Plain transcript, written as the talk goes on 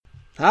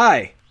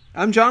Hi,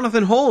 I'm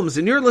Jonathan Holmes,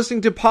 and you're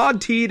listening to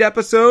Podteed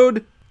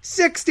episode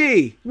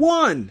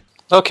 61.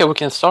 Okay, we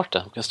can start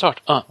then. We can start.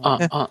 Adam.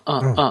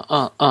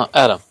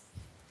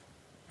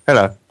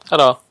 Hello.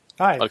 Hello.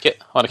 Hi. Okay,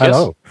 want a kiss?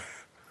 Hello.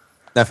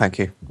 No, thank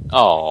you.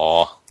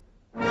 Aww.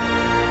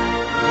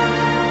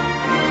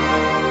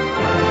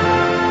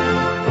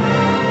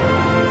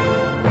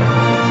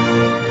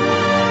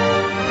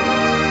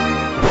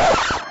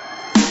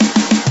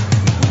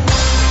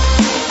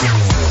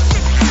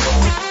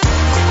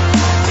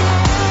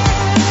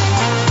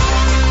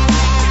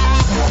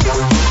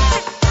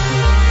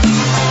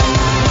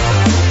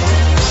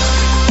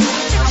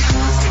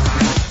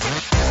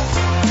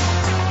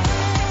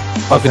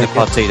 Welcome to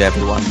Podteed,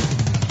 everyone.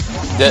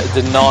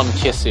 The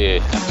non-kissy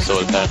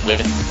episode, apparently.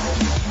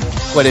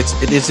 Well, it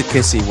is a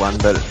kissy one,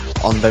 but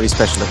on very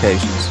special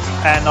occasions.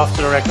 And off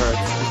the record,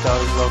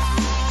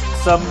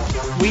 because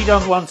of we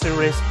don't want to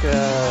risk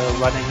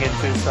running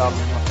into some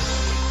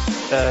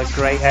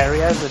grey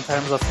areas in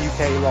terms of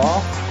UK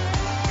law.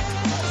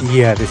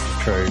 Yeah, this is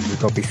true. We've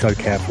got to be so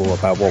careful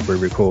about what we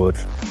record.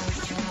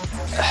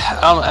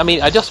 I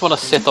mean, I just want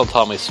to sit on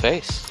Tommy's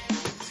face.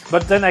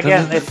 But then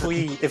again, if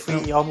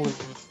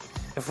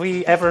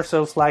we ever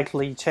so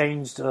slightly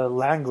changed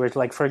language,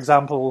 like for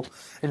example,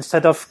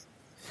 instead of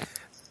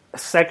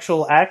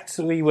sexual acts,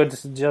 we would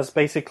just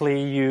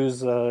basically use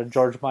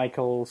George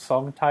Michael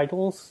song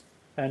titles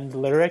and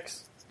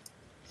lyrics.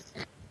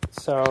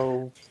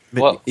 So,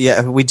 But,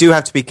 yeah, we do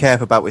have to be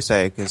careful about what we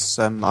say, because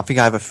I think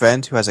I have a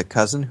friend who has a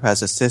cousin, who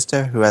has a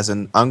sister, who has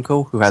an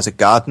uncle, who has a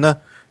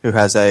gardener, who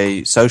has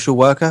a social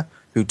worker,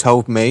 who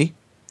told me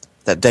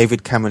that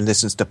David Cameron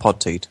listens to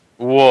Podteed.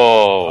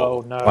 Whoa.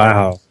 oh no!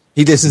 Wow.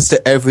 He listens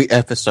to every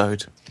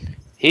episode.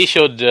 He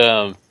should,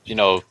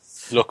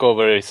 look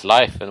over his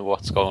life and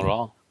what's going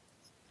wrong.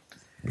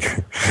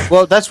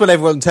 Well, that's what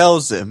everyone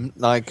tells him.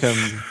 Like,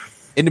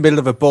 in the middle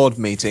of a board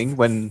meeting,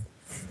 when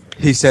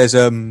he says,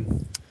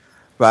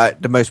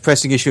 right, the most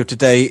pressing issue of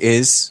today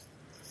is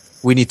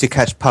we need to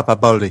catch Papa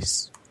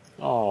Bolis.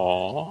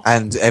 Aww.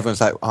 And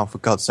everyone's like, oh, for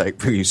God's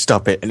sake, will you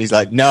stop it? And he's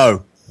like,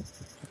 no.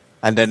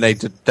 And then they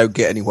don't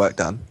get any work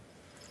done.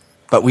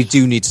 But we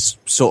do need to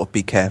sort of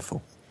be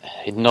careful.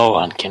 No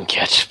one can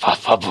catch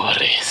Papa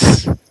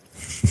Boris.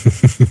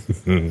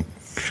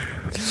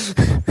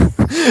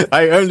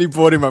 I only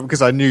brought him up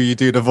because I knew you'd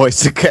do the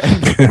voice again.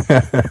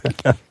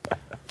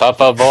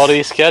 Papa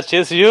Boris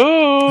catches you!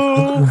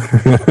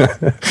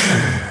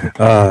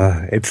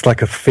 It's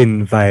like a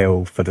thin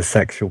veil for the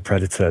sexual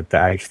predator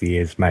that actually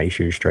is Matty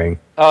Shoestring.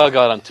 Oh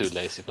god, I'm too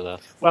lazy for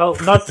that. Well,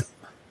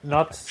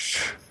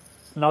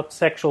 not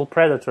sexual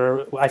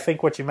predator. I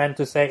think what you meant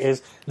to say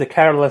is the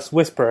careless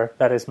whisper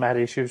that is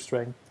Matty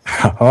Shoestring.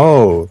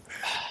 Oh,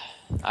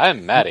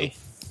 I'm Maddie.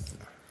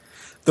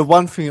 The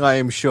one thing I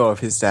am sure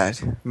of is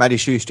that Matty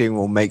Shoestring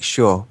will make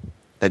sure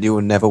that you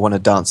will never want to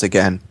dance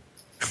again.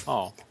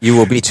 Oh. You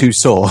will be too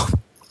sore.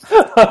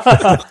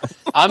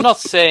 I'm not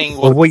saying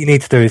well, what you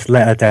need to do is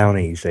let her down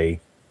easy.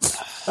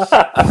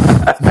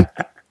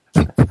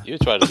 You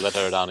try to let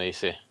her down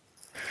easy.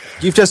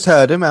 You've just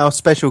heard him. Our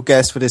special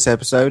guest for this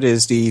episode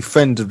is the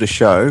friend of the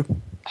show.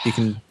 You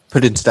can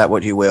put into that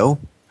what you will.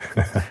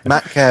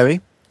 Matt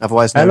Carey,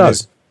 otherwise known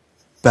as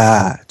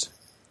Bad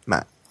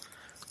Matt.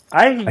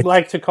 I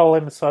like to call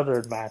him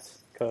Southern Matt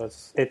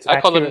because it's. I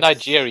call him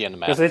Nigerian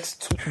Matt. because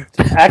it's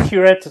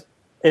accurate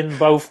in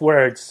both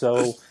words,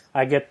 so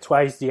I get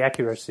twice the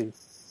accuracy.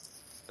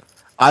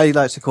 I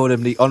like to call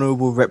him the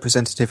Honourable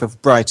Representative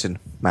of Brighton,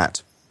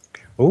 Matt.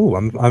 Oh,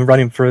 I'm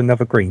running for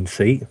another green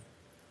seat.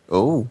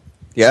 Oh,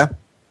 yeah.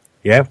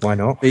 Yeah, why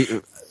not?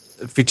 The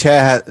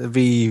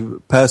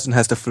person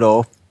has the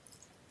floor,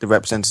 the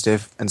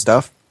representative and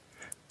stuff,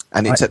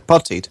 and it's at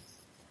Podteed.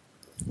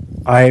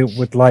 I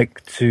would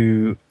like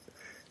to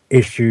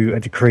issue a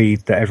decree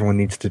that everyone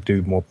needs to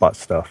do more butt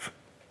stuff.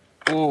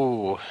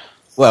 Ooh.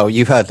 Well,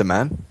 you've heard the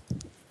man.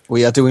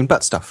 We are doing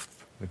butt stuff.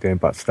 We're doing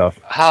butt stuff.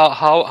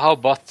 How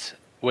butt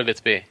will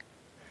it be?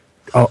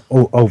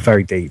 Oh,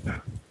 very deep.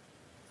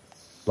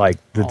 Like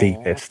the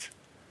deepest.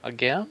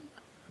 Again?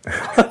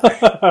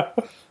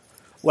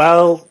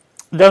 Well,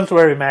 don't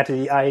worry,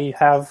 Matty. I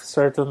have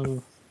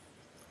certain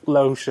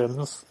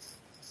lotions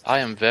I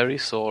am very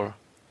sore.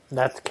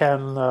 that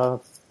can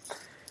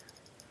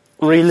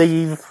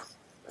relieve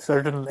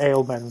certain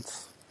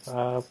ailments.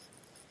 And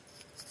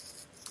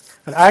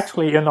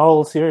actually, in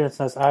all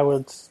seriousness, I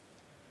would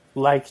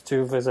like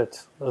to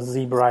visit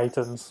the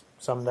Brightons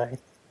someday.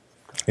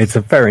 It's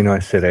a very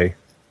nice city.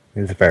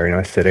 It's a very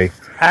nice city.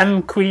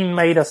 And Queen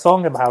made a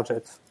song about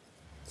it.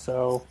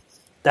 So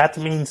that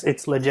means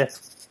it's legit.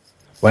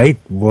 Wait,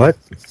 what?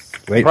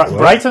 Wait, what?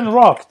 Brighton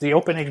Rock, the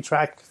opening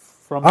track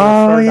from the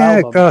Oh, third yeah,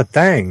 album. god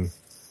dang.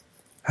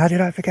 How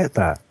did I forget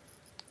that?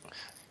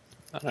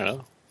 I don't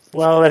know.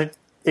 Well,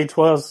 it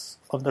was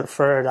on their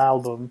third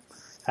album.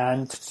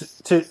 And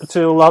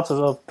to a lot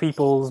of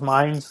people's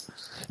minds,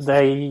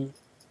 they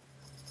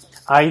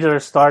either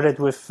started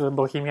with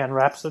Bohemian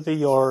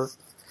Rhapsody or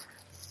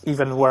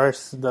even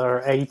worse,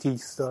 their 80s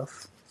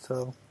stuff.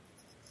 So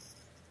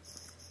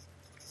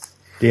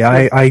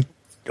Yeah,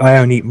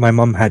 my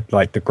mum had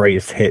like the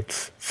greatest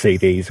hits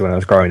CDs when I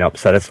was growing up,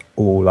 so that's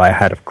all I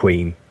had of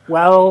Queen.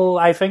 Well,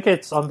 I think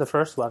it's on the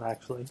first one,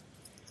 actually.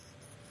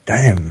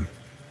 Damn.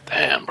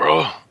 Damn,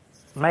 bro.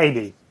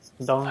 Maybe.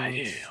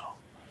 Don't...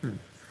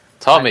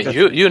 Tommy,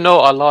 you know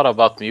a lot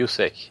about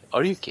music.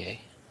 Are you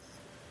gay?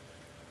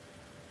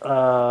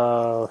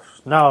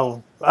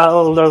 No.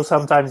 Although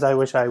sometimes I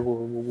wish I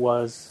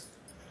was.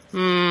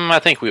 I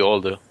think we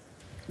all do.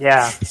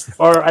 Yeah.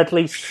 Or at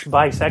least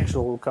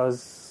bisexual,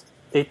 because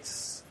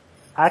it's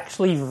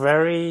actually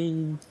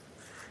very...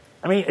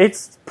 I mean,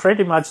 it's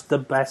pretty much the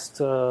best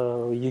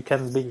you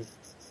can be.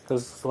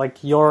 Because,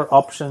 like, your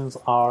options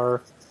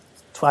are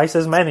twice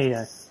as many.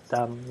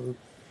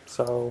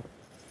 So...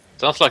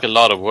 Sounds like a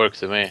lot of work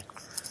to me.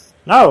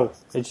 No,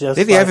 it's just...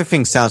 Maybe like,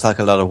 everything sounds like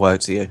a lot of work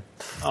to you.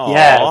 Aww.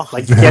 yeah,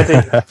 like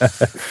getting...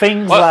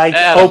 things What? like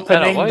Adam,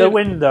 opening why the you-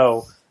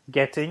 window,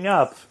 getting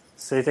up,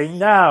 sitting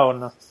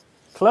down,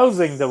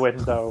 closing the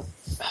window.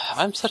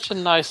 I'm such a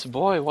nice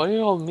boy. Why are you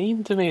all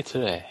mean to me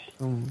today?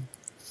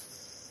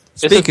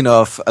 Speaking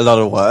of a lot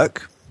of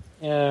work,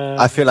 Yeah.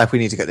 I feel like we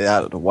need to get it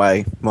out of the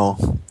way more.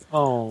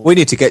 Oh. We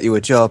need to get you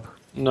a job.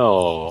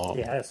 No.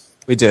 Yes.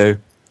 We do.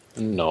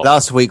 No.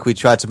 Last week we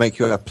tried to make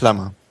you a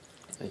plumber.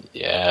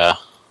 Yeah.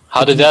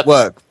 How did It that didn't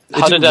work?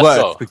 How did didn't that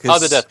work go? because- How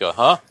did that go?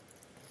 Huh?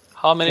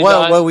 How many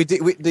Well, times?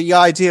 well, the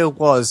idea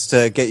was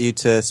to get you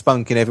to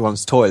spunk in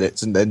everyone's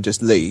toilets and then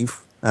just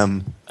leave.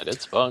 I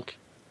did spunk.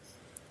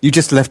 You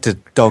just left a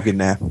dog in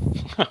there.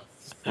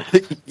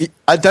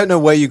 I don't know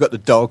where you got the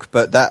dog,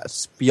 but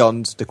that's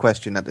beyond the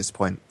question at this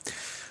point.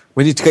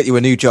 We need to get you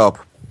a new job,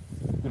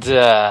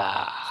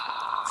 Duh.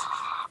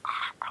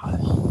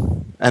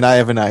 and I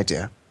have an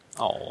idea.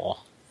 Oh.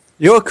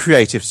 You're a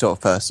creative sort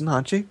of person,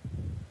 aren't you?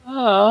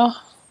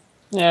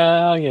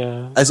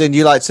 Yeah. As in,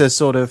 you like to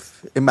sort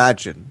of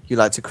imagine. You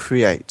like to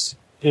create.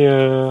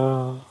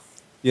 Yeah.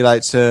 You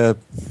like to...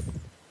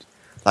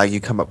 Like,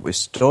 you come up with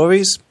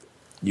stories.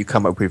 You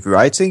come up with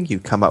writing. You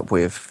come up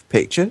with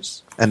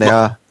pictures. And they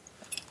are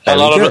A very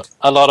lot good.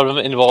 of them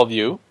involve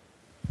you.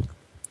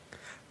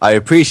 I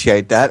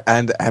appreciate that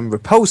and am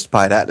repulsed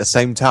by that at the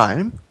same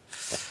time.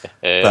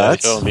 But-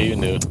 If only you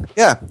knew.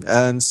 Yeah,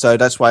 and so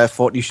that's why I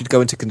thought you should go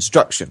into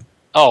construction.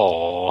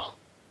 Oh.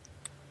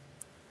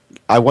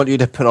 I want you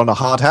to put on a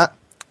hard hat,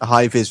 a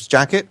high-vis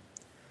jacket,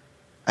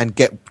 and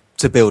get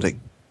to building.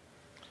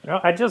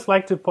 I'd just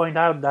like to point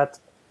out that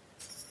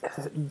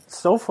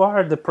so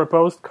far the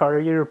proposed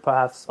career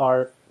paths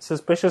are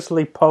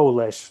suspiciously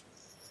Polish.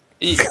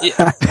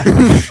 Yeah,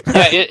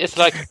 it's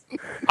like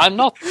I'm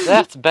not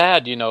that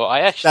bad, you know. I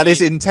actually That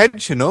is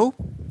intentional,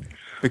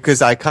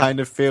 because I kind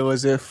of feel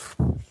as if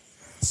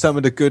some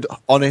of the good,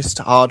 honest,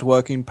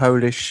 hard-working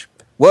Polish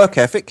work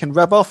ethic can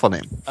rub off on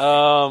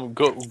him.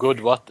 good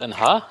what and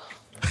huh?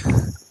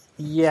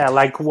 Yeah,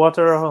 like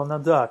water on a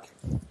duck.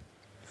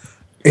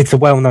 It's a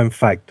well-known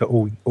fact that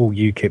all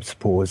UKIP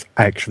supporters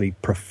actually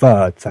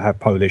prefer to have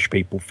Polish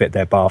people fit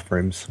their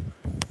bathrooms.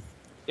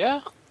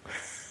 Yeah.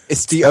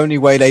 It's the only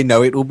way they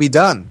know it will be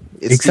done.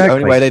 It's the Exactly.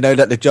 only way they know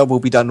that the job will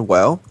be done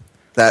well.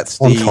 That's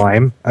On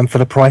time and for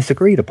the price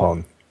agreed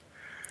upon.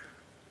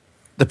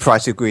 the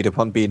price agreed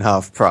upon being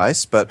half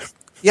price, but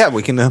yeah,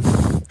 we can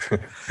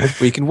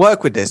we can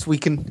work with this.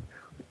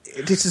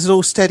 This is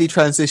all steady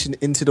transition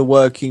into the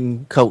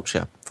working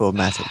culture for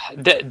Matic.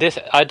 This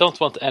I don't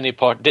want any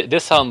part.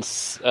 This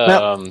sounds.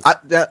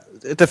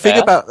 The thing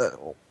yeah? about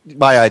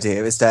my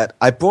idea is that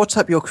I brought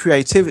up your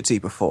creativity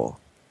before,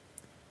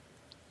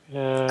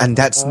 and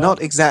that's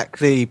not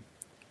exactly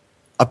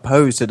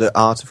opposed to the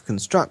art of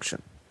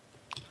construction.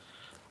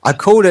 I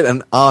called it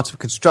an art of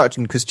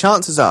construction because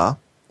chances are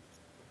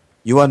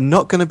you are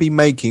not going to be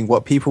making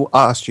what people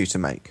asked you to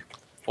make.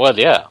 Well,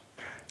 yeah.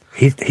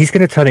 He's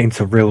going to turn it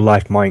into real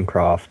life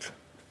Minecraft.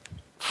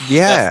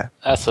 Yeah.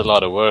 That's a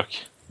lot of work.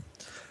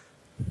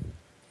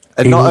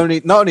 And He not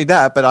will- only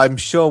that, but I'm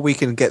sure we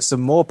can get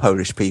some more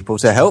Polish people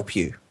to help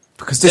you.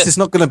 Because this Yeah. is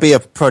not going to be a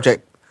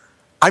project.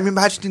 I'm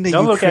imagining that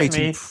Don't you look at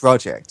creating me.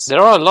 projects. There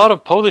are a lot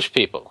of Polish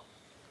people.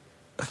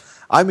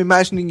 I'm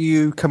imagining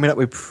you coming up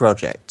with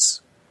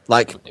projects,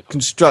 like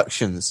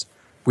constructions,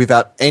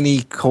 without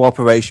any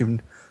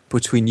cooperation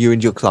between you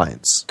and your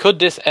clients. Could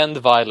this end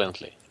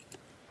violently?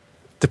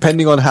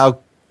 Depending on how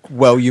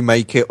well you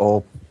make it,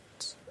 or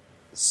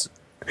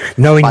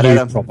Knowing I you,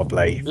 don't know.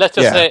 probably. Let's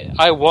just Yeah. say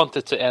I want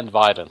it to end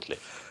violently.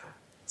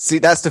 see,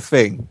 that's the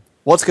thing.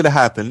 What's going to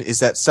happen is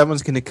that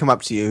someone's going to come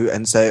up to you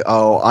and say,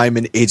 "Oh, I'm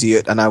an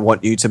idiot, and I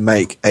want you to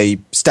make a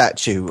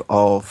statue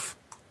of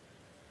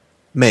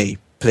me,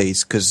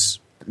 please, because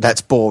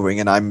that's boring,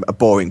 and I'm a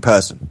boring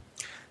person."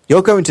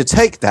 You're going to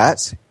take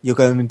that. You're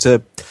going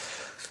to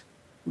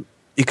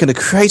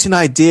create an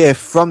idea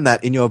from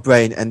that in your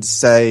brain and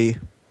say,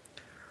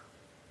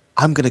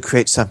 "I'm going to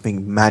create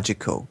something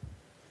magical."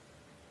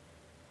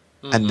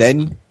 And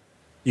then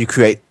you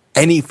create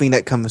anything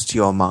that comes to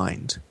your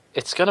mind.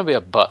 It's gonna be a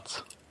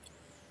butt.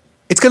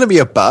 It's going to be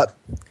a but.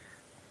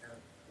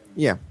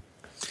 Yeah.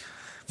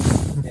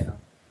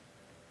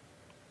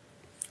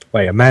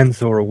 Wait, a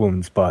man's or a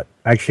woman's butt?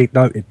 Actually,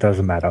 no, it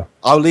doesn't matter.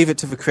 I'll leave it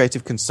to the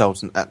creative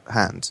consultant at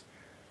hand.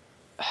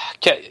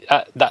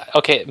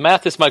 Okay,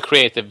 Matt is my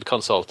creative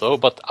consulto,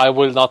 but I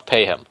will not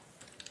pay him.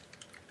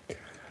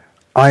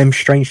 I'm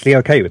strangely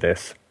okay with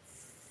this.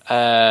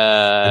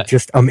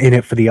 I'm in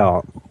it for the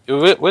art. You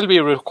will be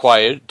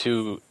required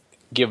to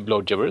give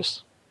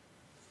blowjobbers.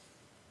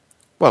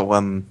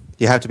 Well,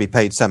 you have to be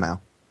paid somehow.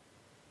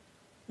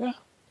 Yeah.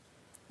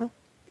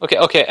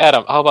 Okay,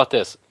 Adam, how about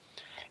this?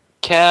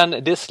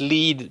 Can this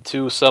lead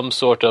to some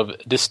sort of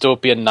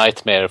dystopian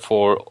nightmare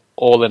for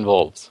all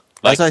involved?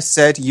 As I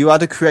said, you are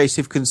the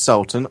creative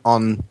consultant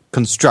on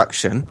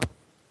construction.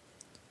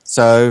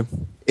 So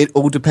it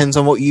all depends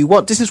on what you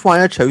want. This is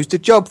why I chose the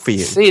job for you.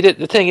 See,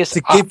 the thing is...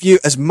 To give you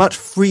as much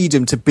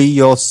freedom to be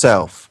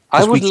yourself.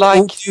 I would we like...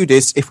 all do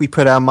this if we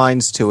put our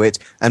minds to it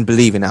and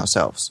believe in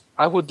ourselves.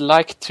 I would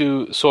like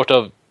to sort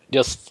of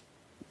just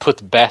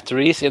put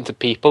batteries into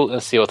people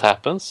and see what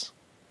happens.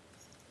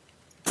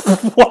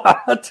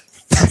 What?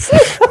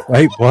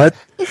 Wait, what?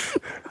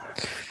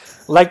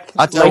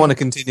 I don't want to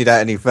continue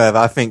that any further.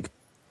 I think...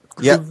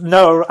 Yeah.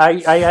 No,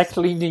 I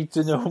actually need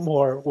to know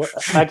more.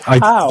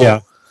 How? Yeah.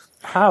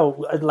 How?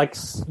 Like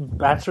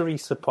battery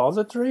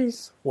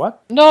suppositories?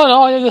 What?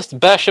 No, I just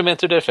bash them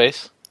into their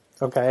face.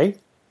 Okay.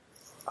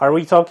 Are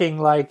we talking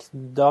like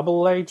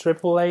AA,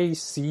 AAA,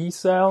 C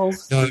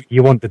cells? No,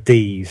 you want the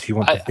Ds. You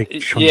want the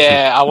big chunky.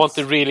 Yeah, I want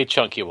the really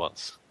chunky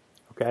ones.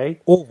 Okay.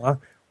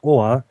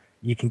 Or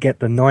you can get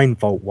the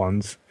 9-volt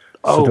ones,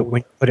 so that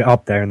when you put it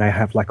up there and they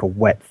have like a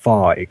wet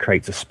fart, it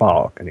creates a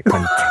spark and it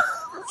kind of...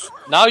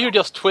 Now you're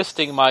just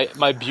twisting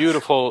my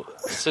beautiful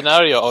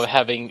scenario of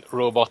having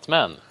robot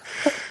men.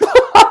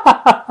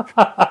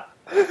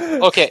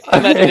 Okay,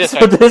 imagine this.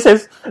 So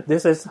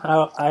this is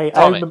how I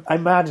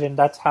imagine.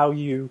 That's how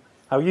you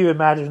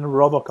imagine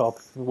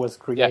RoboCop was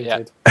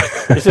created.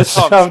 Yeah. You just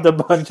shoved a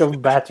bunch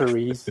of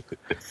batteries.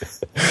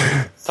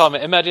 Tommy,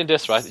 imagine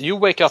this, right? You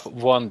wake up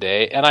one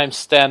day and I'm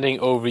standing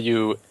over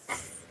you,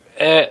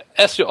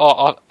 as I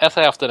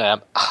often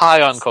am,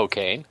 high on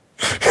cocaine.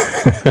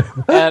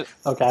 And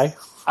okay.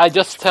 I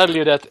just tell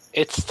you that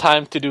it's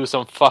time to do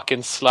some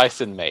fucking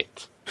slicing,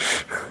 mate.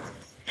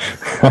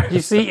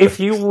 You see, if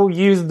you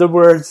use the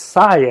word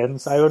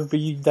science, I would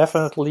be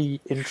definitely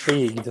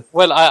intrigued.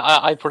 Well,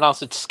 I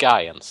pronounce it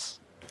science.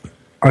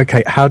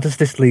 Okay, how does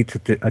this lead to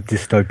a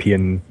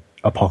dystopian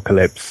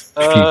apocalypse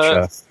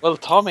future? Well,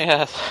 Tommy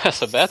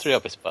has a battery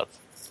up his butt.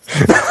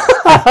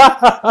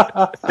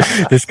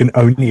 This can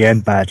only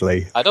end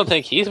badly. I don't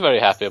think he's very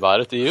happy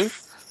about it, do you?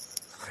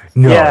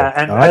 No, yeah,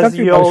 and as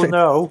you all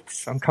know...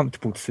 It's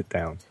uncomfortable to sit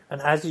down.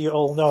 And as you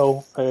all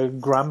know,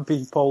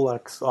 grumpy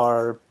Polacks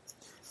are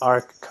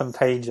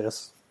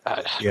contagious.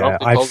 Yeah,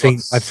 I've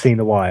seen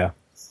The Wire.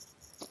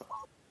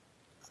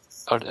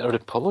 Are the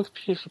Polish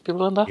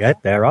people in that? Yeah,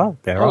 there are.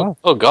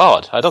 Oh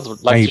God, I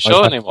don't like the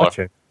show anymore.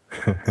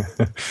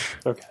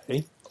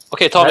 Okay.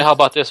 Okay, Tommy, how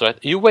about this, right?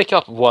 You wake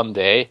up one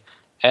day,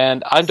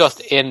 and I'm just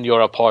in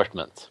your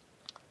apartment.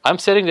 I'm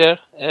sitting there,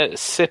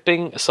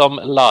 sipping some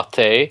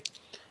latte,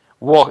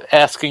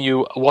 asking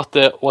you what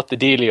the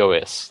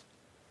dealio is.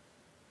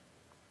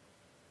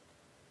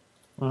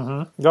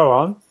 Mm-hmm. Go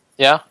on.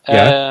 Yeah.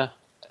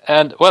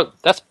 And well,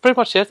 that's pretty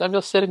much it. I'm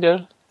just sitting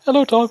there.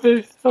 Hello,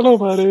 Tommy. Hello,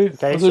 Maddie.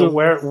 Okay, so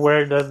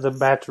where does the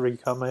battery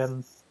come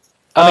in?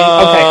 I mean,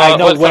 okay, I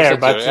know where,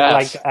 but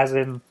like as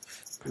in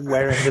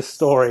where in the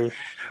story.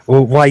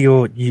 Well, while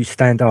you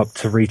stand up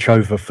to reach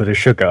over for the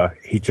sugar,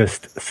 he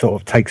just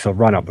sort of takes a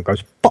run up and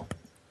goes pop,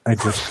 and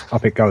just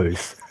up it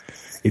goes.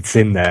 It's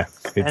in there.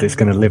 It's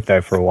going to live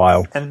there for a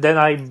while. And then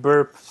I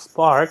burp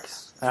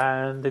sparks,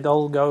 and it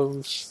all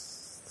goes.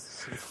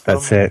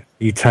 That's it.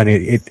 You turn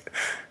it.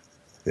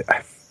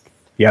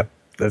 Yep.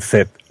 That's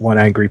it. One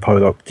angry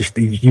Polak. Just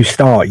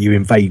you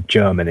invade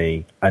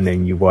Germany, and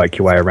then you work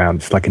your way around.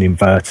 It's like an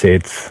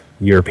inverted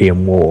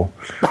European war.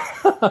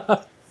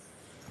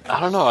 I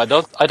don't know. I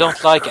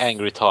don't like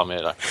angry Tommy.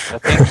 Like, I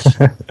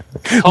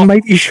think well,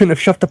 maybe you shouldn't have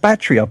shoved the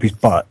battery up his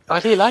butt.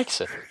 But he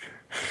likes it.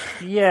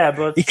 Yeah,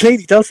 but he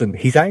clearly doesn't.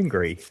 He's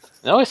angry.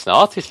 No, he's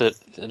not. He's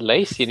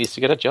lazy. He needs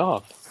to get a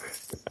job.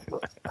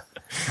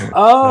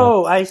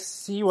 Oh, I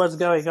see what's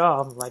going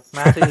on. Like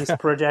Matty is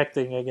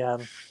projecting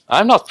again.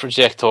 I'm not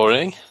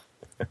projectoring.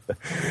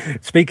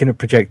 Speaking of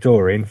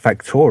projectoring,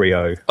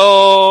 Factorio.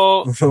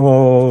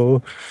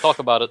 Oh, talk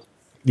about it.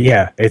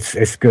 Yeah,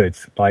 it's good.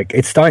 Like,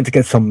 it's starting to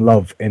get some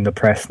love in the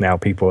press now.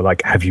 People are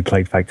like, "Have you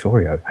played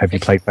Factorio? Have you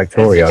played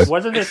Factorio?"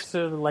 Wasn't it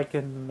like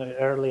in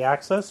early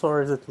access,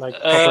 or is it like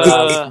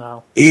out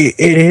now? It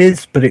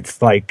is, but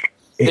it's like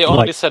they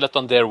only sell it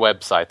on their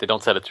website. They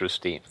don't sell it through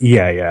Steam.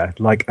 Yeah.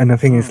 Like, and the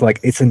thing is, like,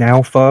 it's an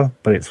alpha,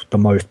 but it's the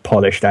most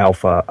polished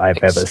alpha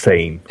I've ever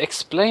seen.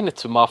 Explain it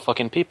to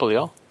motherfucking people,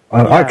 yo.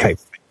 Okay,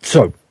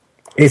 so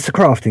it's a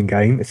crafting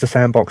game. It's a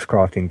sandbox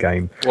crafting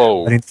game.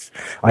 Whoa! And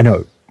I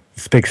know.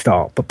 It's a big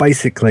start, but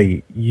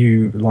basically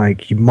you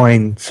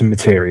mine some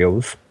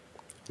materials.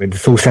 I mean,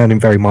 it's all sounding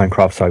very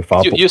Minecraft so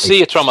far. You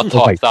see it from a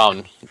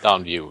top-down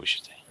view, we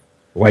should say.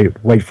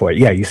 Wait for it.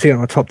 Yeah, you see it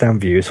on a top-down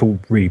view. It's all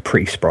really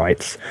pretty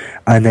sprites,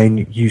 and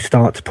then you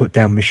start to put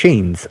down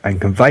machines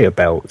and conveyor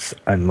belts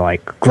and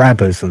like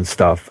grabbers and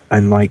stuff,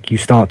 and like you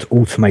start to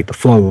automate the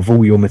flow of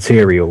all your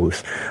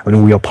materials and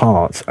all your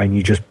parts, and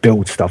you just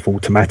build stuff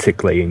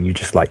automatically, and you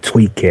just like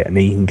tweak it, and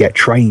then you can get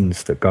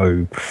trains that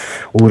go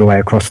all the way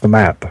across the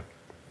map,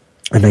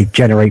 and they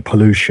generate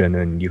pollution,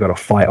 and you got to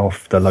fight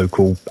off the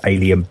local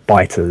alien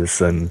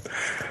biters and.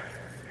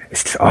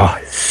 It's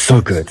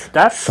so good.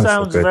 That so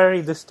sounds good.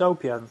 very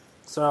dystopian.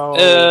 So,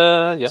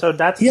 Yeah. so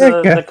that's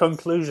Yeah. the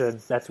conclusion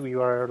that we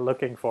were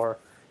looking for.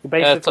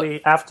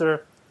 Basically,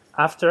 after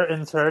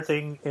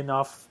inserting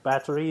enough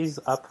batteries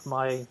up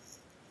my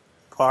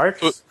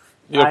parts,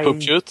 Your I-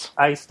 poop shoot.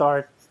 I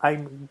start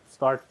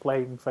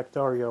playing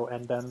Factorio,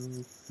 and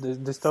then the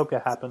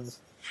dystopia happens.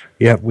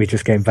 Yeah, we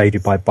just get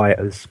invaded by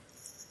biters,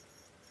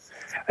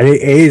 and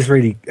it is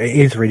really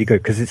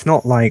good because it's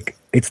not like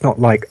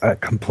a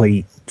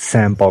complete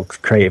sandbox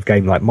creative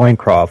game like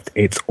Minecraft.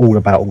 It's all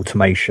about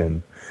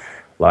automation.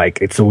 Like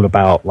it's all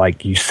about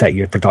like you set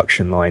your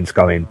production lines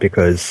going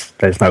because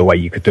there's no way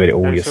you could do it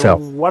all And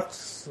yourself. So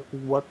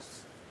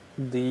what's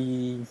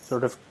the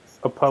sort of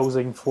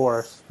opposing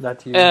force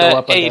that you go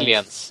up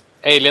against?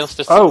 Aliens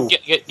just Oh.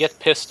 get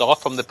pissed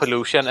off from the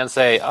pollution and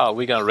say, "Oh,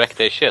 we're gonna wreck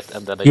their shit,"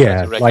 and then they try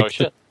Yeah, to wreck like our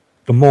shit.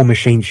 the more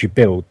machines you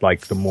build,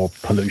 like the more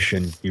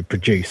pollution you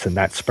produce, and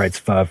that spreads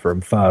further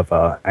and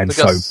further, and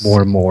Because- so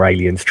more and more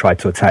aliens try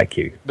to attack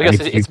you. Because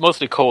And it's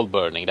mostly coal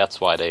burning.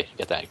 That's why they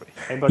get angry.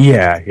 Hey, but-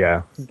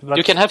 yeah. but-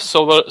 You can have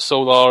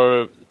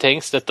solar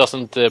things that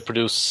doesn't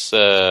produce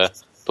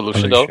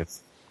pollution though.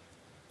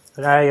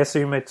 I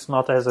assume it's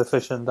not as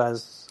efficient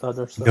as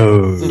other stuff. No.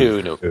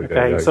 Okay,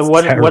 no, so it's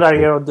what are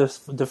terrible. your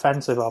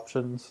defensive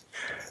options?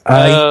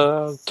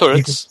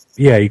 Turrets.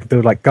 You can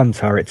build like gun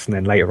turrets and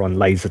then later on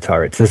laser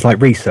turrets. There's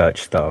like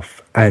research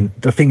stuff, and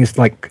the thing is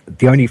like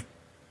the only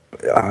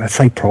I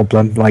say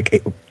problem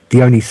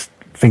the only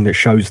thing that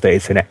shows that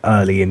it's in it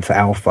early into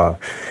alpha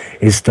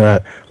is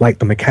that like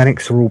the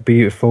mechanics are all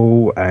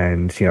beautiful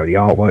and the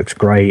artwork's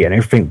great and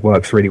everything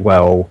works really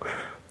well,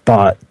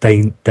 but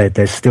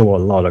there's still a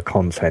lot of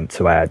content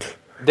to add.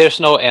 There's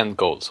no end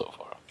goal so far.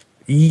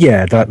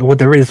 Yeah,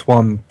 there is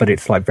one, but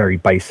it's like very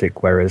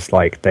basic. Whereas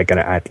like they're going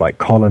to add like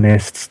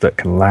colonists that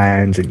can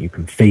land and you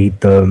can feed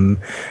them,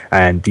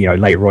 and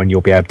later on you'll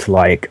be able to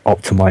like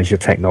optimize your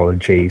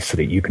technology so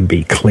that you can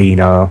be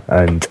cleaner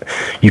and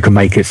you can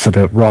make it so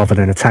that rather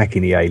than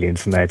attacking the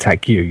aliens and they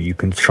attack you, you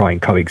can try and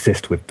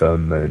coexist with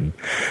them, and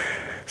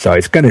so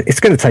it's gonna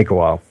take a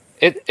while.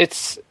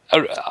 It's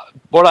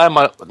what I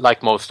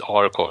like most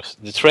are of course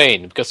the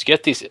train, because you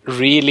get these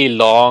really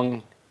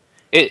long.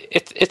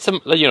 It's a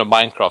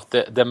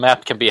Minecraft. The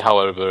map can be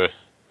however,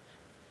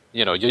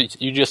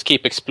 you just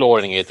keep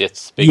exploring it.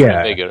 It's bigger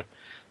and bigger.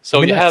 So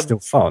I mean, you that's have still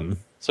fun.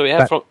 So you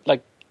have from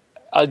like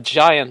a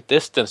giant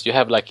distance. You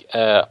have like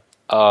an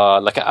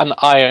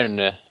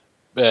iron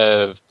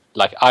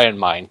iron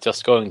mine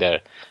just going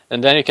there,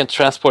 and then you can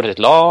transport it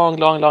long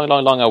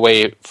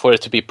away for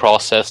it to be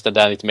processed, and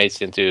then it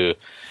makes into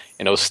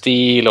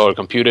steel or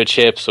computer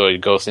chips, or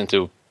it goes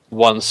into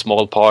one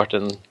small part,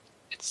 and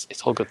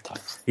it's all good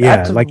times. Yeah,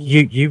 That's- like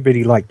you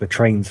really like the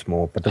trains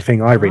more, but the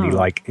thing I really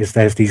like is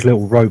there's these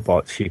little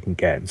robots you can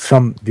get.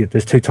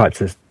 There's two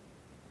types of,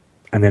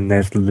 and then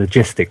there's the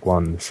logistic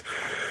ones.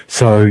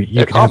 So you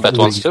They're can have combat all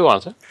ones these- too,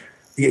 aren't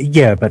they?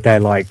 Yeah, but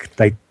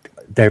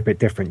they're a bit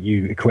different.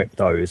 You equip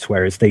those,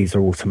 whereas these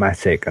are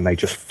automatic and they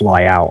just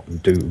fly out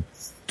and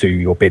do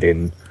your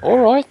bidding. All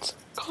right.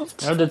 God.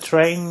 The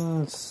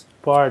trains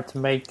part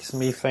makes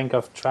me think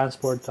of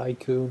Transport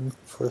Tycoon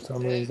for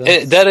some reason.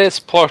 That is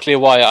partly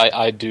why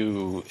I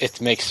do. It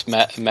makes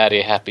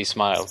Maddie happy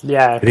smile.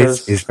 Yeah, It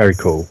is 'cause- it's very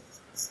cool.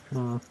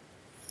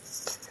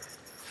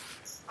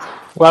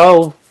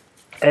 well,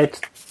 it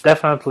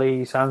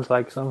definitely sounds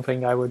like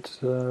something I would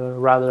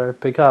rather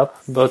pick up,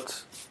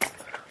 but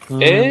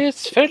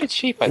It's fairly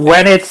cheap, I think.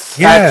 when it's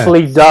Yeah.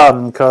 actually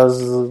done, because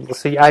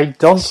see, I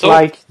don't So-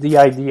 like the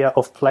idea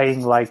of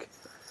playing like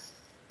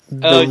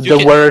the you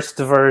can- worst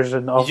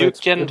version of you it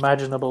can-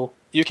 imaginable.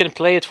 You can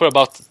play it for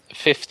about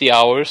 50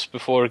 hours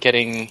before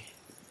getting.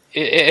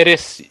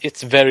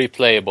 It's very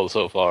playable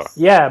so far.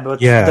 Yeah,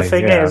 but Yeah, the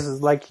thing yeah.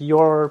 is, like,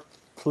 you're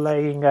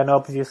playing an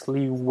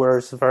obviously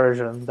worse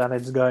version than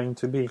it's going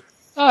to be.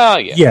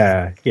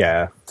 Yeah.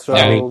 Yeah. So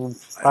Yeah.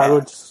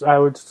 I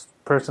would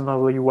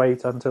personally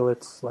wait until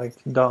it's like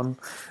done.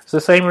 It's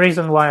the same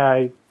reason why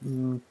I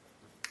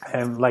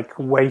am like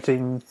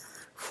waiting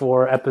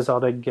for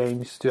episodic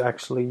games to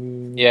actually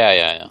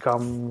Yeah.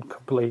 come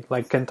complete.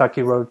 Like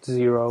Kentucky Road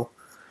Zero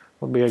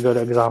would be a good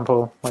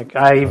example. Like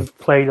I've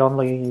played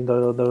only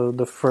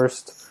the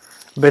first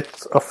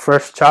bit of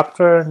first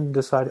chapter and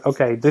decided,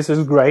 okay, this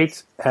is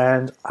great,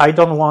 and I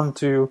don't want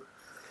to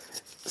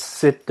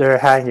sit there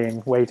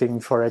hanging waiting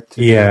for it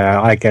to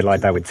Yeah, I get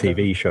like that with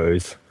TV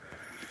shows.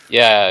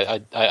 Yeah,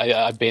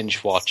 I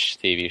binge watch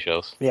TV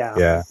shows. yeah.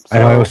 Yeah, So-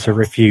 and I also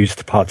refuse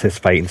to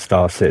participate in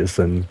Star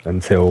Citizen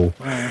until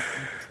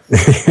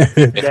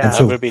It Yeah. can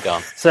never be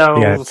done. So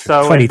Yeah, in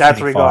that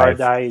 2025.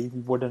 regard, I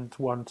wouldn't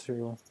want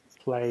to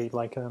play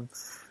like an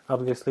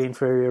obviously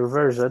inferior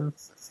version.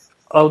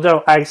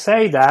 Although I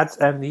say that,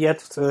 and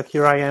yet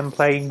here I am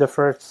playing the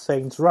first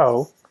Saints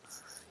Row.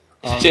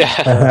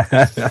 Yeah,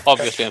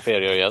 obviously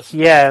inferior, yes.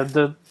 Yeah,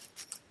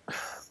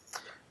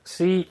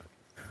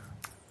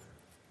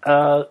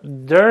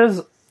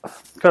 there's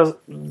because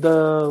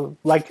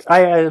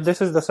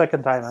this is the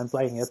second time I'm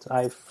playing it.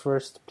 I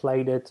first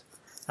played it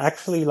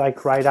actually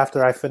like right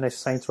after I finished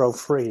Saints Row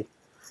 3.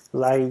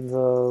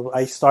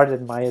 I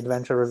started my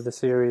adventure of the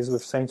series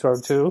with Saints Row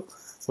 2,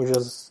 which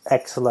was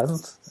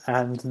excellent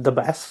and the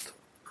best.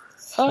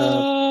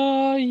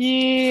 Yeah.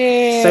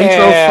 Saints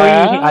Row 3,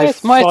 I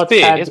it might thought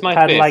be. had It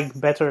might be. like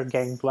better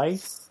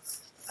gameplay,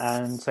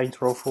 and Saints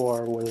Row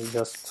 4 was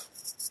just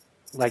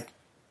like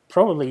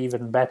probably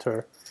even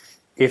better,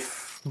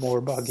 if more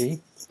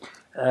buggy.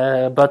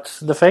 But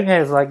the thing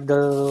is, like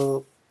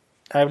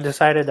I've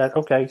decided that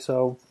okay,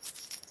 so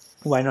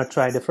why not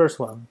try the first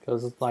one?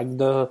 Because like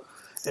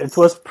it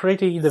was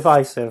pretty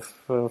divisive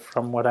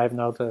from what I've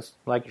noticed.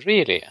 Like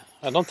Really?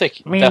 I don't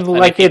think I mean, that many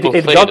like people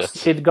it played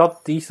it. it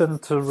got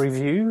decent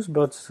reviews,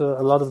 but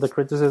a lot of the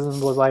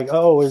criticism was like,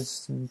 "Oh,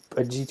 it's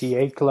a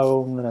GTA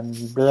clone," and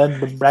blah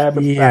blah blah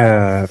blah.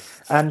 Yeah.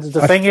 And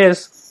the thing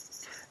is,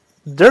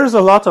 there's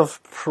a lot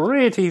of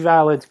pretty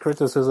valid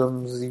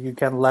criticisms you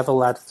can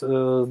level at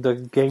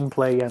the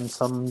gameplay and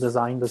some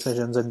design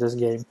decisions in this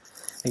game.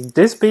 Like,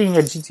 this being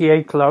a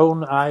GTA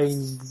clone, I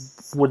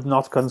would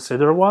not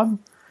consider one,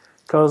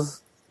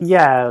 because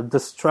yeah, the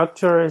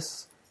structure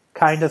is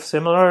kind of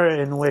similar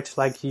in which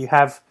like you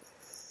have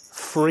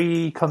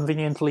 3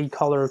 conveniently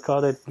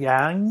color-coded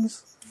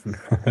gangs,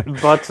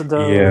 but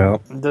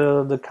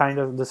the kind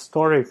of the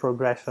story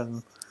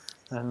progression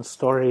and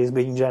story is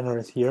being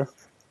generous here,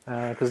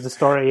 because the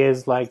story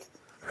is like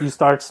you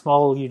start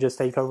small, you just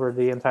take over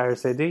the entire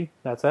city,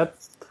 that's it.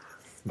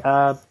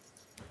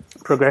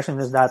 Progression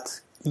is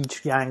that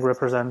each gang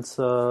represents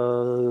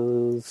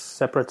a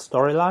separate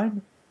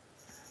storyline,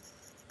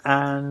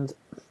 and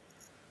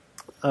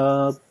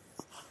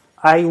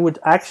I would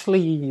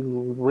actually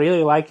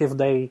really like if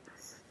they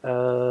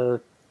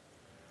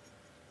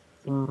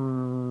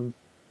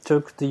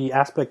took the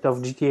aspect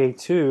of GTA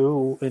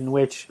 2 in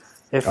which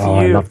if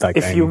I love that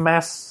if you game.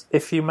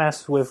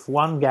 mess with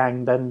one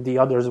gang, then the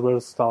others will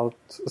start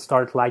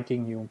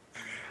liking you.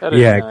 That is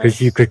Yeah, nice.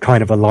 because you could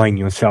kind of align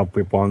yourself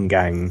with one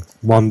gang.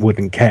 One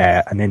wouldn't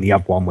care, and then the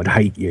other one would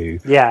hate you.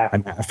 Yeah,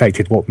 And that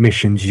affected what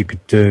missions you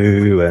could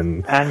do,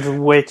 and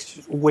and which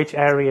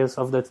areas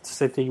of the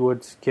city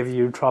would give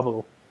you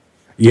trouble.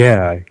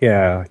 yeah.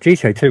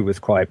 GTA 2 was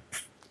quite...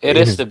 It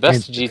is the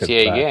best intricate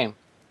GTA for that. game.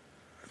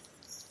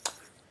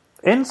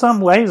 In some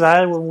ways,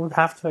 I would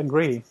have to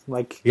agree.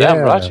 Like, Yeah.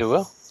 Damn right you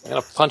will. I'm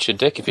gonna punch your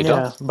dick if you yeah,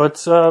 don't. but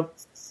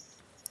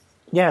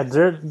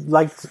they're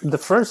like the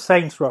first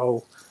Saints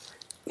Row.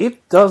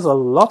 It does a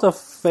lot of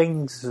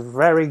things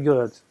very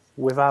good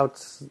with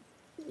the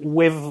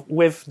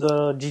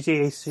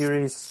GTA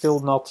series still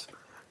not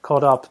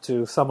caught up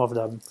to some of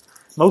them.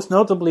 Most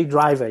notably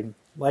driving.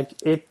 Like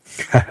the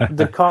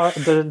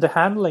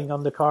handling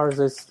on the cars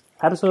is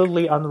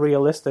absolutely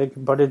unrealistic,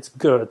 but it's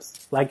good.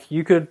 Like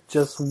you could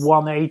just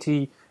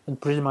 180 in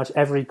pretty much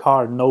every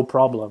car, no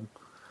problem.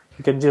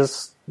 You can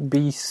just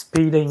be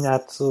speeding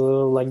at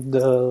like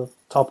the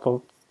top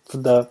of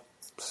the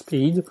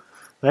speed,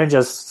 then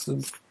just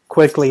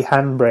quickly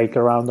handbrake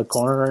around the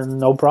corner and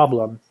no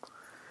problem,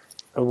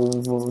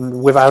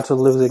 without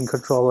losing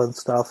control and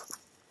stuff.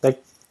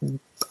 Like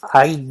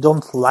I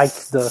don't like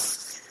the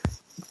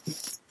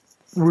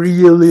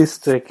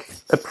realistic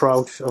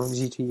approach of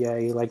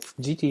GTA. Like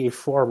GTA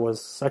 4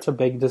 was such a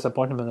big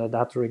disappointment in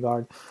that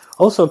regard.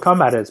 Also,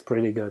 combat is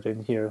pretty good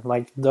in here.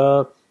 Like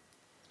the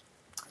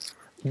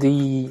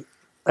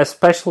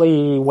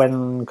especially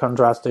when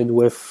contrasted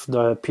with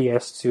the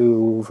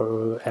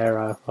PS2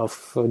 era of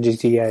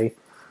GTA.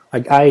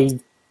 Like I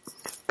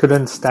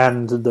couldn't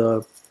stand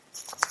the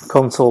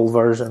console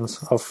versions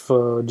of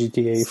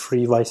GTA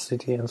 3, Vice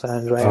City, and San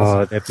Andreas.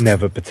 Oh, they've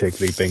never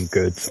particularly been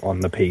good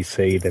on the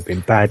PC. They've been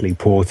badly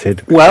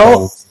ported.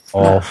 Well,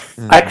 off.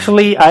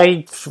 actually,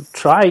 I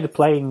tried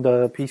playing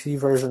the PC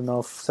version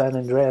of San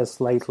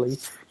Andreas lately,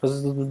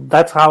 because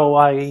that's how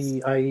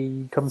I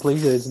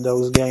completed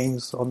those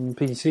games on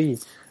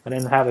PC. I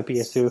didn't have a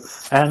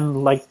PS2,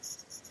 and like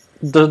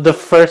the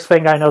first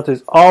thing I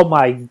noticed, oh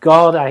my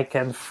god, I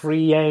can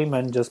free aim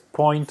and just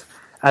point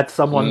at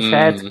someone's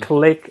head,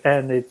 click,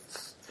 and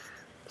it's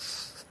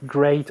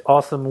great,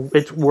 awesome,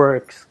 it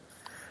works.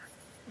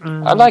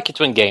 I like it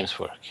when games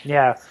work.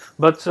 Yeah,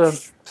 but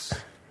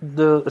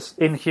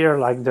in here,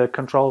 like the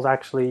controls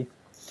actually,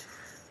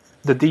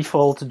 the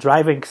default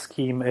driving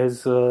scheme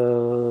is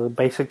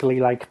basically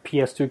like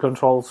PS2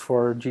 controls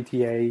for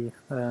GTA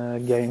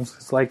games.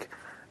 It's like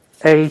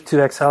A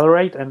to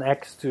accelerate and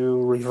X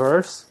to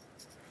reverse,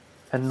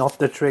 and not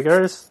the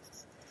triggers.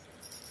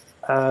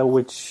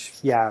 Which,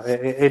 yeah,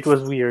 it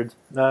was weird.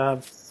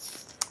 But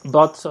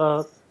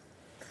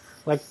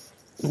like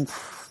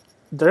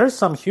there's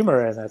some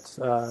humor in it.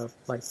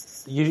 Like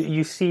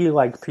you see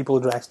like people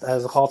dressed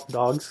as hot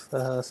dogs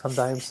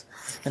sometimes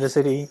in the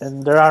city,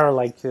 and there are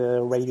like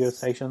radio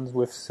stations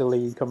with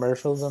silly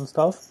commercials and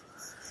stuff.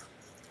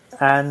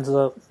 And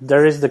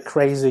there is the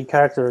crazy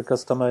character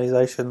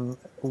customization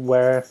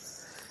where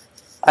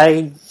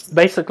I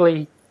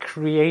basically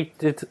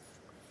created.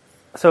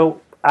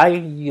 So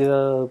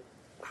I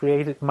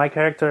created my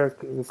character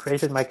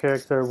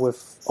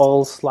with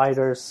all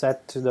sliders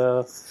set to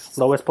the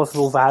lowest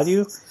possible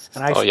value,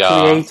 and I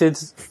created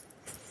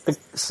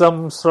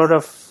some sort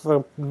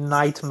of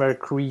nightmare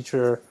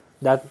creature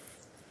that,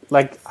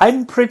 like,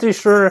 I'm pretty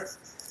sure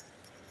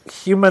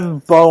human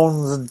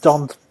bones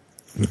aren't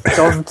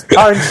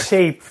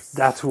shaped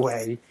that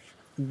way.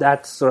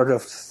 That sort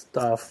of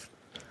stuff.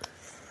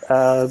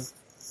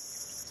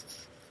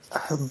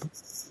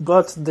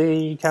 But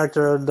the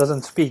character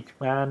doesn't speak,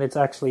 and it's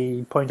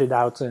actually pointed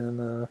out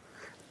in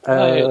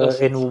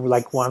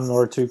like 1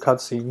 or 2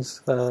 cutscenes.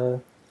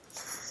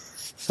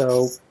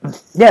 So,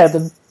 yeah,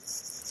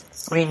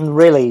 I mean,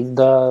 really,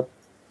 the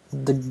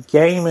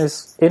game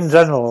is, in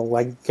general,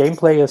 like,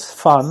 gameplay is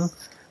fun,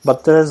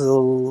 but there's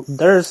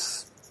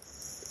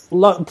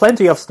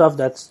plenty of stuff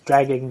that's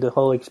dragging the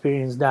whole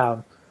experience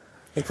down.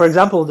 Like, for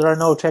example, there are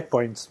no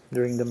checkpoints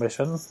during the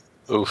mission.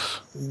 Oof.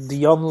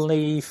 The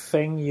only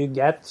thing you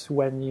get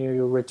when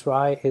you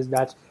retry is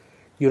that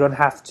you don't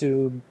have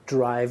to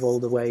drive all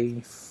the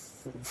way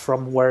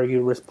from where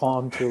you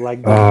respawn to,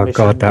 like, the mission.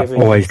 God, that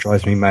always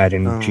drives me mad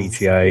in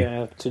GTA.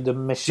 Yeah, to the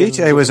mission.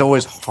 GTA was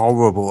always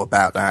horrible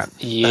about that.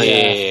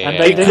 Yeah. And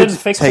they didn't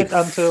fix it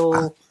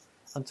until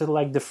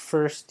like the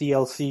first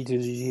DLC to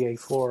GTA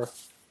 4.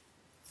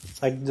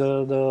 Like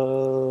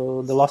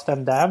the Lost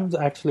and Damned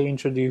actually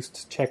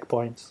introduced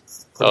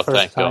checkpoints for the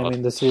first time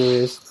in the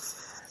series.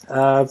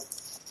 And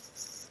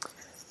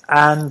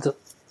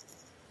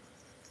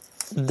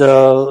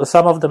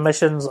some of the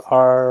missions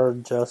are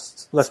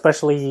just,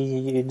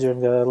 especially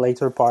during the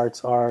later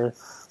parts, are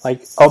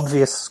like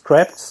obvious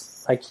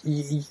scripts. Like,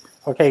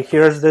 okay,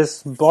 here's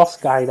this boss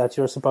guy that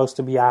you're supposed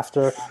to be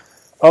after.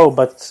 Oh,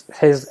 but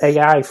his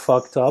AI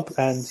fucked up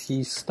and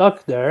he's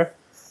stuck there.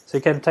 So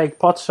you can take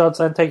pot shots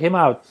and take him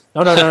out.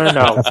 No.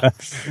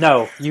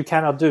 No, you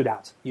cannot do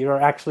that.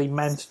 You're actually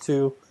meant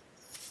to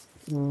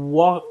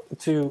walk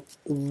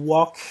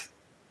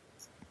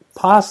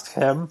past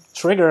him,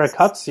 trigger a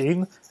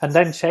cutscene, and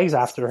then chase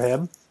after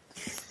him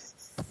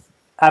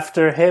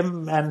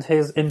and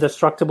his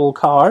indestructible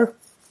car,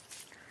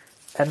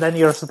 and then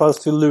you're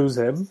supposed to lose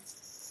him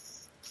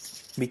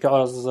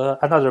because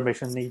another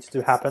mission needs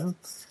to happen.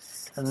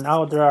 And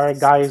now there are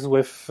guys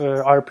with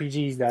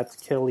RPGs that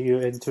kill you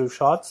in 2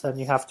 shots, and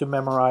you have to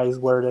memorize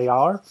where they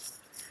are.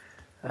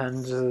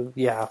 And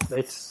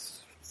it's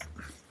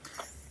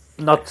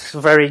not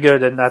very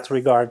good in that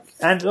regard.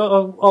 And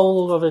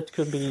all of it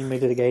could be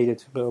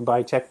mitigated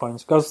by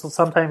checkpoints, because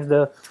sometimes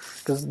the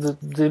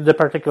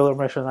particular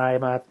mission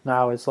I'm at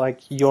now is like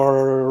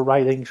you're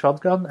riding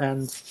shotgun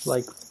and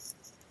like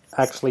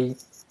actually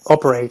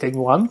operating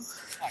one,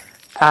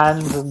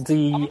 and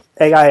the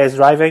AI is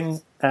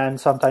driving, and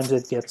sometimes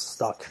it gets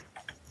stuck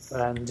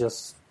and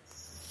just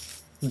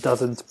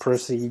doesn't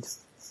proceed.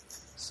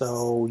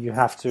 So you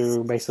have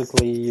to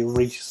basically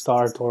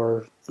restart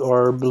or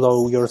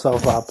blow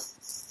yourself up.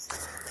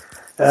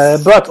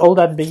 But all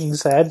that being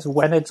said,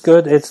 when it's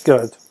good, it's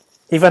good.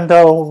 Even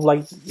though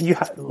like you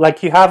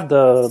have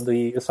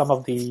the some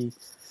of the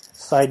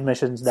side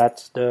missions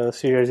that the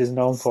series is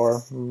known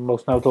for,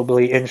 most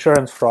notably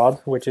insurance fraud,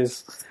 which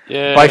is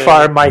by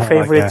far my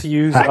favorite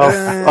use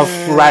of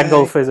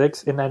wrangle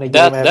physics in any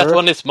game ever. That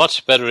one is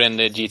much better in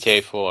the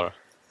GTA 4.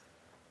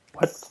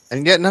 What?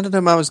 And yet none of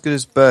them are as good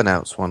as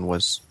Burnout's one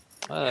was.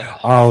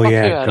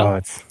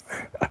 God.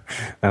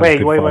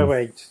 Wait.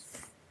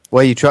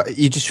 Where you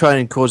just try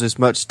and cause as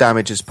much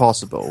damage as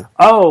possible.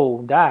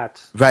 Oh,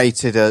 that.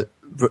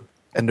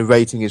 And the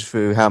rating is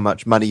through how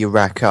much money you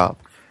rack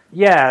up.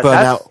 Yeah,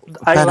 Burnout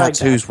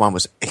 2's one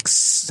was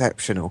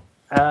exceptional.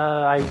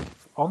 I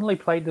only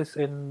played this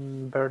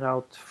in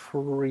Burnout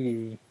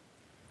 3.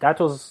 That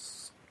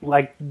was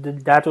my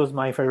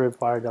favorite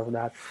part of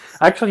that.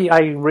 Actually,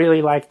 I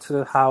really liked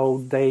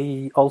how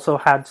they also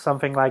had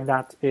something like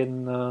that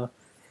in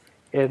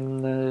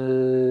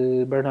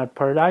Burnout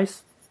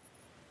Paradise.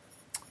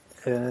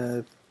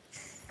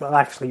 Well,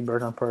 actually,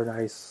 Burnout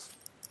Paradise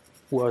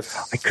was...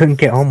 I couldn't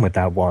get on with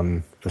that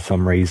one for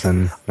some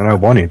reason, and I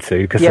wanted to,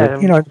 because,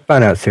 the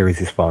Burnout series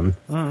is fun.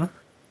 Mm-hmm.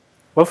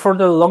 Well, for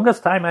the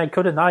longest time, I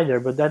couldn't either,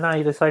 but then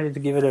I decided to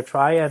give it a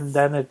try, and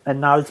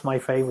now it's my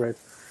favorite.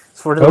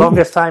 For the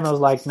longest time, I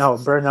was like, no,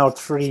 Burnout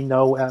 3,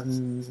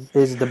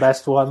 is the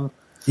best one.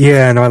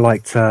 Yeah, and I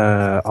liked,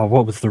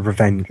 what was the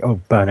Revenge?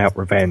 Oh, Burnout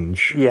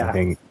Revenge. Yeah, I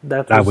think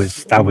that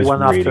was one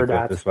really after good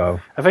that as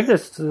well. I think I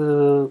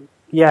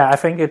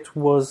think it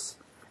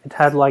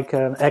had like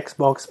an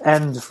Xbox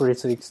and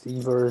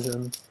 360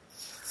 version.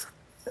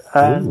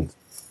 And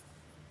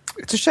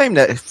it's a shame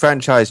that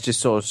franchise just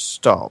sort of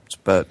stopped,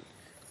 but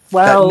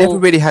well, that never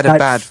really had a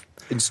bad...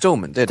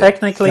 installment, did it?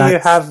 Technically, you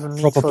That's have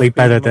Need for probably Speed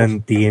better Most-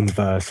 than the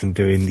inverse and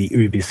doing the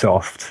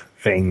Ubisoft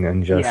thing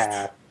and just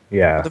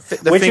yeah.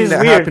 The which thing is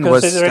that weird happened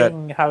was that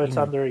considering how it's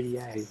under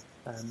EA,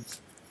 and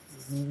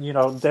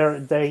they're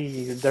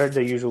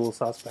the usual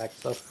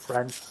suspects of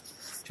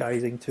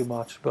franchising too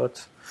much.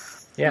 But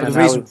yeah, the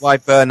now reason why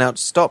Burnout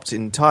stopped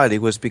entirely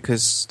was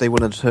because they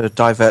wanted to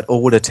divert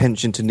all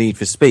attention to Need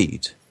for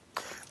Speed.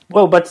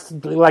 well, but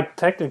like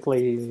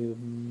technically,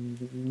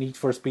 Need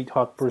for Speed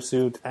Hot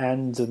Pursuit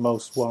and the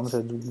Most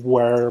Wanted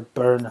were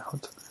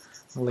Burnout,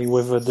 only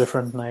with a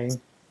different name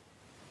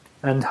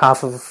and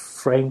half of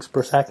frames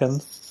per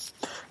second.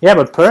 Yeah,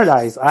 but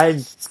Paradise,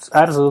 I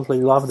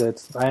absolutely loved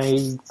it.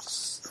 I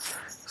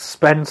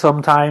spent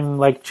some time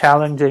like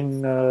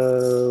challenging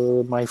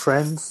my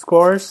friends'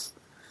 scores,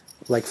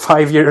 like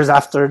 5 years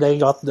after they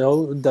got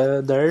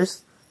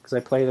theirs, because I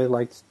played it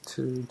like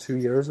two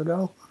years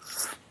ago.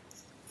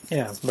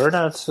 Yeah,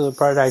 Burnout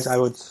Paradise, I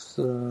would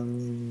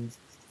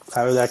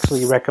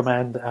actually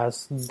recommend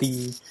as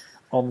the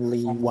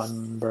only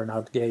one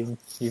Burnout game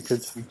you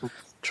could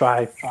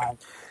try.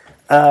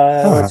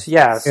 But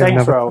yeah, Saints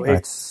never Row, tried.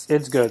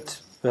 it's good,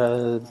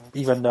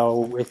 even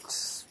though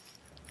it's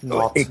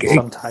not It-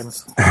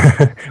 sometimes.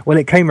 Well,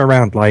 it came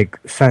around like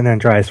San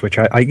Andreas, which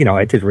I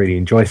did really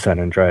enjoy San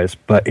Andreas,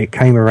 but it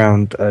came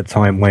around a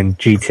time when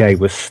GTA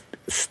was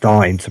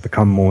starting to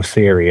become more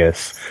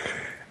serious,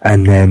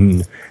 and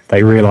then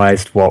they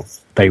realised what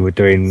they were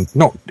doing,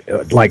 not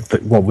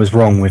what was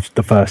wrong with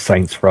the first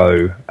Saints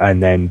Row,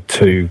 and then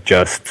 2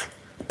 just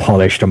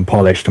polished and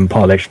polished and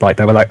polished. Like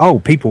they were like, oh,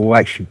 people will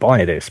actually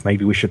buy this.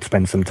 Maybe we should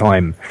spend some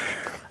time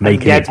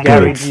making Get it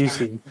Gary good.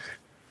 Busey.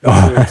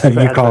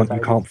 You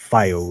can't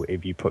fail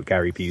if you put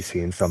Gary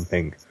Busey in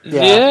something.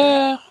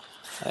 Yeah.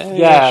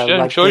 Yeah, I'm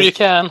like sure this. you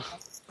can.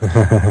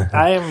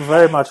 I am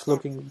very much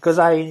looking, because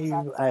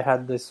I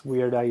had this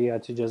weird idea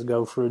to just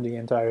go through the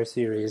entire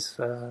series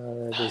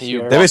this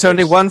You year. There is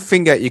only one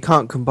thing that you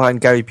can't combine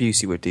Gary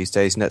Busey with these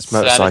days, and that's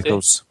Sanity.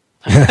 motorcycles.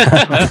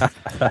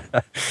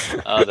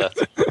 Oh, that's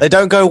They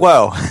don't go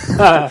well.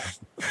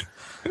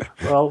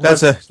 Well,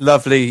 That's a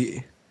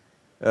lovely,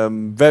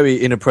 very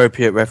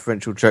inappropriate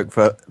referential joke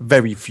for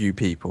very few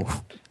people.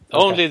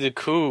 only the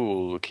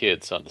cool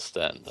kids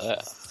understand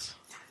that.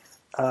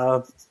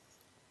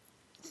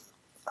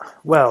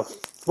 well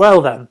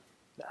then.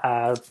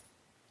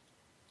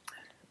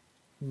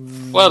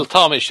 Well,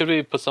 Tommy, should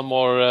we put some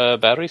more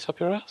batteries up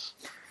your ass?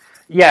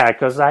 Yeah,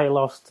 because I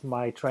lost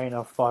my train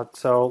of thought.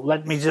 So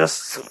let me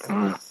just.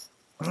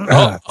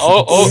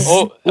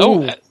 Oh!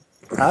 Ooh.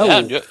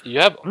 Man, you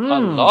have a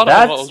lot of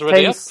that them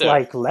already up tastes there.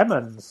 like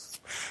lemons.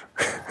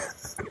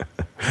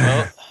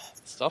 Well,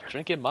 stop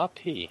drinking my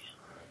pee.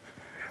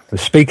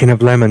 Speaking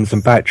of lemons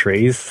and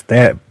batteries,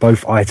 they're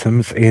both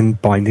items in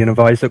Binding of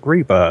Isaac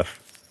Rebirth.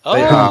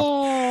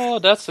 Oh,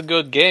 that's a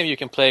good game you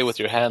can play with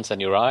your hands and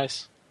your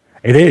eyes.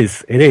 It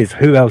is.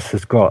 Who else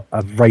has got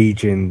a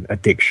raging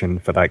addiction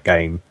for that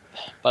game?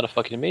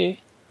 Motherfucking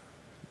me.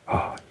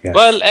 Oh, yes.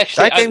 Well,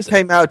 actually, That game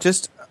came out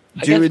just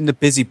during the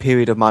busy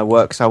period of my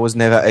work, so I was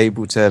never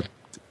able to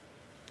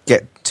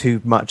get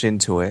too much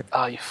into it.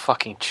 Oh, you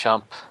fucking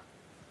chump.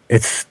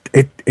 It's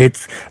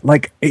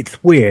like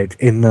it's weird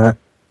in that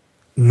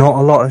not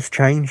a lot has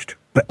changed,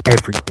 but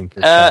everything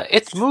has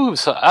changed. It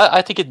moves.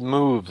 I think it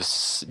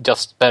moves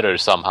just better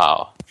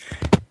somehow.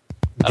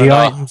 I don't The know.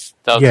 items,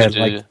 That yeah, could do-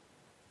 like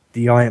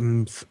the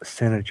items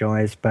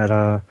synergize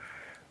better.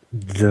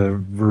 The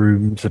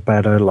rooms are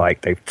better.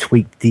 Like they've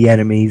tweaked the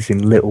enemies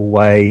in little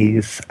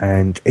ways,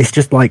 and it's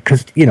just like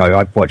because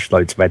I've watched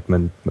loads of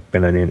Edmund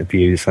Macmillan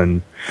interviews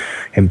and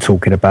him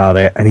talking about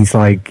it, and he's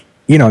like,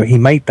 he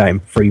made that in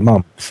 3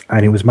 months,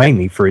 and it was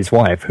mainly for his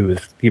wife who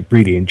was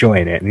really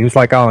enjoying it, and he was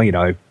like,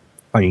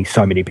 only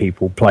so many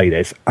people play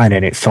this, and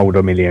then it sold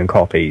 1 million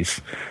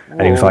copies,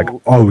 and he was like,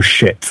 oh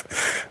shit.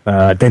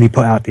 Then he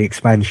put out the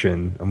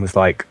expansion and was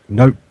like,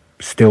 nope,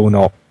 still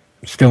not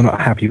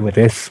happy with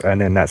this, and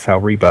then that's how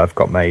Rebirth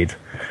got made.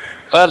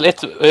 Well,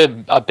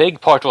 a big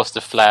part was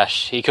the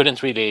Flash. He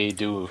couldn't really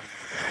do.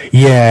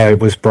 Yeah, it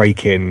was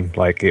breaking,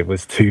 like it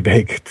was too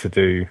big to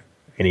do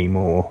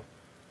anymore.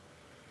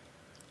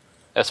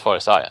 As far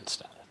as I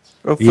understand it.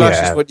 Well, Flash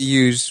Yeah.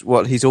 is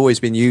what he's always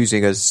been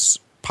using as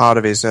part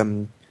of his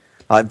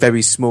like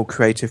very small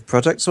creative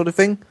project sort of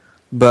thing.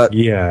 But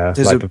Yeah,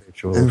 There's like a- the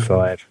visual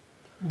side.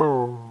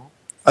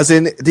 as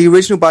in the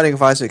original Binding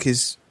of Isaac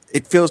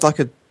it feels like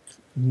a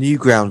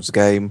Newgrounds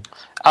game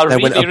A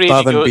that went really,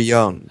 above really and good.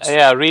 beyond.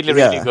 Yeah, really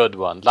Yeah. good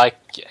one. Like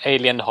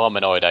Alien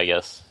Hominoid, I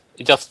guess.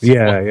 It just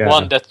Yeah.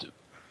 one that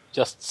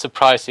just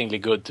surprisingly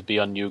good to be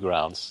on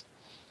Newgrounds.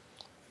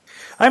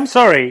 I'm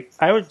sorry,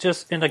 I was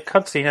just in a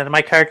cutscene and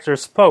my character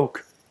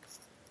spoke.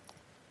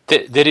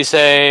 Did he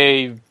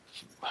say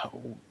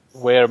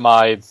where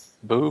my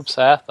boobs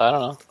at? I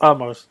don't know.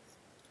 Almost.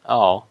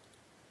 Oh.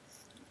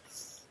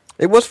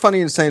 It was funny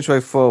in Saints Row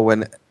 4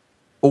 when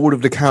all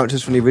of the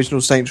characters from the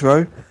original Saints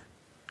Row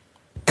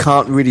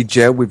can't really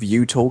gel with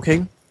you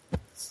talking.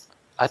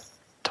 I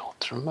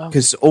don't remember.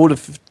 Because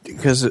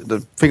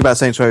the thing about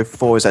Saints Row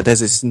 4 is that there's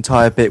this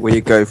entire bit where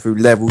you go through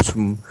levels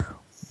from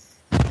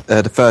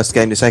the first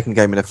game, the second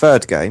game, and the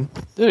third game.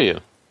 Do you?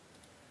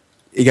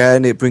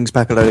 Again, it brings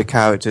back a load of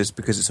characters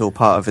because it's all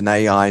part of an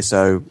AI,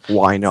 so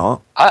why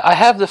not? I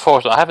have the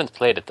fourth one. I haven't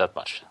played it that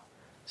much.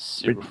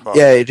 Super far.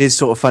 Yeah, it is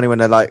sort of funny when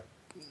they're like,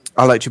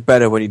 I liked you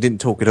better when you didn't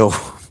talk at all.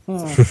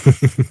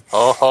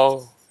 Oh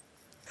ho.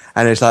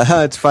 And it's like,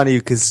 it's funny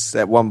because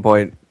at one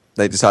point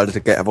they decided to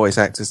get a voice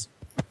actors.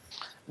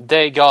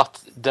 They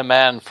got the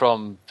man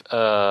from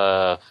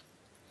the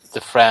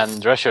Fran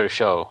Drescher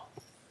show.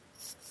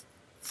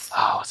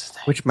 Oh, what's his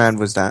name? Which man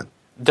was that?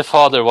 The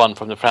father one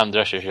from the Fran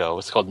Drescher show.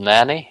 It's called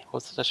Nanny.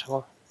 What's the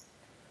show?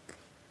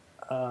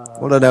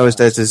 All I know is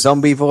there's a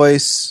zombie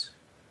voice.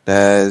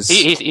 There's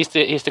He's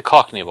the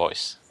Cockney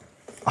voice.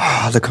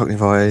 the Cockney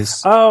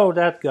voice. Oh,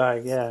 that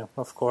guy. Yeah,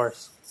 of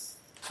course.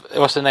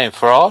 What's the name?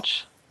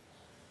 Farage?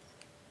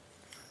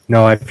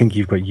 No, I think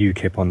you've got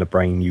UKIP on the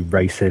brain, you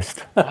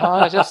racist.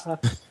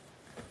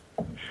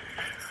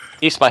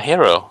 He's my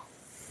hero.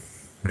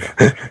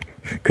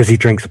 Because he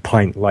drinks a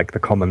pint like the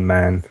common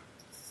man.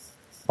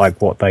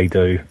 Like what they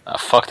do.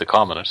 Fuck the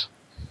commoners.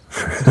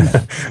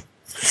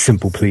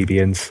 Simple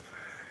plebeians.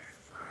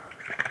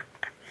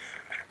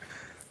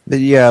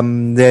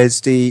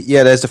 There's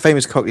the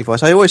famous Cockney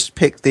voice. I always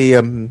pick the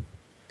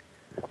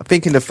I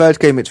think in the third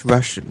game it's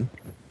Russian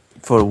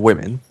for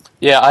women.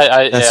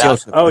 Yeah, That's the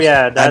ultimate voice.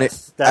 yeah,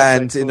 that's in the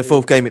actually-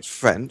 fourth game it's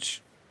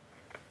French.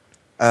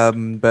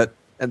 But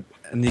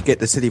you get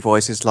the silly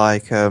voices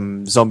like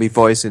zombie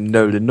voice and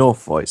Nolan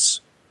North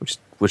voice, which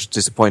was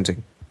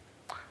disappointing.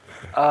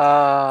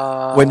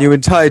 When your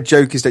entire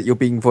joke is that you're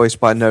being voiced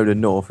by Nolan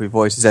North, who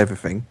voices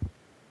everything.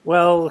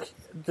 Well,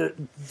 the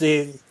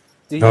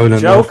Nolan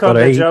joke of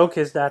the North, joke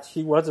is that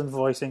he wasn't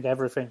voicing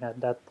everything at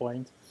that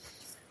point.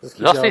 Does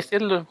he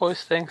still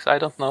voice things? I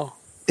don't know.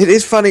 It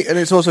is funny, and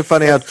it's also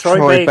funny how Troy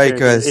Troy Baker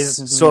Baker has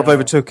is- sort of yeah.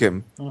 overtook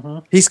him.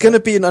 He's going to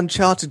be in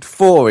Uncharted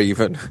 4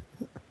 even,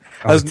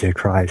 Oh, dear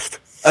Christ.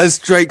 as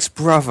Drake's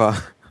brother.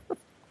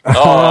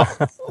 Oh,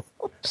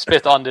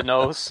 spit on the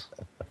nose.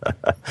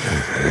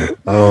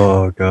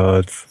 Oh,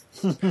 God.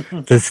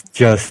 That's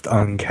just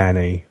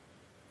uncanny.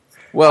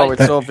 Well,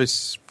 it's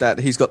obvious that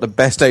he's got the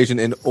best agent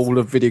in all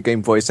of video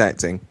game voice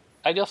acting.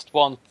 I just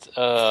want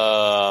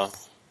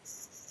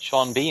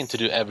Sean Bean to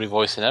do every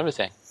voice and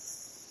everything.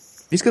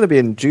 He's going to be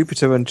in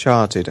Jupiter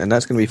Uncharted, and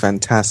that's going to be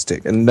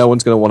fantastic, and no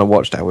one's going to want to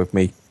watch that with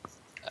me.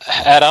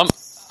 Adam?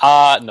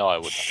 No, I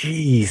wouldn't.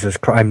 Jesus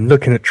Christ. I'm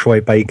looking at Troy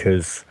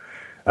Baker's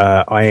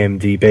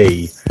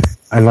IMDb,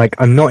 and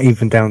I'm not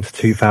even down to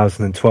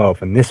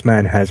 2012, and this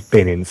man has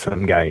been in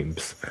some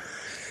games.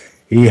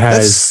 He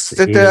has.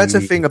 That's a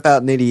thing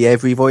about nearly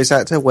every voice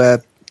actor,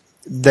 where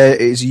there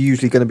is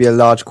usually going to be a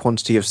large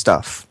quantity of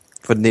stuff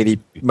for nearly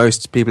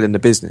most people in the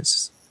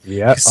business.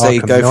 Yeah, They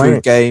Arkham go through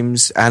Knight.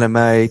 games,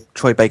 anime.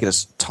 Troy Baker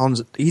does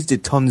tons. He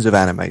did tons of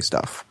anime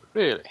stuff.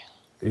 Really?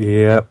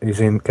 Yeah, he's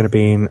going to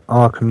be in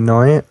Arkham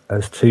Knight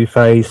as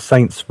Two-Face,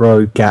 Saints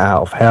Row, Get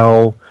Out of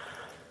Hell,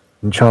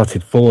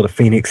 Uncharted 4, The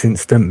Phoenix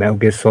Instant, Metal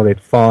Gear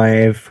Solid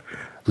 5,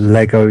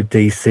 Lego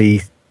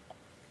DC.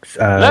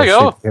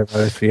 Lego?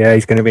 Superheroes. Yeah,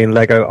 he's going to be in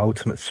Lego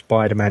Ultimate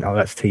Spider-Man. Oh,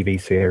 that's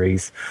TV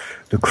series.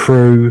 The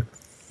Crew,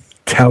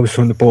 Tales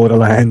from the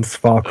Borderlands,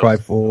 Far Cry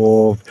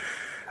 4,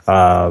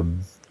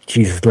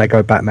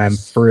 Lego Batman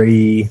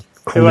 3,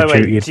 Call of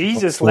Duty. Wait,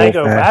 Jesus, Warfare.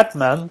 Lego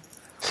Batman.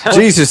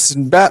 Jesus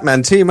and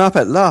Batman team up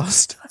at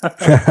last.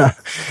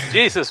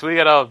 Jesus, we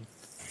gotta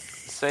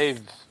save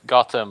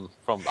Gotham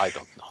from, I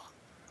don't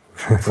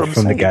know. From the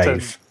Satan.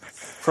 gays.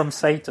 From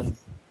Satan.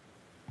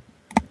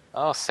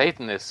 Oh,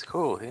 Satan is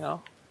cool,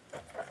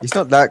 He's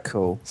not that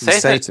cool.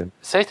 He's Satan.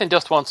 Satan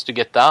just wants to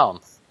get down.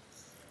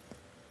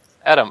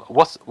 Adam,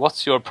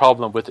 what's your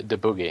problem with the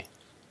boogie?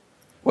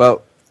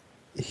 Well,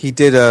 he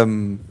did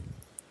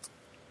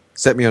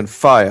set me on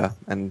fire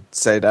and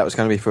say that was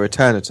going to be for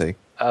eternity.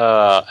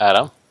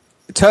 Adam?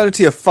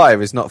 Eternity of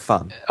fire is not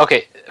fun.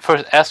 Okay,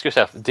 first ask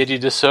yourself, did you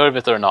deserve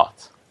it or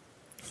not?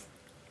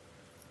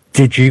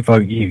 Did you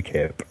vote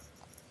UKIP?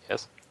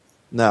 Yes.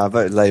 No, I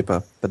voted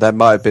Labour, but that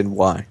might have been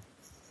why.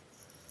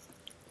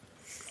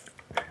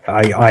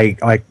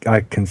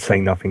 I can say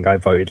nothing. I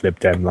voted Lib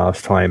Dem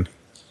last time.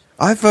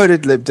 I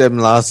voted Lib Dem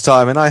last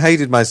time, and I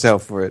hated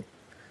myself for it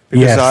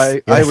because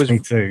I was me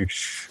too.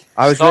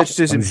 I was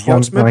registered I in was young,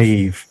 Portsmouth.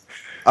 naive.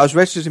 I was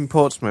registered in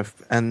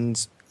Portsmouth,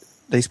 and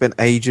they spent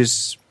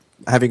ages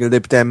having a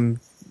Lib Dem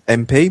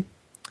MP.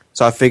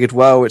 So I figured,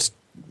 well,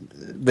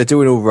 they're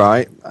doing all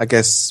right. I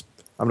guess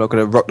I'm not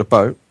going to rock the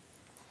boat.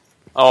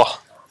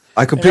 Oh,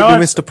 I completely what?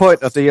 missed the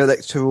point of the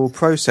electoral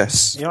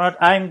process. You know what?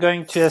 I'm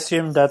going to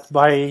assume that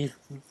by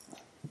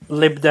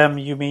Lib Dem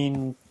you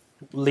mean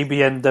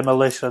Libyan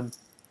demolition.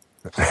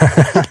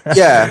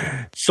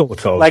 Yeah,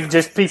 Sort of. Like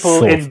just people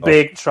Sort in of.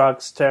 big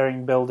trucks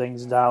tearing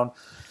buildings down,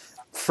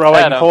 throwing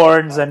Adam.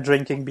 horns and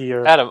drinking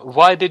beer. Adam,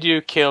 why did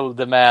you kill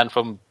the man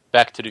from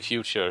Back to the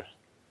Future?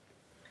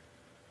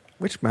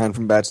 which man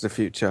from Back to the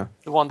Future?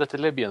 The one that the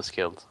Libyans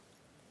killed.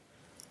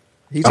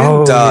 He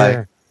didn't die.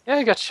 Yeah. Yeah,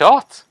 he got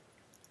shot.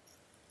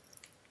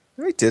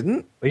 No, he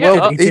didn't. Yeah,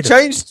 Well, he he didn't.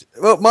 changed.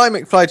 Well, Mike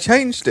McFly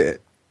changed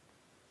it.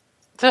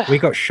 We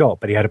got shot,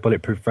 but he had a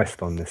bulletproof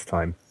vest on this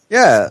time.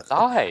 Yeah.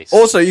 Nice.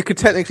 Also, you could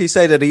technically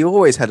say that he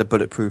always had a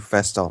bulletproof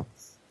vest on.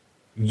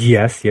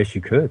 Yes,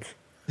 you could.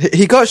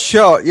 He got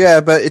shot,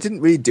 yeah, but it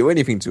didn't really do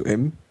anything to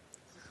him.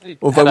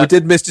 Although we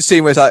did miss the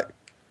scene where it's like,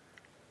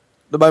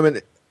 the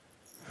moment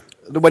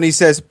when he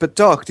says, "But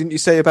Doc, didn't you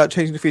say about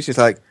changing the features?"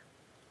 Like,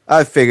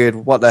 I figured,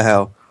 what the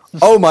hell?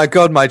 Oh my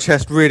god, my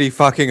chest really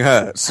fucking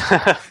hurts.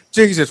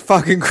 Jesus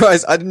fucking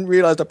Christ, I didn't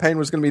realize the pain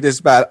was going to be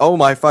this bad. Oh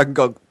my fucking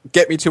god,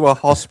 get me to a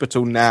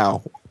hospital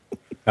now.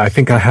 I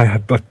think I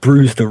had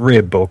bruised a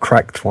rib or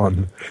cracked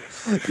one.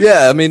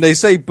 Yeah, I mean, they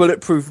say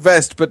bulletproof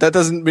vest, but that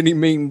doesn't really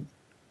mean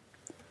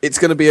it's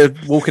going to be a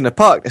walk in the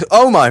park.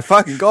 Oh my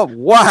fucking god,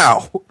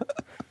 wow.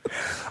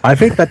 I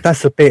think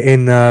that's a bit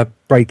in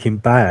Breaking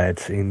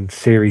Bad in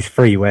series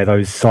 3 where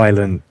those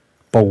silent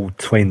bald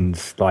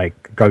twins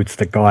like go to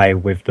the guy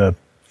with the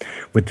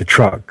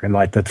truck and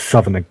like the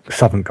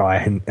southern guy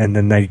and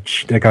then they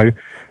go,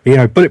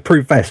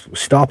 bulletproof vest will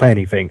stop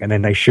anything, and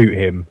then they shoot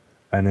him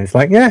and it's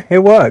like, yeah, it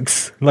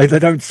works. Like they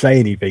don't say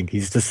anything.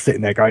 He's just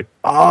sitting there going,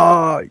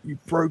 you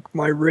broke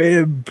my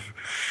rib.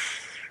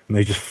 And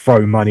they just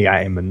throw money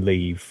at him and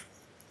leave.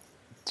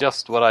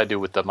 Just what I do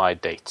with my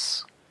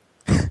dates.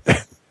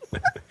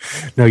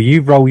 No,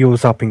 you roll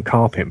yours up in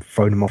carpet and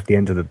throw them off the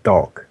end of the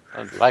dock.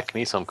 I'd like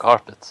me some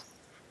carpet.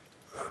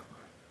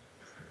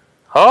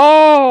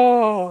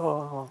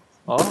 Oh!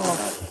 So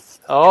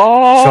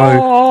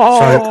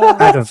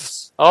Adam.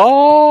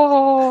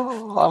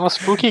 Oh! I'm a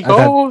spooky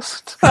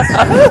ghost! Of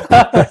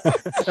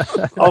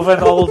an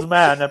old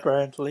man,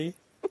 apparently.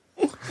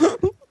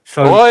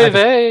 So Oy Adam,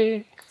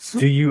 vey!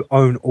 do you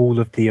own all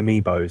of the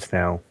amiibos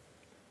now?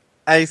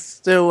 I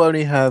still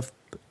only have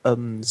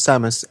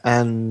Samus,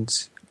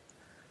 and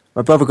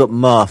my brother got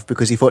Marth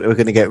because he thought they were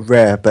going to get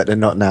rare, but they're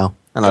not now.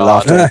 And I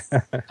laughed at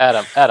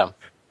him. Adam.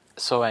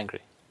 So angry.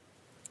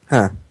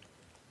 Huh.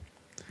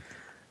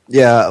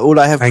 Yeah, all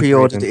I have Thank you,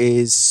 pre-ordered Ethan.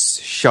 is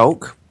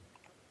Shulk.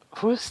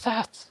 Who is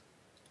that?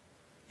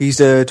 He's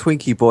a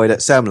Twinkie boy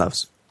that Sam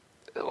loves.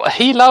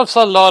 He loves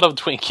a lot of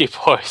Twinkie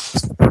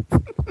boys.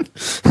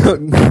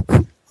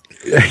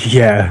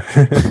 Yeah.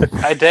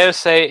 I dare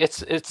say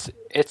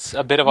it's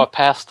a bit of a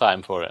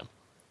pastime for him.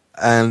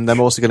 And I'm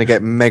also going to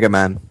get Mega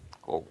Man.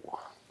 Oh,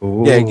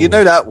 Ooh. Yeah, you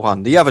know that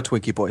one. The other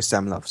Twinkie boy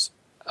Sam loves.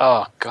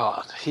 oh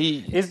God,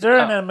 Is there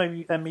an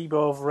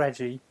amiibo of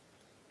Reggie?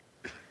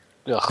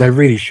 Ugh. There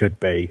really should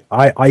be.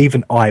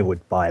 I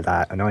would buy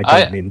that, and I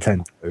don't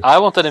Nintendo. I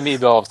want an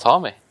amiibo of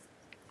Tommy.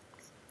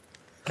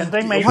 Can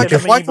they make Why an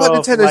can't amiibo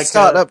of Nintendo like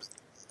start up?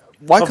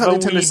 Why of can't a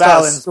Nintendo Wii start a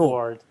balance store?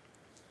 board?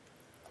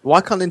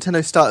 Why can't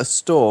Nintendo start a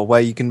store where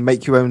you can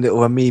make your own little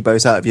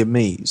amiibos out of your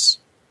Miis?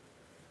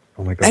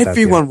 Oh my god! that'd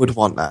be Everyone would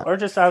want that. Or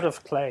just out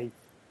of clay?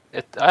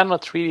 I'm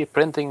not 3D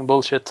printing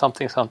bullshit.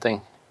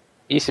 Something.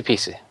 Easy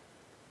peasy.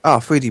 Ah,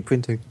 3D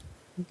printing.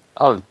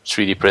 I'll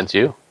 3D print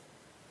you.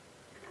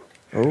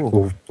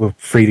 Oh, We'll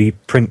 3D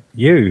print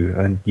you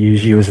and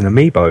use you as an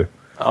amiibo.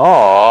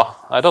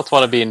 Oh, I don't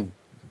want to be in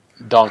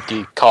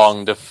Donkey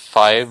Kong the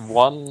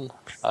 5-1.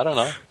 I don't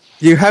know.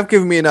 you have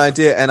given me an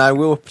idea, and I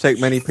will take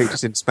many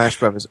pictures in Smash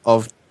Brothers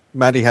of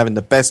Maddie having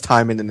the best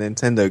time in a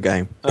Nintendo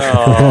game.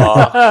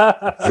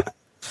 Oh,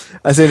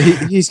 As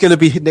in, he's going to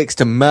be next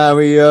to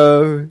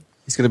Mario.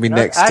 He's going to be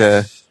next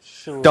to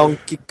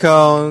Donkey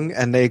Kong,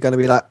 and they're going to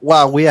be like,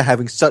 "Wow, we are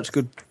having such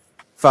good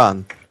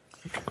fun."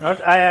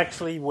 I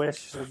actually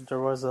wish that there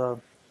was a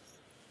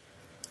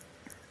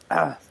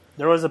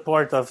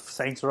port of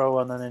Saints Row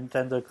on a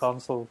Nintendo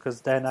console,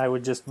 because then I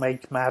would just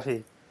make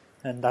Matty,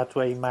 and that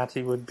way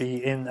Matty would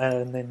be in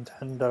a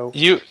Nintendo.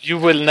 you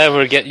will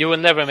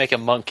never make a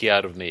monkey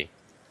out of me.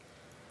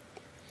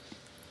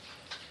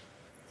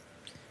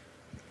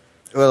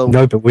 Well,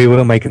 No, but we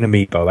will make an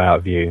amiibo out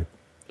of you.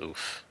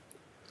 Oof.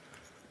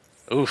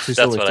 It's That's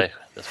always what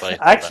good.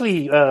 I.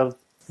 Actually,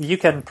 you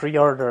can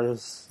pre-order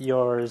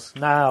yours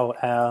now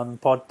on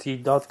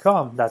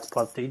podtea.com. That's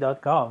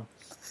podtea.com.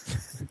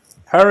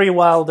 Hurry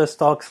while the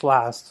stocks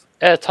last.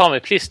 Tommy,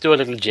 please do a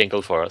little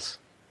jingle for us.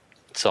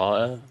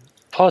 So,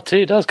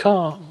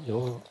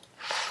 party.com.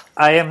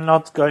 I am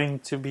not going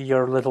to be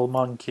your little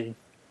monkey.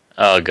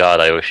 Oh God,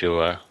 I wish you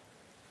were.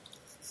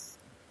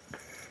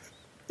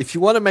 if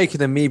you want to make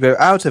an amiibo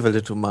out of a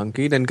little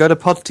monkey, then go to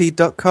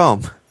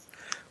podtea.com,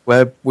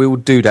 where we will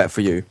do that for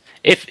you.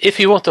 If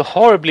you want to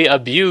horribly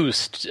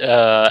abuse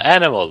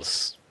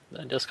animals,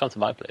 then just come to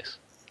my place.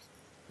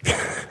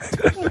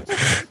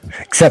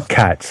 Except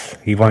cats.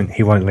 He won't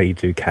let you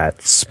do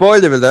cats.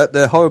 Spoiler alert,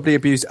 the horribly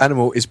abused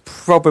animal is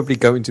probably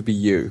going to be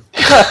you.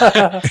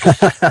 Here,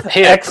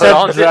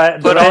 Except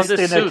dressed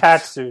in suit. a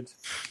cat suit.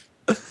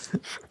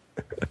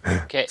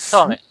 Okay,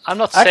 Tommy, I'm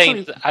not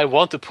saying that I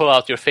want to pull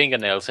out your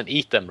fingernails and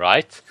eat them,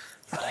 right?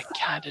 But I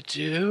kind of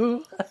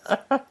do.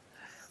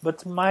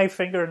 But my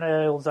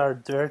fingernails are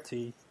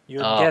dirty.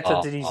 You'll get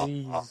a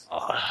disease.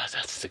 Oh,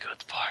 that's the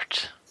good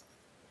part.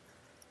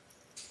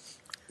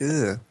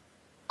 Ugh.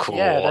 Cool.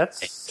 Yeah,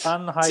 that's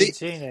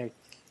unhygienic.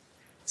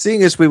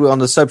 Seeing as we were on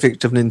the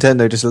subject of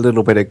Nintendo just a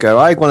little bit ago,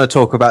 I want to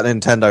talk about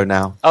Nintendo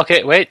now.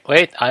 Okay, wait.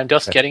 I'm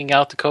just getting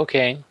out the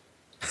cocaine.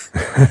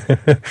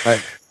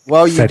 Right.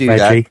 While you Said do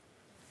Reggie.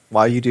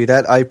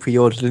 that, I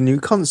pre-ordered a new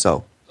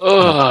console.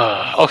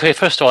 Okay,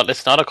 first of all,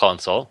 it's not a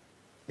console.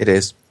 It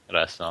is.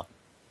 That's not.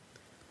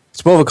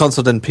 It's more of a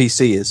console than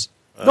PC is.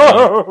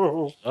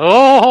 No!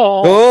 Oh.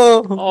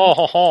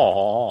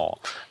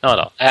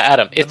 No.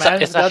 Adam, The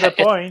man's got a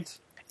point.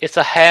 it's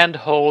a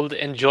handhold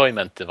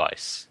enjoyment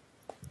device.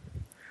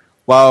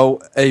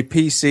 While a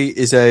PC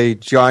is a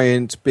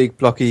giant, big,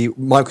 blocky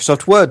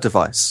Microsoft Word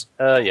device.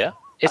 Yeah.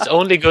 It's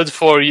only good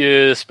for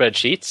your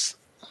spreadsheets.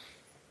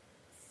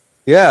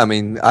 Yeah, I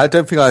mean, I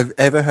don't think I've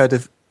ever heard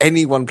of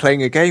anyone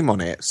playing a game on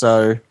it,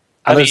 so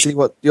I I don't mean- see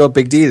what your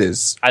big deal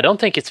is. I don't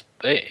think it's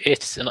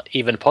not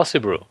even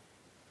possible.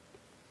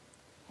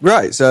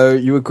 Right, so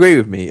you agree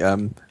with me.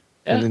 The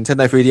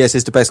Nintendo 3DS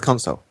is the best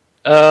console.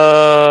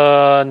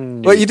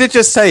 Well, you did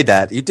just say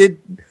that. You did.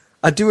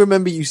 I do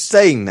remember you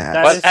saying that.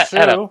 That Well, is true.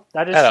 Adam,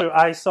 That is Adam. true.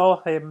 I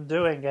saw him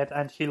doing it,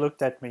 and he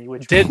looked at me,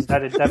 which Did- means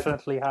that it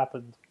definitely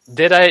happened.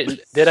 Did I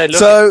look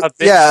So, a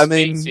bit yeah, I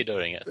mean- spacey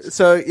during it?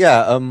 So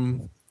yeah,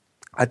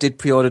 I did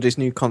pre-order this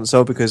new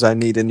console because I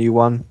need a new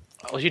one.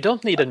 Oh, you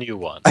don't need a new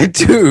one. I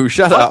do.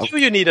 Shut Why up. do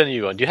you need a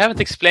new one? You haven't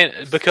explained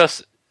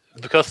because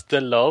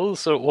the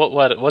lulls or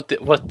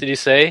what did you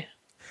say?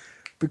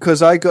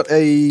 Because I got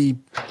a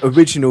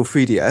original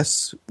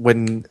 3DS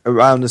when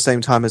around the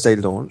same time as they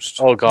launched.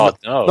 Oh God,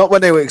 no! Not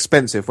when they were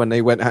expensive, when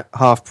they went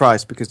half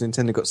price because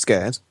Nintendo got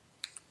scared.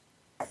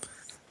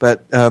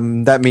 But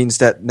that means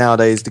that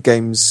nowadays the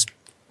games,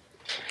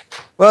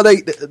 well,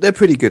 they're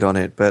pretty good on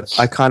it, but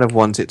I kind of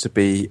want it to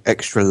be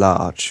extra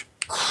large.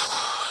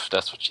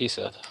 That's what she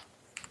said.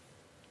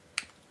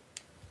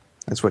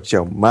 That's what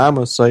your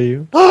mama say.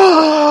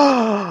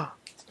 How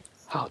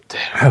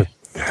dare!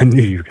 I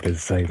knew you were going to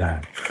say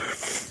that.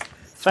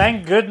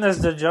 Thank goodness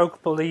the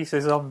joke police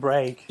is on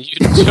break.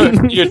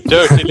 You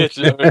dirty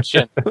little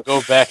urchin!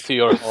 Go back to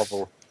your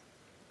hovel.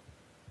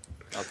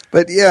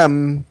 But yeah,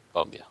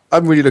 Oh yeah.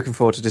 I'm really looking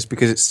forward to this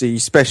because it's the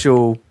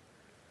special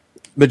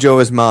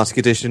Majora's Mask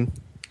edition.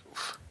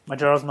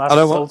 Majora's Mask I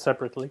don't is want- sold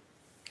separately.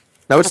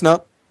 No, it's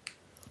not.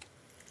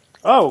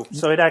 Oh,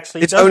 so it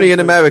actually It's does only in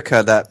include-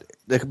 America that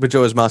the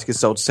Majora's Mask is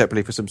sold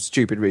separately for some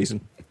stupid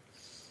reason.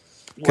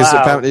 Because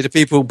Wow. apparently the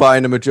people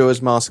buying the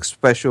Majora's Mask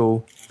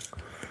special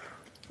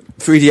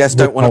 3DS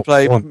don't want to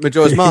play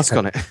Majora's Mask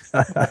on it.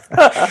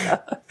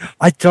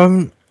 I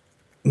don't.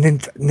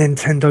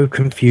 Nintendo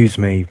confuse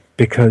me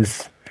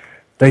because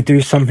they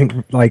do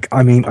something like.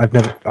 I mean, I've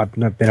never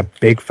been a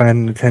big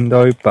fan of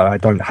Nintendo, but I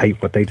don't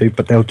hate what they do.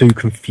 But they'll do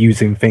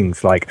confusing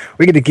things like,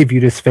 we're going to give you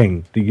this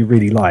thing that you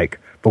really like,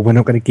 but we're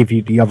not going to give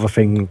you the other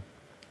thing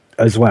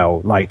as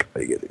well. Like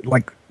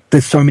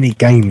there's so many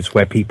games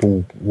where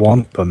people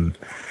want them,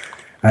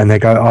 and they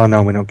go, "Oh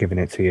no, we're not giving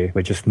it to you.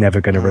 We're just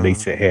never going to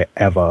release it here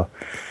ever."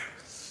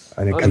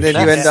 And then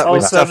you end up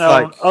with also stuff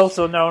known, like...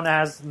 also known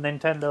as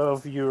Nintendo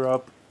of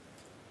Europe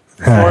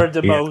for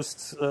the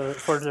Yeah.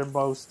 for their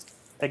most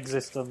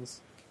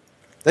existence.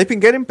 They've been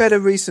getting better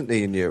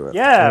recently in Europe.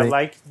 Yeah, I mean,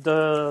 like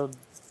the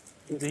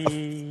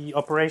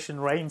Operation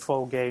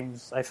Rainfall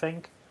games. I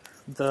think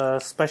the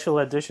special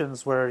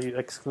editions were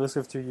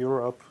exclusive to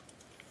Europe.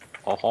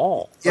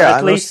 Oh. yeah, At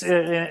and least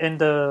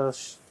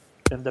also-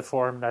 in the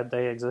form that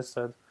they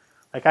existed.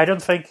 Like I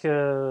don't think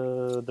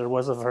there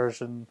was a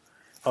version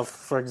of,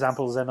 for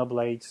example,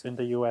 Xenoblade in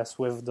the US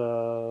with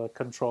the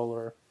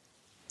controller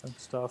and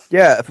stuff.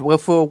 yeah, well,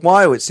 for a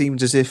while it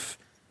seemed as if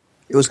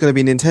it was going to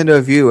be Nintendo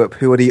of Europe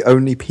who are the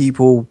only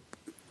people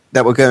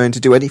that were going to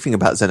do anything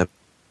about Xenoblade.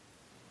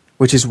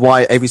 Which is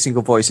why every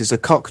single voice is a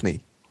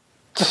Cockney.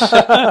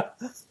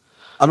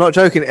 I'm not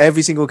joking.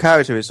 Every single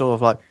character is sort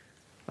of like,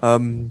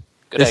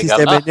 Good this day, is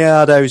Governor.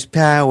 Leonardo's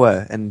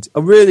power, and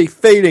I'm really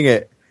feeling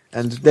it.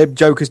 And them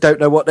jokers don't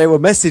know what they were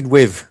messing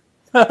with.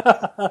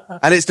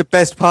 And it's the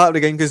best part of the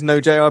game because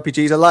no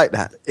JRPGs are like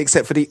that,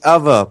 except for the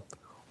other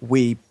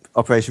Wii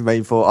Operation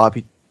Rainfall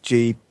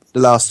RPG, The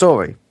Last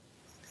Story,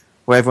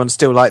 where everyone's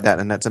still like that,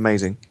 and that's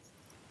amazing.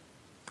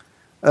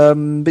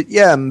 But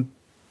yeah,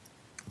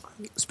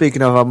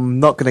 speaking of, I'm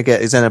not going to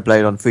get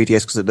Xenoblade on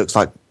 3DS because it looks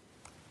like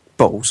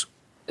balls.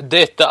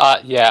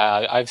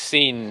 Yeah, I've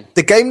seen.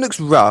 The game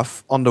looks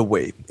rough on the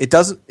Wii. It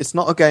doesn't. It's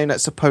not a game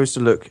that's supposed to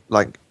look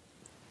like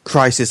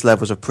Crisis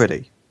levels of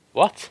pretty.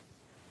 What?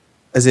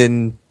 As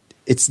in,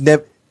 it's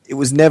never. It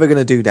was never going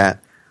to do that,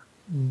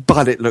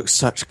 but it looks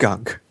such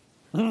gunk.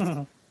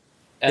 And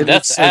It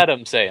that's looks like-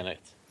 Adam saying it.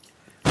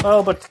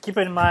 Oh, but keep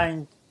in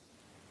mind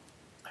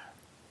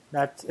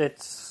that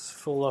it's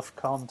full of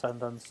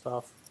content and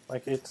stuff.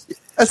 Like it's.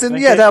 As in,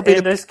 like yeah, that'll be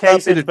in the, this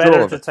case, that'll be it's the draw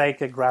better of to it. take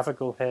a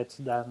graphical hit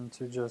than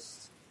to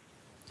just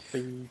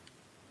be.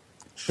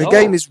 The Oh.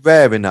 game is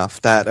rare enough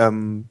that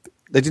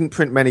they didn't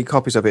print many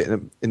copies of it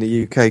in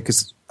the UK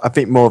because I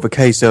think more of a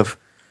case of,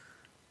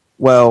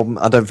 well,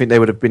 I don't think they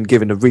would have been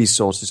given the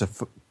resources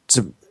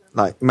to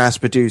like mass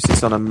produce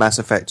this on a Mass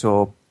Effect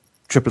or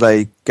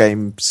AAA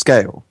game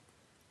scale.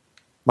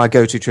 My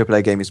go-to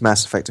AAA game is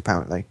Mass Effect,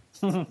 apparently.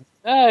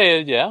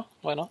 Yeah,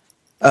 why not?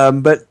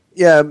 But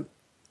yeah,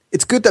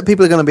 it's good that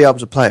people are going to be able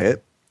to play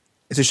it.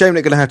 It's a shame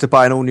they're going to have to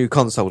buy an all-new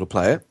console to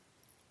play it.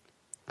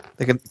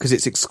 because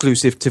it's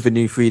exclusive to the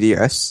new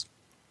 3DS.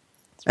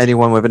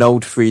 Anyone with an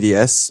old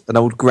 3DS, an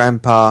old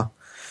grandpa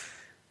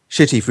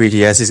shitty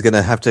 3DS, is going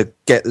to have to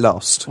get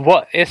lost.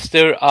 What is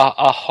there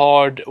a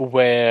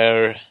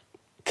hardware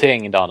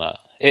thing, Donna?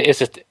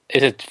 Is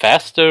it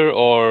faster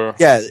or?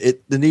 Yeah,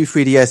 the new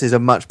 3DS is a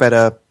much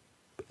better.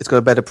 It's got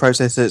a better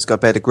processor. It's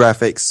got better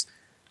graphics.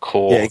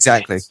 Cool. Yeah,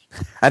 exactly.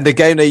 And the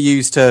game they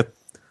use to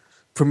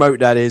promote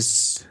that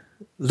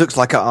looks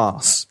like an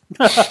arse.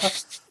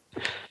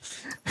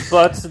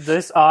 But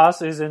this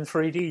ass is in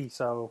 3D,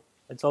 so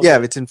it's also... Yeah,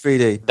 it's in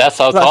 3D. That's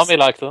how Plus- Tommy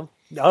liked them.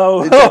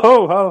 Oh, ho,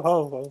 ho,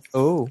 ho,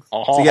 ho.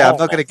 Oh. So yeah, I'm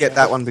not going to get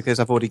that one because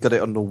I've already got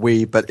it on the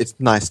Wii, but it's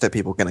nice that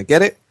people are going to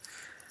get it.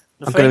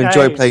 I'm going to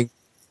enjoy playing.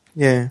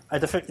 Yeah. I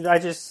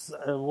just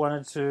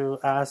wanted to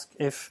ask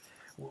if...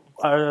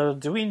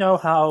 do we know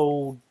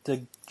how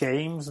the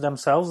games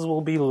themselves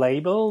will be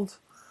labeled?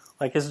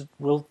 Like,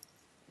 will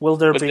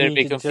there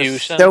be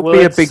confusion? There'll will be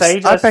a it big...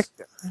 say I just,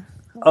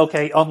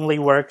 okay, only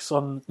works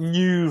on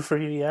new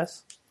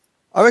 3DS?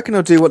 reckon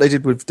I'll do what they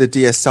did with the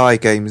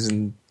DSi games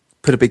and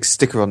put a big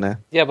sticker on there.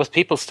 Yeah, but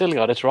people still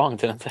got it wrong,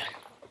 didn't they?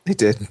 They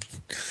did.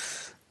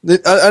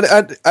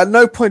 At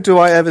no point do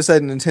I ever say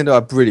Nintendo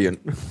are brilliant.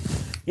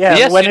 Yeah,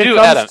 Yes, when you it do,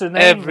 comes Adam. to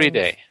naming, Every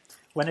day.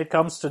 When it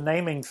comes to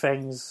naming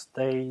things,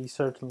 they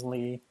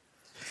certainly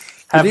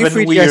The have new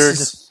been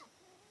 3DS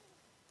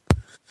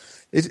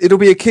weird. it'll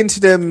be akin to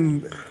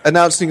them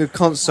announcing a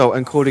console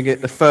and calling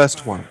it the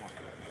first one.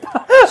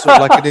 Sort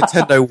of like a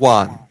Nintendo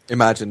 1.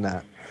 Imagine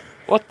that.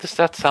 What does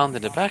that sound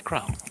in the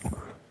background?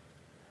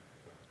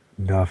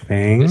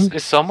 Nothing.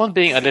 Is someone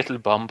being a little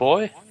bum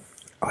boy?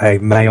 I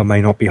may or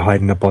may not be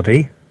hiding a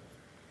body.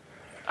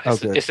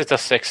 good. Is it a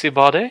sexy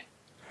body?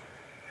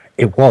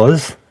 It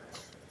was.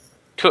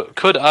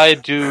 Could I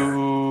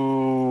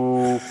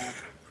do?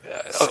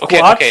 Okay,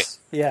 Squats? okay,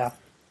 Yeah.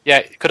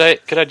 yeah. Could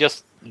I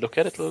just look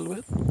at it a little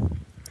bit?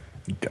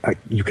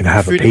 You can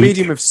have Through a the peek.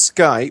 medium of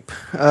Skype,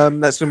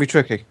 that's going to be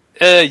tricky.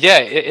 Yeah,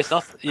 it's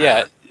not.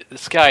 Yeah,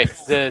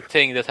 Skype, the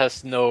thing that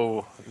has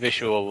no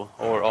visual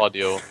or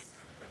audio.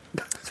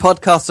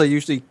 Podcasts are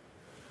usually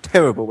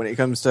terrible when it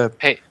comes to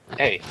Hey,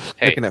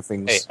 looking at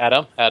things. Hey,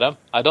 Adam,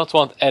 I don't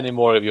want any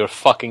more of your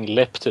fucking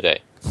lip today.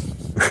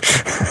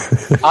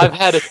 I've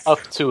had it up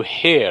to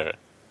here,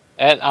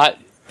 and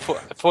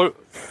for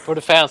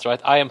the fans, right?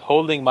 I am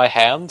holding my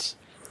hands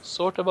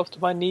sort of up to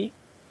my knee.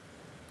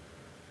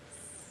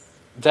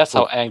 That's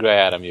how angry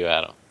I am, you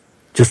Adam.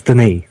 Just the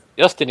knee.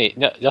 Just the knee,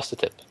 no, just the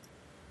tip.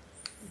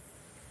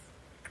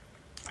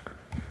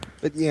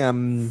 But yeah,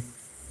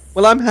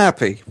 well, I'm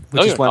happy, which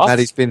No, is you're why not.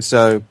 Maddie's been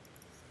so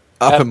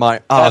up in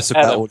my arse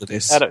about all of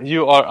this. Adam,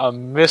 you are a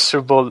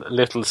miserable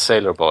little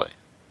sailor boy.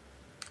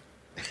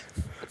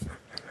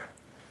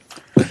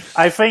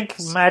 I think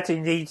Matty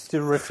needs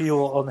to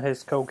refuel on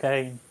his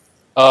cocaine.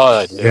 Oh,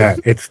 I do. Yeah,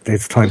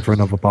 it's time for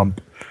another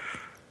bump.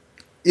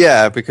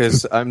 Yeah,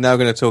 because I'm now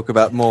going to talk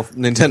about more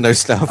Nintendo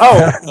stuff.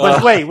 Oh,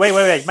 but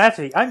wait,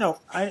 Matty, I know,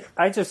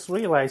 I just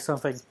realized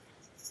something.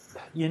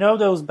 You know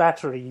those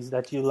batteries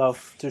that you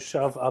love to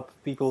shove up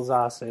people's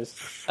asses?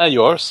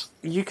 Yours.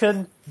 You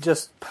can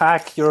just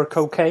pack your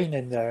cocaine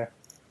in there.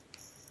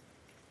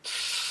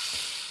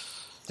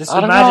 Just I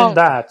don't imagine know.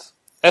 that.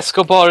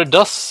 Escobar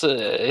does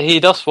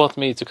want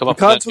me to come We up.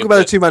 can't with a talk new about it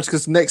bit. too much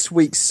because next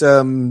week's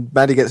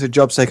Maddie Gets a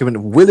Job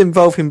segment will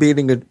involve him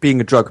being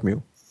a drug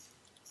mule.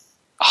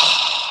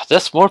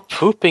 There's more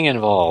pooping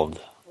involved.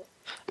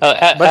 But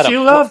Adam,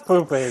 you love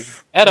pooping.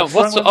 Adam, What's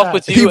what's wrong with up that?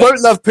 with He you?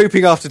 won't love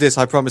pooping after this,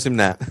 I promise him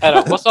that.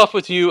 Adam, what's up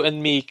with you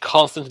and me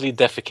constantly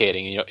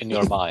defecating in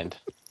your mind?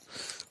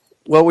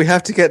 Well, we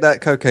have to get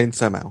that cocaine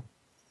somehow.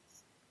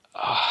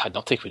 I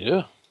don't think we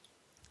do.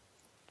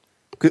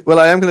 Well,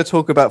 I am going to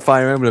talk about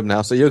Fire Emblem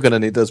now, so you're going to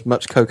need as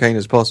much cocaine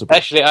as possible.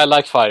 Actually, I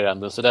like Fire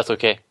Emblem, so that's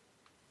okay.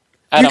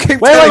 Adam,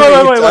 keep Wait, telling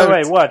me you don't.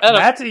 wait, what? Adam.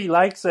 Matty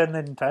likes a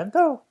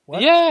Nintendo?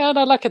 What? yeah, and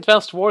I like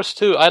Advanced Wars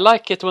too. I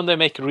like it when they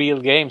make real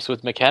games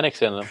with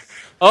mechanics in them.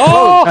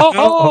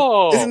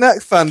 Oh, Isn't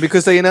that fun?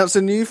 Because they announced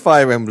a new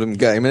Fire Emblem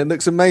game and it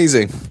looks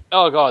amazing.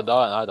 oh God, no,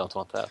 I don't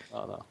want that.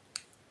 Oh, no.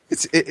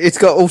 It's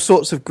got all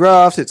sorts of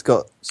graphs. It's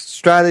got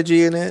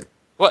strategy in it.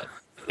 What?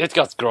 It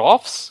got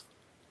graphs?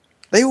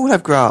 They all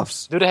have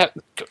graphs. Do they have?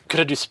 Could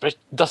I do spread?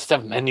 Does it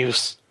have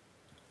menus?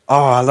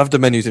 Oh, I love the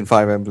menus in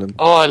Fire Emblem.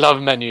 Oh, I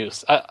love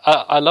menus.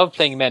 I love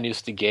playing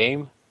menus. The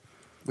game.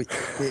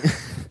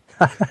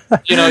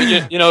 You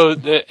know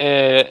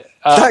the.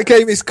 That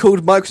game is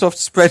called Microsoft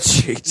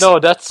Spreadsheet. No,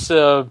 that's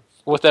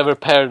whatever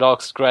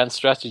Paradox Grand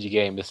Strategy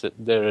game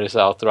there is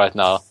out right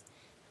now.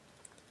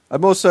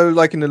 I'm also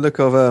liking the look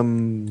of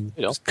know.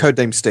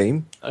 Codename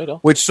Steam, I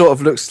don't. which sort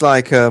of looks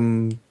like Not.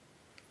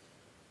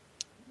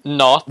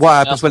 what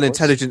happens when afterwards.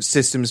 Intelligent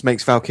Systems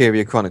makes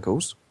Valkyria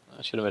Chronicles.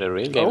 I should have made a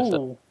real game.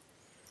 instead.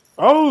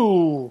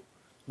 Oh,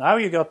 now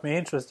you got me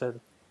interested.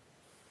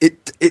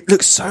 It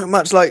looks so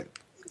much like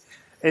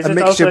Is a it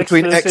mixture also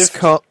between exclusive?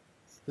 XCOM.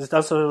 Is it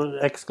also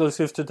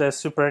exclusive to the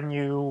super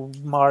new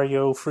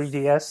Mario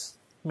 3DS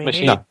mini?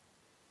 Machine.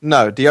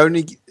 No, the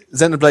only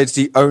Xenoblade's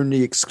the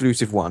only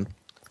exclusive one.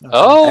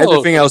 Oh,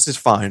 Everything else is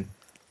fine.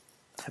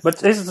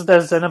 But is the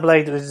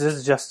Xenoblade, is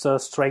this just a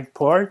straight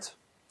port?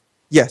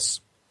 Yes.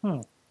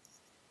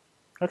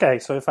 Okay,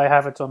 so if I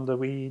have it on the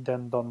Wii,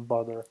 then don't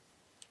bother.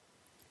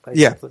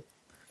 Yeah. Basically.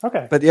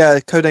 Okay. But yeah,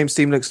 Codename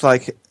Steam looks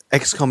like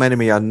XCOM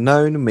Enemy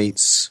Unknown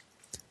meets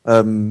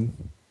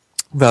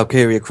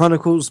Valkyria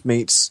Chronicles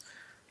meets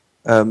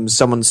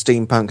someone's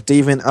steampunk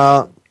deviant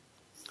art.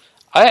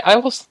 I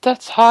wasn't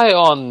that high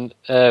on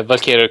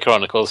Valkyria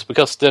Chronicles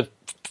because the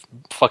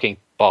fucking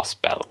boss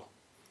battle.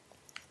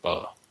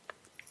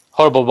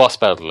 Horrible boss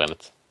battle in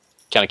it.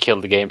 Kind of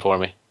killed the game for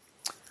me.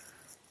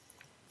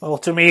 Well,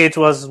 to me, it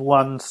was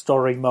one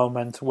story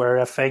moment where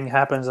a thing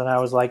happens, and I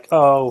was like,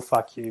 "Oh,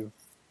 fuck you!"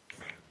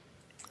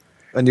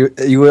 And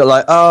you were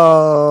like,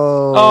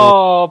 oh,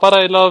 Oh, but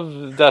I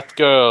love that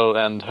girl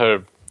and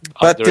her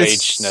but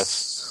underageness.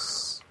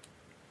 this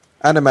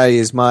anime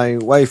is my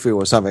waifu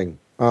or something.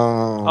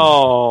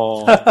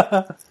 Oh,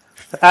 Oh,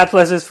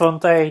 Atlas is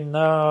Fontaine.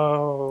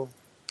 No.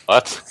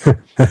 what?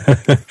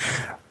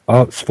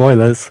 Oh,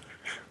 spoilers.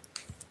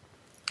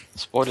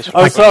 Spoilers.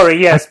 Oh,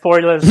 sorry. Yeah,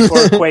 spoilers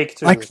for Quake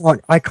 2.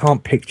 I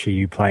can't picture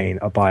you playing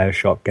a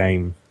Bioshock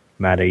game,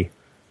 Maddie.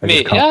 I Me?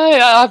 just can't.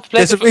 Yeah, I've played.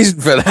 there's a reason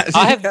for that.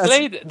 I have Yes.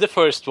 played the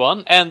first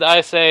one, and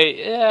I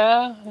say,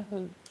 yeah,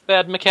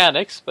 bad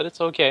mechanics, but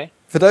it's okay.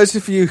 For those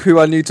of you who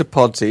are new to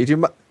Podseed,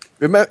 you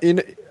remember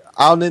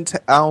our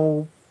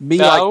Me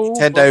Like No.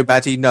 Nintendo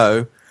Matty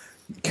No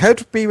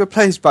could be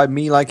replaced by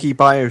Me Likey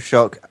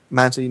Bioshock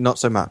Matty Not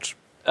So Much.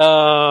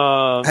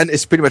 And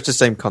it's pretty much the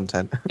same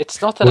content.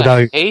 It's not that Would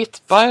I I-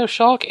 hate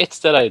Bioshock; it's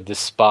that I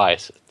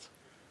despise it.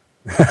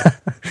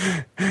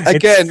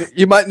 Again,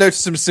 you might notice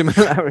some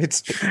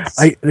similarities.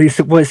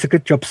 It's a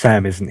good job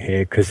Sam isn't here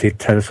because he'd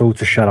tell us all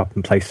to shut up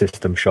and play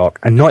System Shock,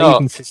 and not No.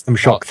 even System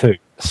Shock 2.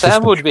 Sam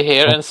System would be Shock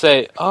here 1. and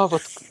say, "Oh,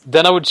 but,"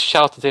 then I would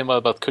shout at him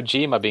about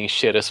Kojima being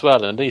shit as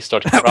well, and then he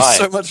started That was crying.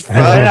 so much And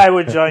then fun. I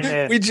would join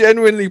in. We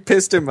genuinely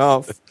pissed him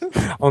off.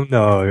 Oh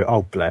no!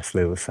 Oh bless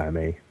little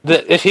Sammy.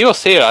 If he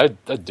was here,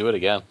 I'd do it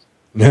again.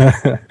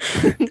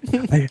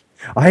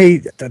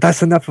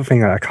 That's another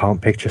thing I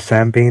can't picture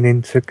Sam being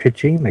into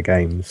Kojima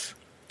games.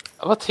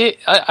 But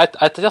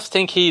I just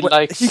think he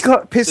likes. He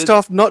got pissed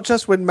off not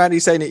just when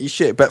Maddie's saying that he's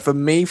shit, but for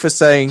me for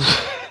saying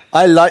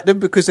I like them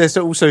because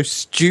they're all so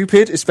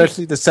stupid,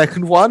 especially the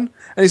second one.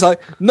 And he's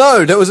like,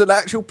 "No, there was an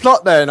actual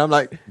plot there," and I'm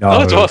like,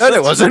 No, it wasn't. "No,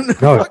 there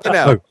wasn't." No, Fucking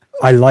hell. no.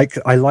 I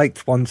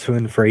liked 1, 2,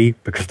 and 3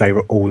 because they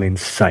were all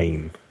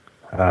insane.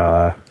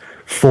 4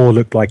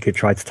 looked like it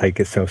tried to take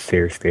itself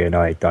seriously, and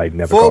I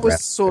never 4 got was around.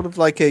 sort of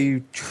like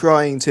a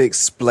trying to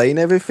explain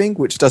everything,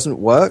 which doesn't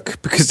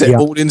work because they're Yeah.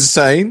 all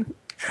insane.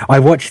 I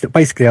watched it.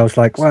 Basically, I was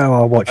like, "Well,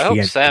 I'll watch I the hope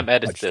ending." Sam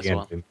edits Watch this the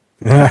one. ending.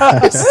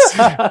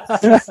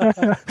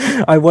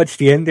 I watched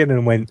the ending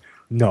and went,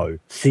 "No,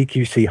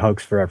 CQC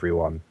hugs for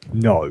everyone.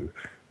 No."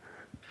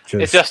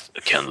 It's just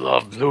can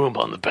love bloom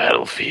on the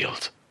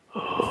battlefield.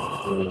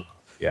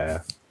 yeah.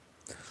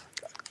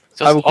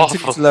 Just I will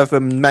continue awful. to love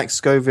Max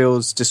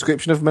Scoville's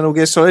description of Metal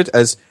Gear Solid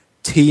as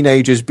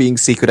teenagers being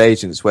secret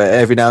agents, where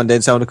every now and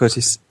then someone, of course,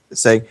 is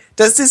saying,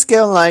 "Does this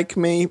girl like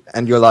me?"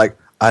 And you're like,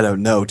 "I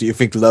don't know. Do you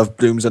think love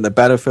blooms on the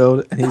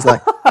battlefield?" And he's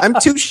like, "I'm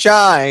too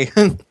shy."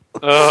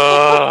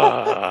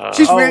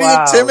 She's Oh, really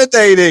wow.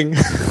 intimidating.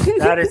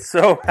 That is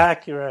so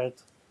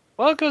accurate.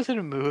 Well, go to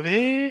the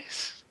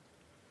movies.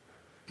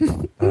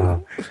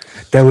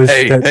 There was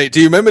Hey, do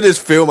you remember this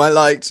film I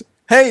liked?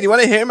 Hey, do you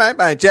want to hear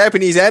my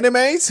Japanese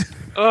animes?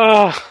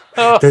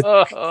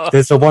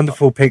 there's a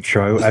wonderful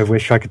picture. I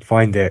wish I could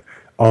find it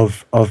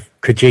of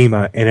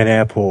Kojima in an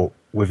airport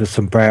with a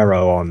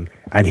sombrero on,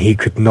 and he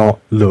could not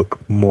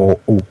look more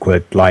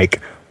awkward. Like,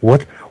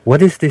 what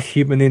is this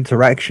human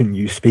interaction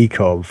you speak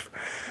of?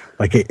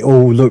 Like, it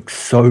all looks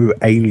so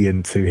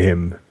alien to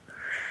him,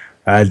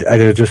 and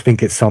I just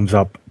think it sums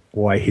up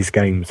why his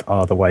games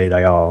are the way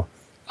they are.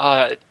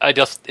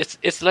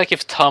 It's like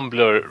if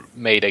Tumblr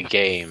made a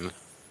game.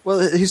 Well,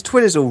 his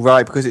Twitter's all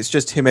right because it's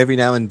just him every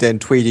now and then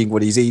tweeting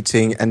what he's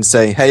eating and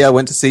saying, "Hey, I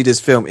went to see this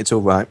film. It's all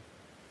right."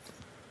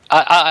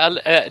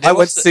 I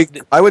went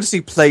to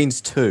see Planes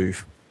 2.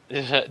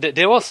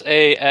 There was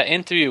a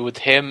interview with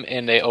him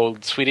in a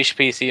old Swedish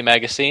PC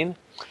magazine,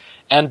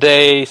 and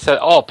they said,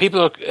 "Oh,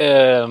 people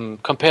are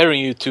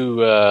comparing you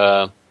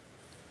to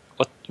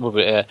what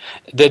movie?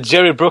 The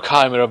Jerry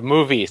Bruckheimer of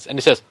movies." And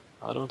he says,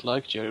 "I don't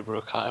like Jerry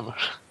Bruckheimer."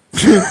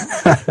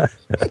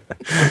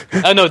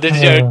 I know the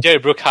Jerry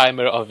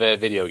Bruckheimer of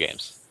video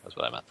games. That's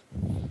what I meant.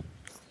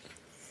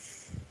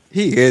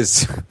 He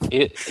is.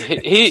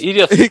 He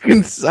just He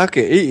can suck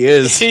it. He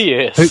is. he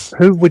is.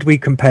 Who would we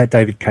compare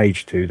David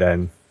Cage to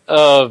then?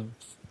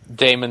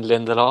 Damon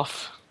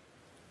Lindelof.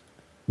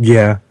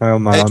 Yeah,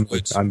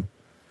 Edward. I'm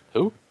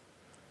Who?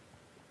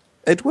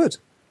 Ed Wood.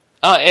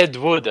 Ed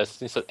Wood. I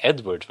said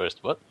Edward first.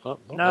 What?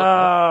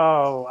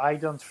 No, I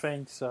don't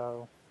think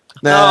so.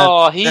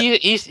 Nah, No,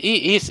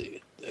 he's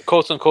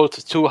quote unquote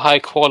too high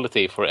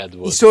quality for Ed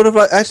Wood. he's sort of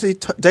like, actually,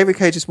 David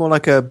Cage is more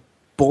like a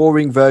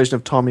boring version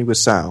of Tommy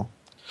Wiseau.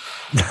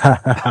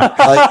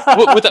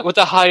 Like, with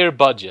a higher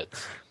budget.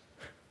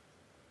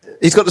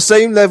 He's got the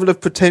same level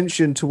of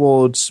pretension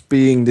towards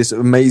being this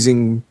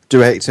amazing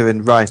director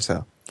and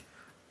writer.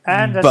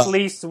 And at But-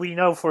 least we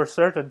know for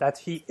certain that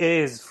he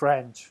is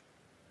French.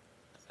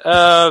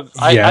 Oh.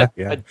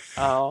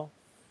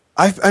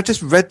 I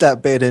just read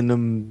that bit in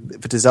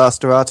The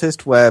Disaster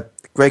Artist where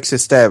Greg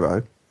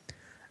Sestero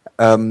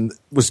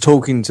was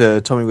talking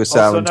to Tommy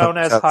Wiseau. Also and known Tommy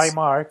as Wiseau's- High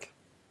Mark.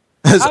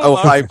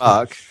 Hi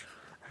Mark.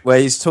 Where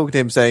he's talking to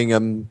him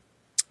saying,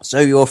 so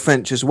you're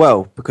French as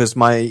well, because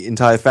my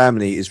entire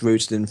family is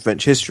rooted in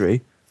French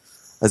history.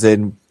 As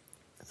in,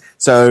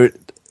 so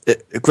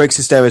Greg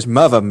Sestero's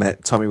mother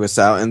met Tommy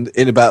Wiseau, and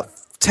in about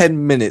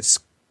 10 minutes,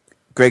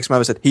 Greg's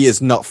mother said, he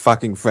is not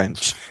fucking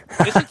French.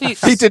 Isn't he?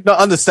 He did not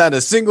understand a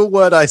single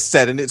word I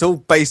said, and it's all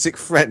basic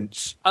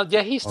French.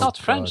 Yeah, he's not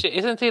God. French.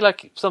 Isn't he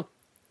like some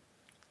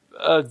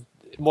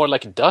more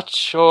like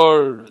Dutch,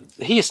 or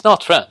he's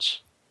not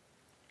French?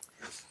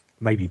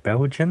 Maybe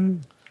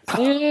Belgian?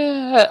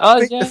 Yeah, I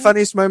think yeah. the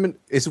funniest moment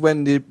is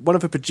when one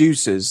of the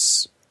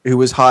producers, who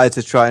was hired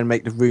to try and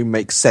make the room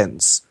make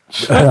sense,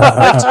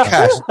 went to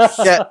cash.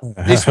 Yeah,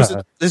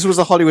 this was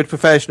a Hollywood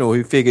professional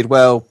who figured,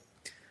 well,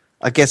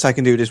 I guess I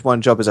can do this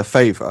one job as a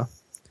favour.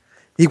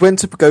 He went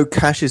to go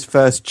cash his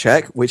first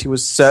check, which he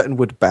was certain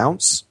would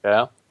bounce,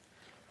 Yeah.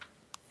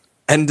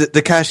 and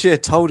the cashier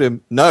told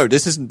him, no,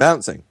 this isn't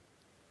bouncing.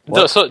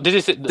 So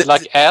did he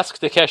like ask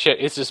the cashier,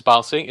 is this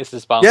bouncing? Is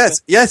this bouncing?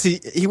 Yes,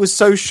 he was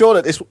so sure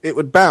that it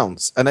would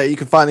bounce and that you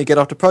could finally get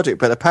off the project,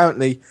 but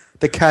apparently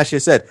the cashier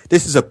said,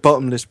 this is a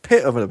bottomless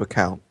pit of an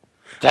account.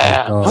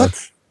 Damn. God.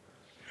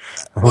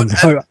 Oh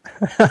no.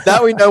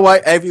 Now we know why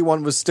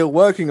everyone was still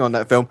working on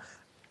that film.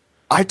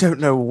 I don't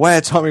know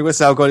where Tommy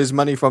Wiseau got his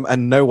money from,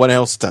 and no one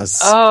else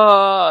does.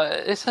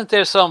 Isn't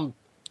there some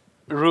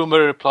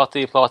rumor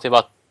plotty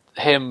about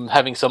him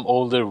having some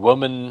older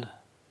woman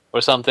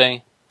or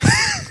something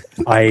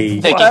taking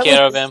I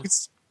care of him?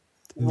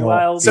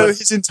 While So the-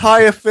 his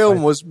entire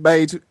film was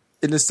made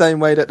in the same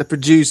way that the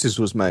producers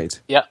was made.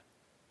 Yeah.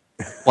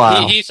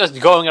 Wow. He's just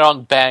going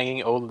around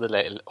banging older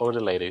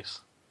ladies,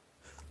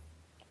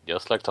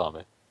 just like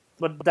Tommy.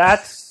 But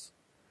that's,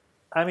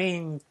 I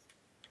mean,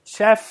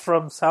 Chef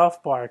from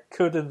South Park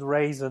couldn't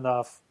raise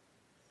enough.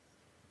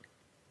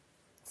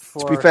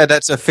 To be fair,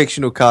 that's a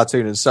fictional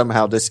cartoon, and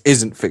somehow this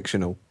isn't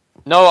fictional.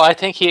 No, I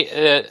think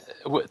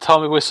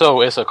Tommy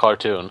Wiseau is a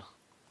cartoon.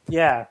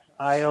 Yeah,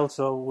 I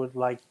also would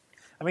like.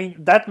 I mean,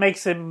 that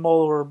makes him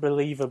more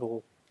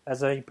believable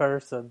as a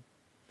person.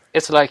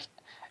 It's like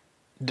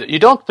you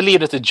don't believe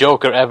that the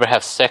Joker ever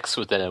has sex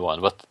with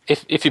anyone, but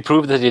if you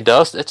prove that he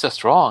does, it's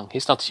just wrong.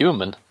 He's not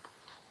human.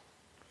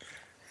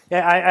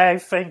 Yeah, I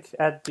think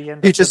at the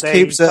end He of just the day,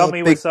 keeps a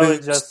Tommy big Wiseau is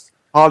boobs just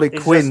Harley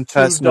It's Quinn just two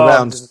person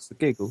around dogs. for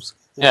giggles.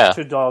 Yeah.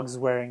 two dogs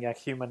wearing a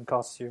human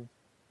costume.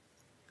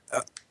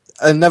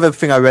 Another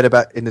thing I read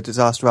about in The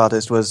Disaster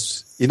Artist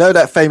was, you know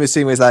that famous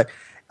scene where he's like,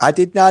 I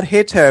did not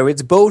hit her,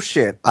 it's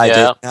bullshit. I Yeah.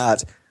 did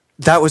not.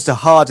 That was the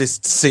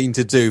hardest scene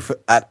to do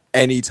at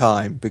any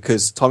time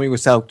because Tommy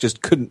Wiseau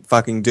just couldn't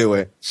fucking do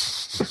it.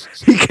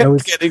 He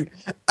kept getting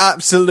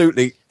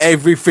absolutely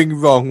everything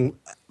wrong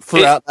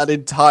throughout that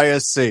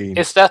entire scene.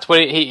 Is that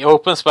where he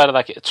opens by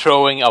like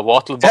throwing a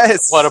water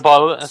Yes.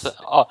 bottle? And say,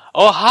 oh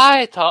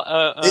hi, It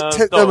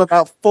took dog." them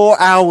about 4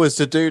 hours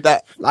to do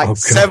that, like Oh,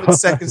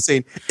 7-second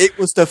scene. It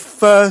was the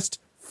first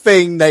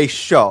thing they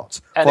shot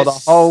And for the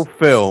it's- whole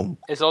film.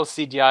 It's all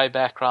CGI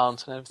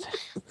backgrounds and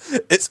everything.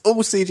 It's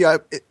all CGI.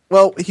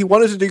 Well, he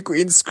wanted to do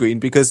green screen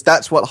because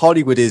that's what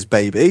Hollywood is,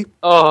 baby,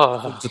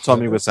 Oh, to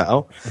Tommy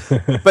Wiseau.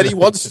 But he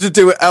wanted to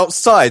do it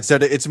outside so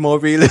that it's more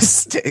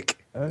realistic.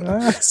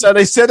 So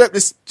they set up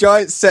this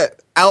giant set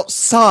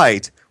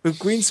outside with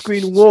green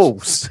screen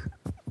walls,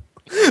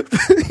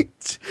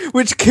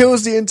 which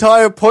kills the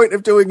entire point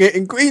of doing it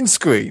in green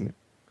screen.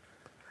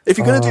 If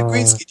you're going to do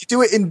green screen, you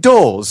do it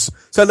indoors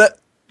so that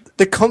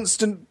the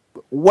constant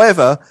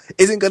weather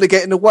isn't going to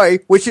get in the way,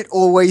 which it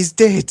always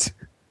did.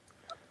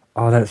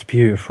 Oh, that's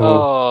beautiful.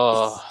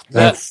 oh,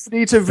 that's. You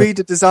need to read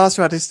The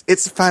Disaster Artist.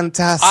 It's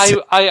fantastic.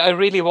 I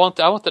really want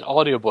an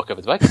audiobook of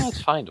it. Why can't I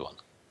find one?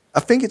 I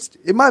think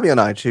it might be on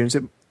iTunes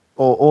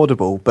or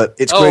Audible, but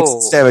it's Greg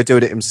Sestero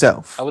doing it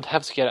himself. I would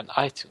have to get an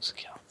iTunes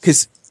account.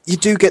 Because you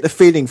do get the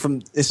feeling from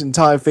this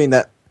entire thing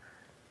that,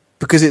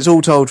 because it's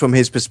all told from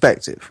his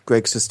perspective,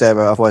 Greg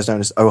Sestero, otherwise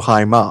known as Oh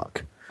Hi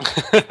Mark,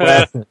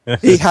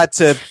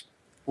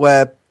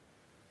 where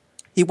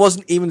he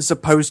wasn't even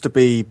supposed to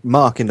be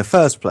Mark in the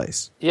first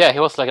place. Yeah, he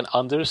was like an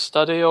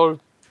understudy or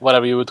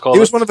whatever you would call He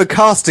it. was one of the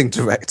casting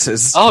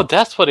directors. Oh,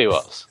 that's what he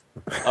was.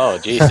 Oh,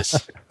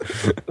 Jesus.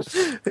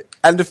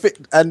 And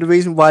the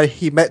reason why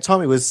he met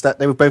Tommy was that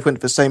they were both went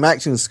to the same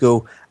acting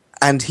school,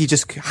 and he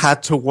just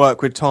had to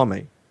work with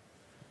Tommy.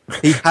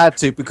 He had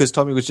to because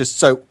Tommy was just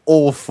so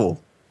awful,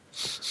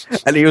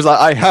 and he was like,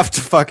 "I have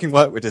to fucking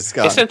work with this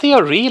guy." Isn't he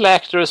a real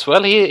actor as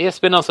well? He has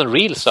been on some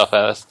real stuff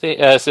as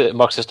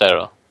Mark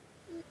Sestero.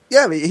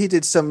 Yeah, he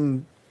did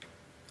some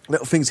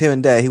little things here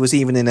and there. He was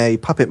even in a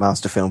Puppet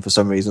Master film for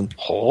some reason.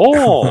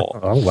 Oh,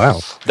 Oh, wow.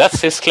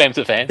 that's his claim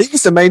to fame. He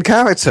was the main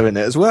character in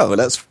it as well.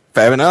 That's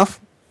fair enough.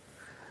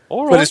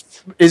 All But right.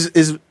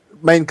 his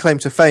main claim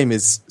to fame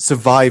is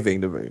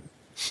surviving the room,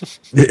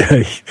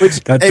 Which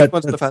which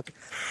everyone's got to have.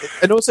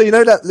 And also, you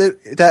know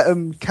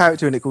that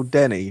character in it called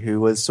Denny, who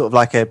was sort of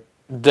like a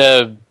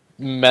The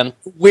men.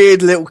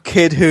 weird little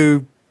kid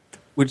who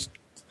would.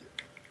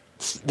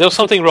 There was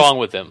something wrong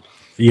with him.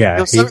 yeah,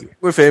 There was something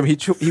with him.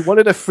 He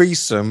wanted a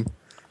threesome.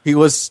 He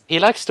was He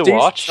likes to stealing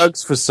watch.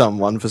 drugs for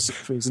someone for some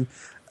reason.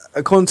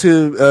 According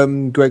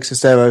to Greg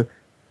Sestero,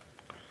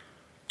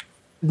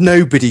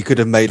 nobody could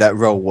have made that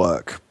role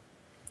work.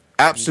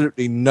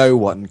 Absolutely no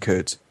one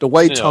could. The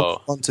way Tom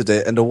No. wanted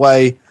it and the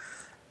way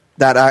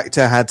that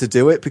actor had to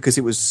do it, because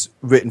it was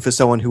written for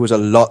someone who was a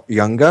lot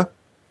younger,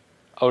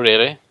 Oh,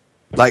 really?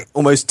 like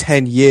almost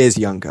 10 years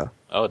younger,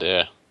 Oh,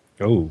 dear.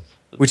 oh,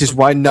 which is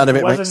why none of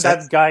it makes Wasn't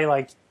sense. that guy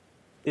like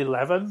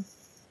 11?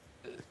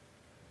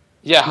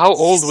 Yeah, how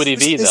old would he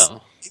be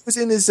then? He was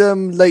in his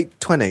late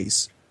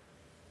 20s.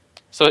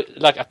 So,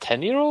 like a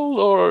 10-year-old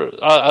or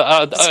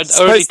an early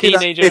Supposed to be like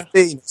teenager?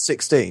 15,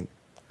 16,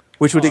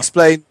 which would Oh.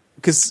 explain,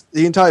 because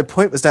the entire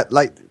point was that,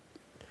 like,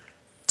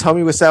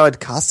 Tommy Wiseau had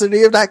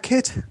custody of that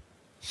kid.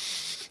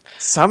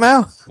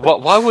 Somehow.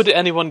 Why would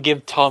anyone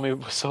give Tommy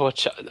so a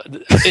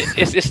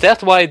is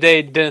that why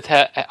they didn't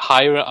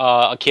hire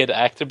a kid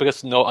actor?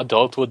 Because no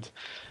adult would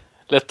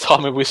let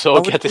Tommy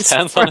Wiseau get his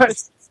hands on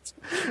it?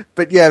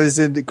 But yeah, as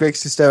in Greg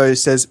Sestero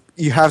says,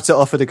 you have to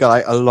offer the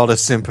guy a lot of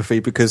sympathy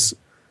because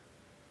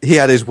he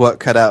had his work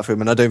cut out for him,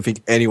 and I don't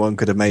think anyone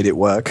could have made it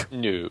work.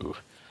 No.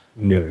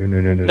 no.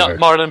 Not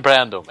Marlon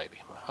Brando, maybe.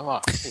 Come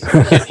on.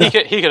 He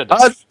could have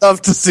done I'd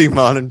love to see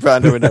Marlon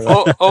Brando in a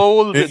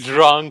Old,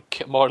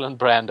 drunk Marlon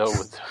Brando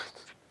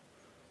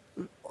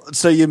would.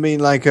 So you mean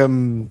like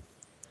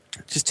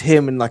just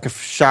him in like a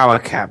shower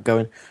cap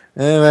going,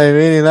 oh, I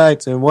really like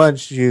to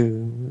watch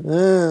you.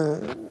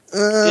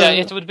 Yeah,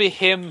 it would be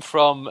him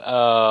from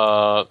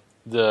the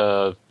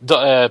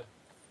The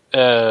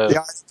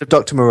Eyes of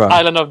Dr. Moreau.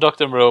 Island of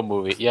Dr. Moreau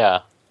movie.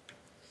 Yeah.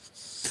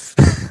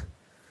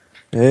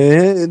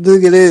 Hey,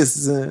 look at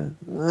this.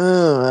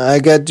 I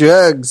got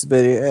drugs,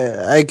 but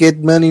I get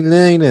money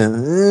later.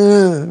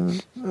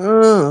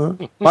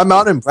 My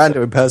Marlon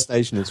Brando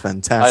impersonation is I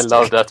fantastic.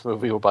 love that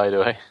movie, by the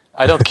way.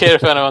 I don't care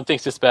if anyone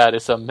thinks it's bad.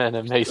 It's an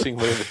amazing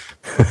movie.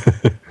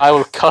 I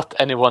will cut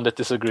anyone that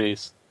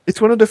disagrees.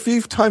 It's one of the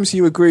few times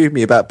you agree with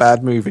me about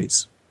bad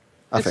movies,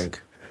 I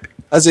think.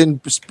 As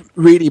in,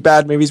 really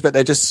bad movies, but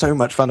they're just so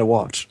much fun to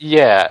watch.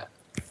 Yeah.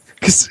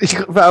 Because you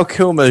got Val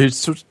Kilmer who's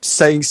sort of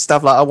saying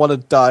stuff like, I want to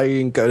die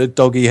and go to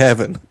doggy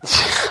heaven.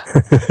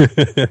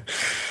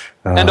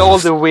 And all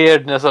the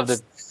weirdness of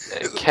the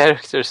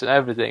characters and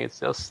everything. It's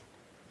just...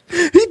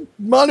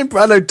 Marlon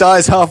Brando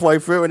dies halfway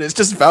through and it's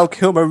just Val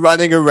Kilmer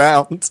running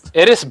around.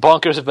 It is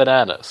bonkers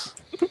bananas.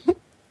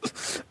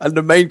 And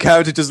the main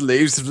character just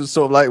leaves,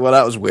 sort of like, well,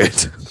 that was weird.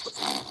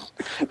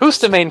 Who's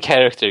the main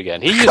character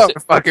again? He I used can't to,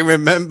 fucking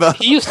remember.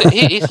 he's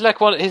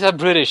a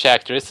British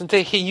actor, isn't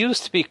he? He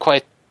used to be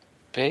quite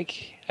big,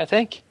 I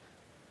think.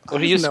 Or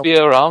he used to be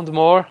around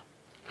more.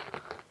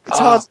 It's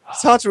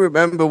hard to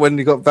remember when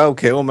you got Val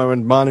Kilmer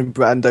and Marlon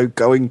Brando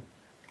going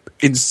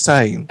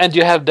insane. And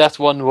you have that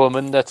one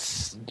woman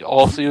that's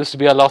also used to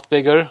be a lot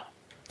bigger.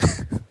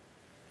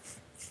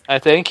 I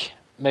think.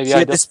 Maybe See,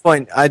 at this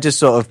point, I've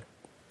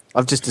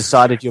just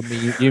decided you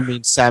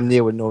mean Sam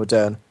Neill and Nora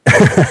Dern.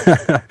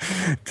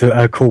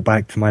 To call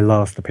back to my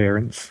last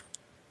appearance.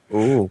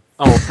 Ooh.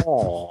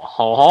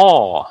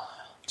 Oh.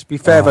 To be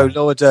fair, though,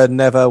 Laura Dern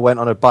never went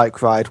on a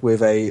bike ride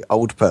with a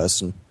old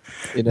person.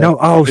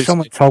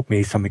 Someone told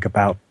me something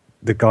about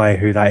the guy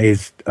who that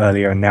is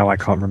earlier, and now I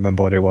can't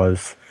remember what it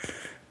was.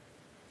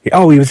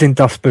 Oh, he was in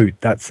Dust Boot.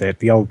 That's it.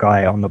 The old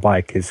guy on the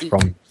bike is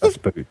from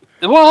Dust Boot.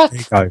 What? There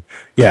you go.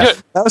 Yeah.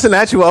 That was an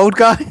actual old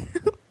guy.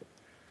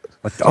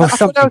 Oh,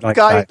 something like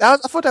that. I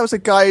thought that was a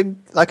guy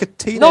in like a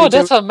teenager. No,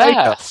 that's a with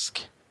makeup. mask.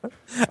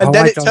 And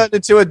then it turned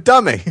into a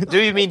dummy. Do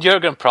you mean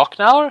Jürgen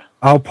Prochnow?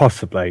 Oh,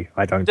 possibly.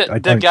 I don't.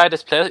 The guy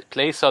that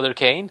plays Sutter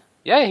Kane?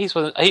 Yeah, he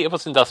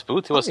was in Das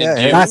Boot. He was in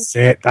June. That's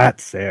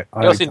it.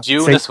 He was in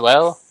June as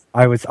well.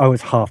 I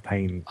was half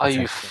paying. Oh,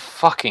 you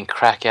fucking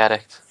crack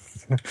addict!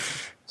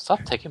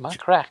 Stop taking my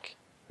crack.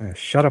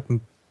 Shut up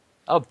and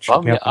I'll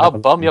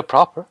bum you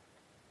proper.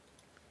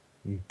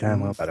 you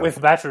damn well better.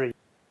 With battery.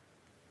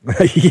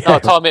 Yeah. No,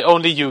 Tommy,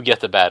 only you get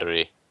the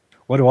battery.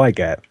 What do I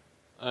get?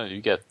 Oh, you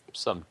get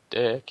some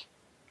dick.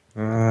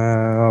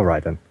 All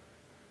right then.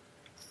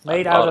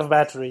 Made out of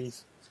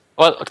batteries.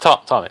 Well,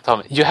 Tommy,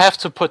 you have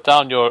to put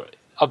down your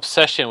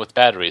obsession with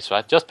batteries,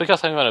 right? Just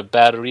because I'm going to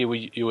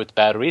battery you with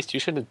batteries, you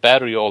shouldn't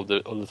battery all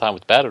the time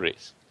with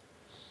batteries.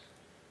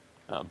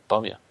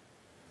 Bum ya.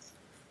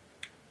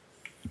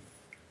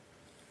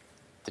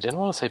 Did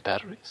anyone say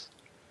batteries?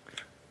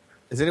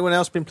 Has anyone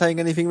else been playing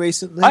anything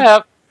recently? I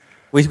have.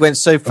 We went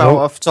so far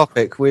off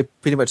topic. We're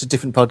pretty much a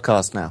different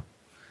podcast now.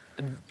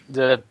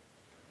 The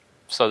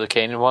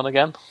Kane one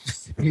again.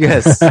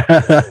 Yes.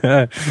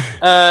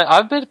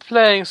 I've been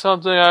playing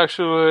something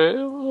actually.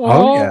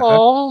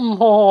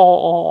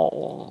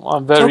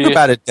 I'm very. Talk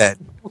about it then.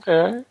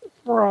 Okay.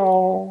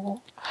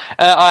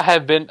 I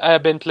have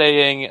been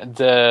playing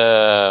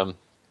the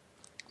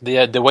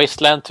The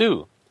Wasteland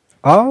 2.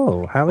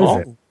 Oh, how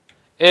is it?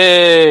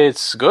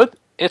 It's good.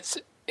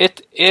 It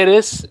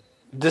is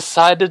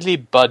decidedly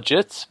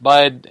budget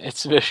by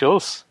its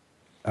visuals.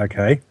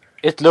 Okay.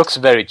 It looks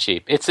very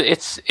cheap. It's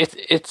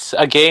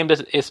a game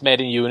that is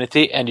made in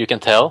Unity, and you can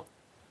tell.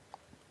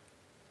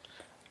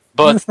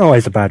 But That's not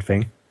always a bad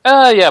thing.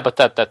 yeah, but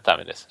that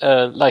time it is.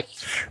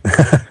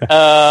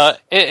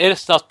 It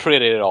is not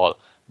pretty at all.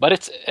 But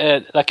it's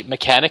like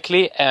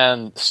mechanically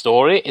and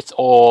story, it's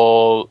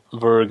all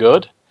very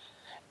good.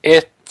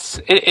 It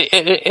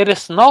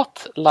is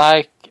not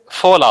like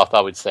Fallout,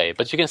 I would say,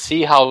 but you can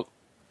see how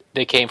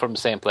they came from the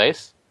same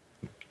place.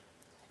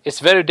 It's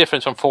very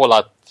different from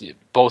Fallout,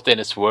 both in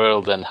its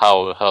world and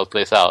how it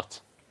plays out.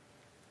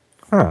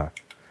 Huh.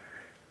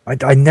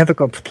 I never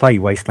got to play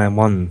Wasteland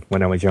 1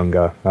 when I was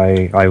younger.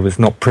 I was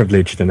not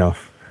privileged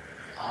enough.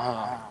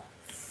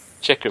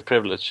 Check your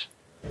privilege.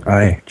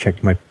 I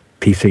checked my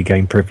PC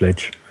game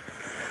privilege.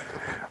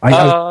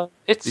 You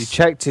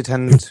checked it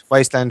and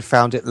Wasteland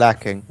found it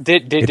lacking.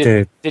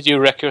 Did you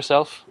wreck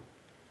yourself?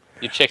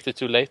 You checked it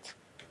too late?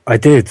 I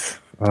did.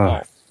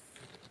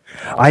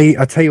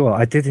 I tell you what,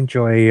 I did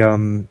enjoy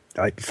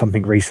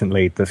something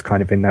recently that's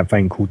kind of in that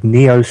vein called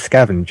Neo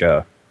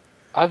Scavenger.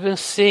 I've been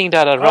seeing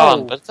that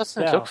around, but it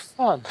doesn't look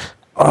fun.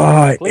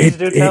 Please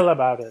do tell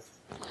about it.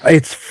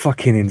 It's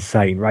fucking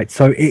insane, right?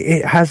 So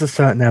it has a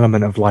certain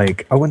element of,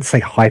 like, I wouldn't say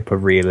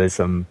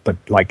hyper-realism, but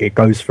like it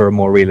goes for a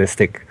more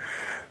realistic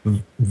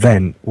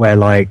vent where,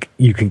 like,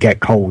 you can get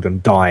cold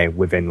and die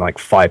within like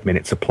 5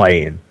 minutes of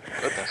playing.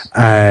 Goodness.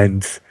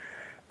 And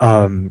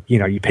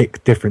you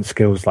pick different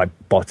skills like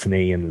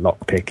botany and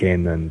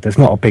lockpicking, and there's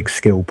not a big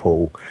skill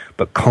pool,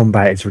 but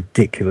combat is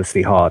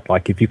ridiculously hard.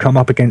 Like, if you come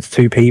up against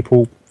 2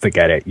 people,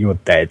 forget it, you're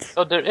dead.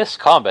 So there is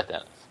combat in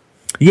it.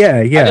 Yeah.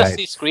 I just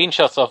see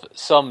screenshots of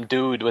some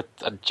dude with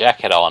a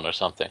jacket on or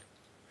something.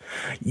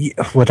 Yeah,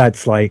 well,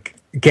 that's like,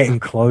 getting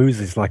clothes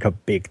is like a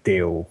big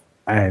deal,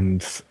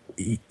 and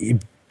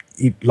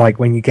like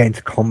when you get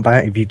into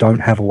combat, if you don't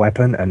have a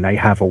weapon and they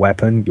have a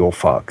weapon, you're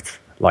fucked.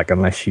 Like,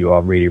 unless you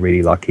are really,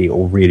 really lucky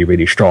or really,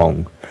 really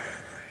strong.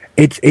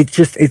 It's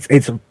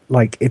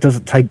like, it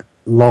doesn't take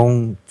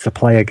long to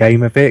play a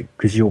game of it,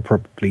 because you'll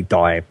probably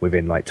die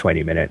within like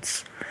 20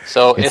 minutes.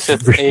 So is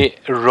it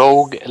a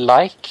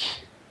rogue-like?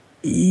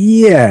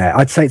 Yeah,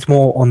 I'd say it's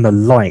more on the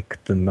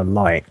like than the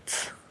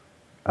light.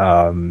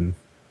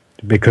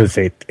 Because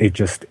it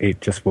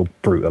just will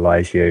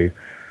brutalize you.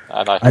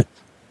 I like it.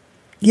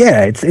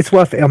 Yeah, it's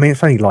worth it. I mean,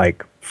 it's only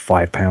like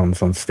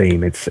 £5 on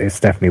Steam. It's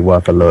definitely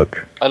worth a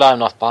look. Well, I'm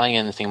not buying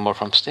anything more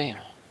from Steam.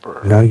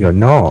 Brr. No, you're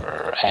not.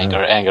 Brr.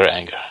 Anger.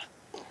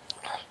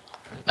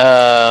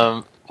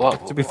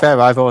 To be fair,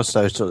 I've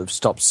also sort of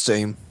stopped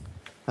Steam,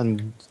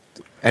 and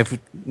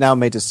now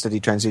made a steady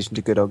transition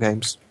to good old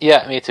games.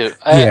 Yeah, me too.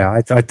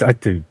 I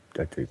do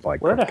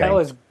like. Where the game. hell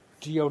is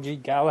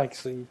GOG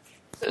Galaxy?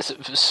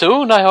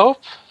 Soon, I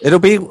hope. It'll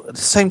be at the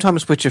same time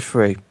as Witcher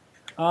 3.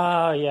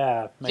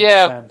 Yeah. Makes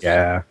Yeah. sense.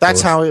 Yeah, of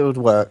That's course. how it would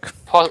work.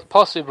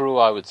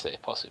 Possible, I would say.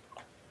 Possible.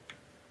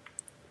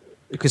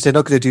 Because they're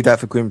not going to do that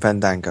for Grim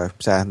Fandango,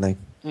 sadly.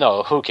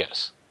 No, who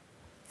cares?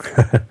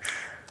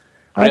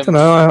 I don't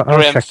know. I'll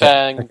Grim check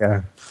Fang. that.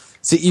 Okay.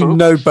 See, you Oops.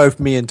 know both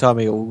me and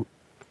Tommy will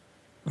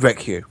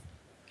wreck you.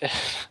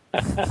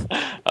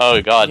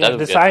 Oh god, Yeah, that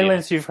the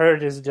silence you've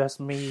heard is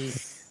just me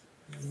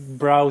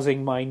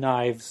browsing my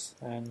knives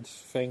and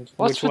think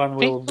What's which one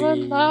with will people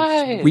and be.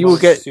 knives? We will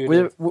most get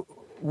suited.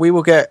 we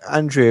will get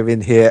Andrea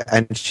in here,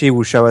 and she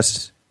will show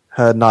us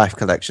her knife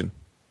collection.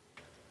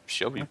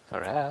 Show me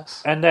her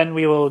ass. And then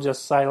we will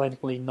just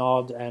silently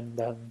nod, and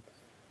then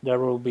there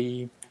will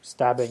be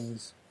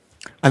stabbings.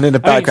 And in the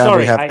background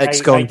sorry, we have I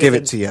XCOM give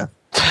it didn't- to you.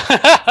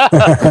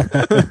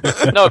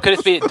 No, could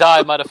it be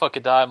die,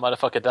 motherfucker,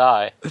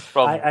 die?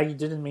 From I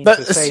didn't mean But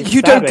to say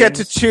you don't get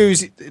to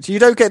stabbings. choose. You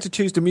don't get to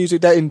choose the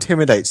music that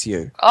intimidates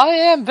you. I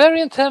am very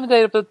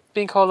intimidated by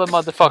being called a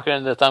motherfucker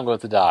and that I'm going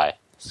to die.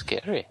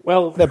 Scary.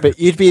 Well, No, but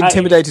you'd be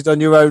intimidated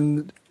on your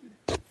own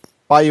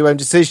by your own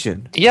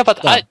decision. Yeah,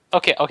 but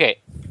okay.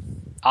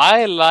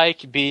 I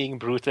like being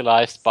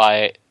brutalized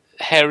by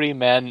hairy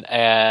men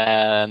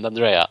and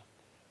Andrea.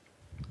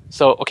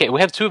 So, okay, we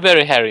have 2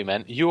 very hairy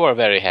men. You are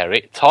very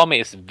hairy.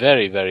 Tommy is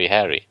very, very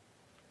hairy.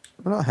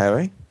 I'm not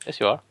hairy. Yes,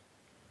 you are.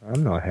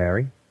 I'm not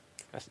hairy.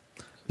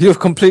 You have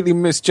completely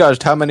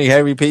misjudged how many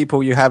hairy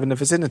people you have in the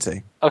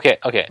vicinity. Okay.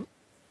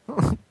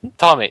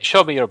 Tommy,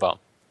 show me your bum.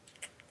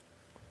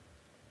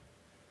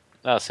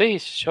 Now, see,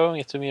 he's showing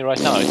it to me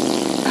right now.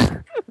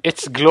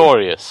 It's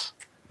glorious.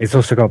 It's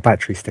also got a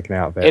battery sticking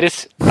out of it. It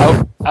is.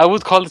 I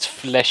would call it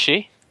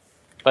fleshy,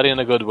 but in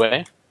a good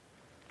way.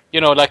 You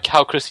know, like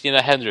how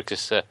Christina Hendricks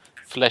is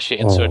fleshy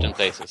in certain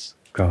places.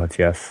 God,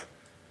 yes.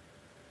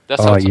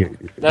 That's Oh, how you're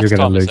going to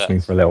Tommy lose says. me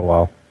for a little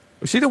while.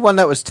 Was she the one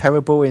that was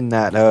terrible in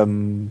that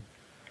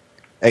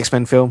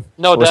X-Men film?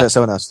 No, or was that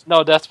someone else?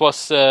 No, that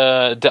was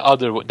the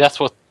other. That's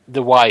what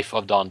the wife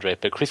of Don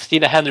Draper.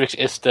 Christina Hendricks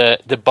is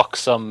the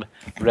buxom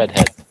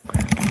redhead.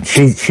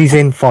 She's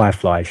in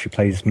Firefly. She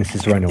plays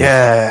Mrs. Reynolds.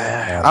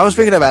 Yeah. I was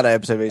thinking about that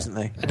episode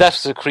recently.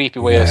 That's a creepy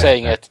way of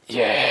saying it.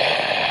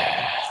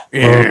 Yeah.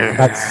 Well,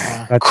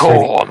 that's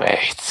Cool,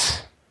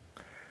 mate.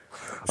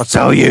 I'll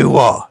tell you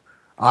what.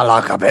 I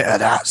like a bit of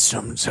that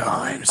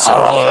sometimes.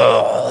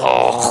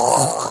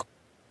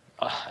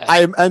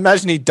 I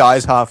imagine he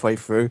dies halfway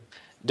through.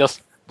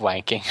 Just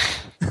wanking.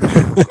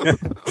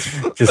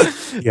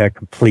 just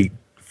complete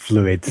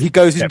fluid. He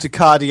goes into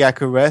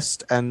cardiac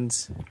arrest, and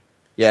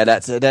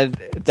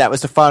that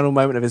was the final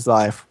moment of his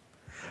life.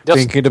 Just,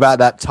 Thinking about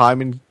that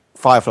time in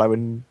Firefly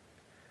when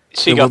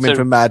she the got woman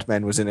from Mad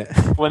Men was in it.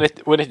 when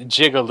it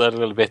jiggled a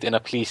little bit in a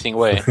pleasing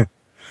way.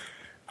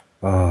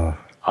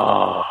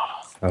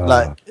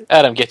 Like,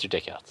 Adam, get your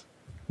dick out.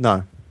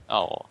 no,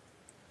 Oh,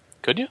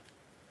 could you?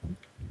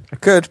 I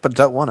could, but I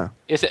don't want to.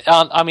 Is it?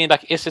 I mean,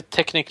 like, is it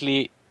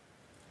technically?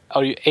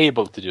 Are you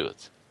able to do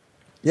it?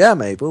 Yeah,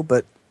 I'm able,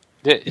 but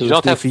it You was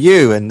don't good have. for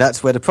you, and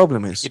that's where the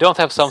problem is. You don't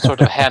have some sort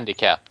of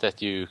handicap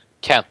that you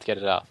can't get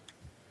it out.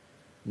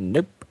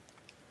 Nope.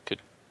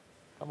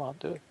 Come on,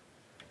 do it.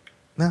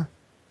 No.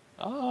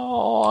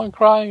 Oh, I'm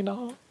crying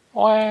now.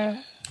 Wah.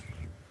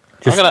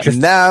 Just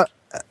Now,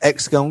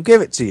 X gonna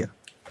give it to you.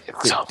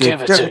 So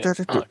give it to you.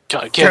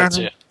 Give it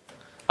to you.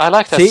 I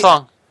like that See?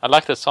 song. I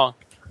like that song.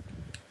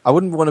 I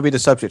wouldn't want to be the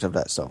subject of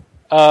that song.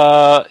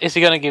 Is he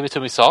gonna give it to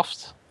me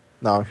soft?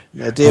 No,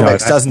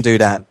 DMX doesn't do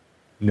that.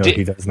 no,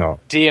 he does not.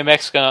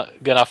 DMX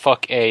gonna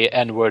fuck a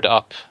N-word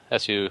up,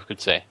 as you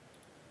could say.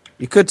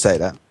 You could say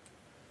that.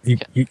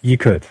 You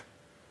could.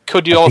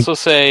 Could you also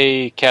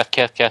say cat,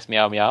 cat, cat,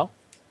 meow, meow?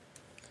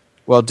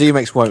 Well,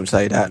 DMX won't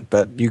say that,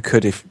 but you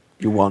could if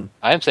you want.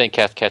 I am saying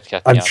cat, cat,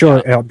 cat, I'm meow,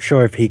 sure. meow. I'm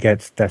sure if he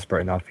gets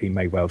desperate enough, he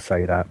may well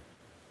say that.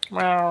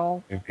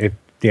 Meow. If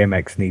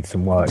DMX needs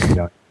some work, you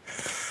know.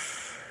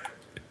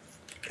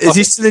 Is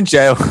he still in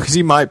jail? Because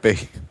he might be.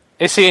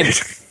 Is he in...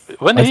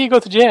 When did he go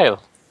to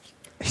jail?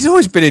 He's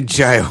always been in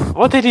jail.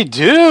 What did he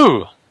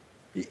do?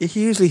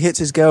 He usually hits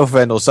his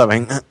girlfriend or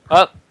something.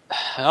 Well,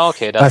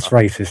 okay, That's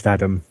racist,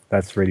 Adam.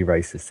 That's really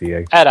racist to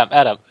you.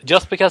 Adam,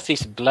 just because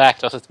he's black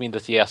doesn't mean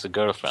that he has a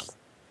girlfriend.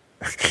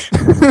 I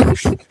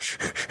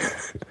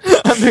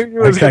knew you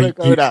was Okay, going to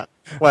go that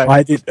way.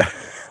 I didn't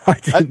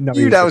I know.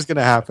 knew that was going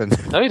to happen.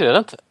 No, he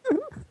didn't.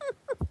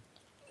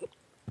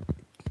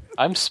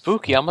 I'm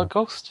spooky, I'm a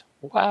ghost.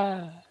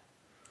 Wow.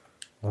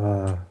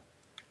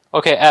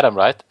 Okay, Adam,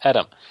 right?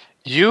 Adam,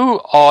 you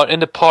are in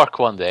the park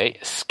one day,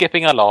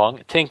 skipping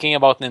along, thinking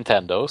about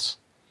Nintendos,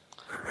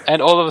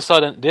 and all of a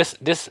sudden,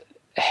 this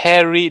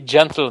hairy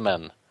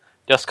gentleman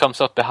just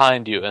comes up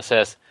behind you and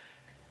says,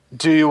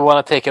 "Do you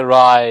want to take a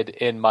ride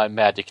in my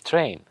magic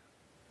train?"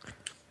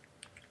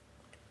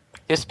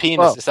 His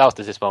penis is out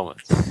at this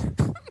moment.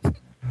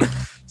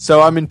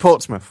 So I'm in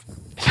Portsmouth.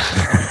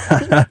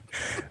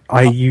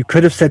 You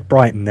could have said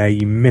Brighton there.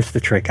 You missed the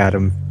trick,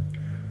 Adam.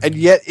 And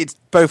yet,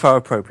 both are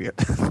appropriate.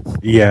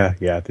 Yeah,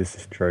 this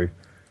is true.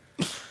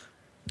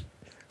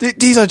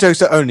 These are jokes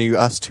that only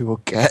us two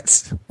will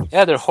get.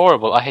 Yeah, they're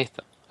horrible. I hate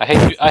them. I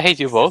hate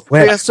you both.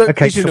 Where, Yeah, so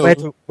okay, you should so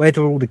know. where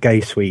do all the gay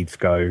Swedes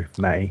go,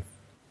 Matty?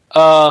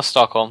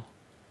 Stockholm.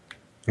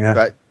 Yeah.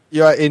 Right,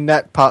 you are in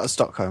that part of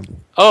Stockholm.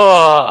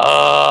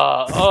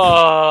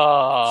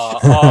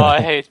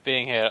 I hate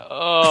being here.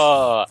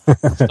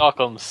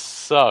 Stockholm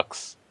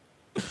sucks.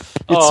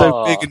 It's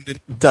so big and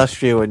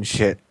industrial and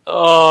shit.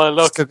 Look,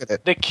 Just look at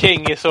it. the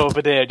king is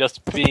over there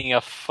just being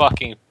a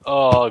fucking... Wait,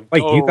 go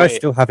you guys away.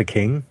 still have a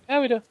king? Yeah,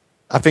 we do.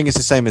 I think it's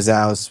the same as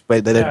ours.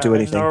 Wait, they don't do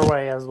in anything.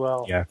 Norway as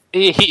well. Yeah.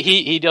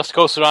 He just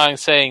goes around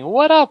saying,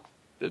 "What up?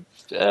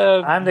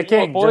 I'm the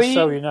king, boy?" just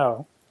so you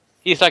know.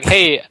 He's like,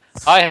 "Hey,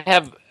 I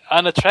have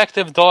an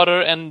attractive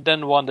daughter and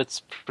then one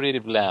that's pretty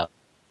bland."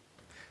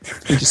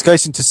 He just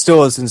goes into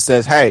stores and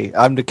says, "Hey,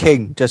 I'm the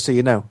king, just so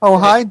you know." Oh,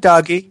 hi,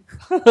 doggy.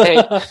 Hey,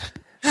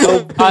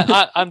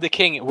 I'm the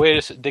king.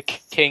 Where's the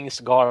king's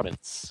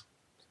garments?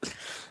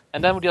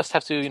 And then we just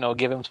have to,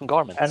 give him some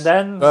garments. And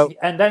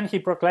then he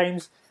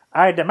proclaims,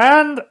 "I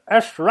demand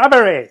a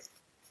shrubbery."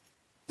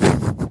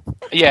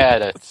 Yeah,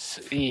 that's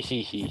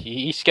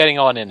he's getting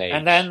on in age.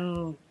 And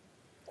then,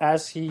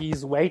 as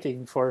he's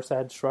waiting for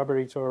said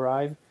shrubbery to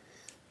arrive,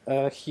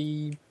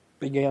 he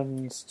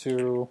begins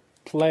to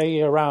play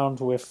around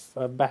with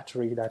a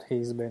battery that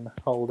he's been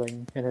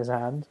holding in his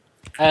hand,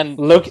 and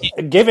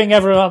giving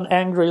everyone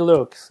angry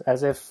looks,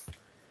 as if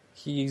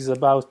he's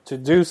about to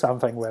do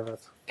something with it.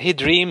 he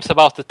dreams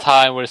about the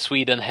time where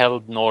Sweden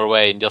held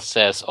Norway and just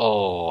says,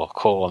 "Oh,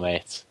 cool,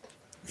 mate."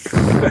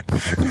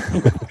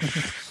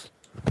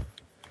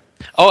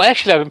 Oh,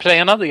 actually, I've been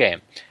playing another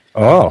game.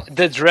 Oh.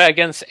 The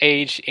Dragon's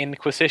Age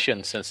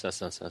Inquisition. Since.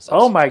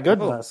 Oh my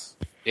goodness!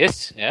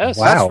 Yes.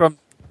 Wow.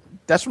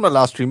 That's from the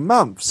last 3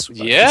 months.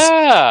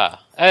 Yeah,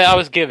 I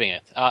was giving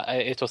it.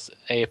 It was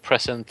a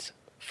present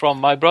from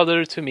my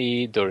brother to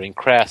me during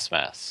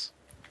Christmas.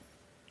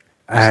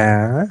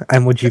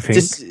 And what do you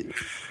think?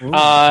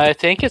 I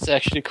think it's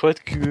actually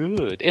quite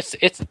good.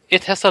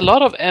 It has a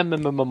lot of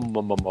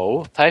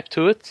MMO type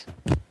to it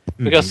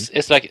because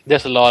it's like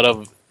there's a lot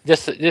of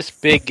this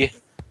big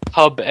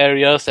hub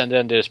areas, and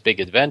then there's big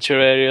adventure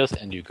areas,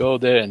 and you go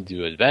there and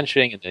do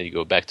adventuring, and then you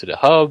go back to the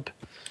hub.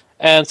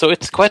 And so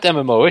it's quite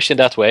MMO-ish in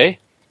that way.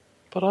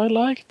 But I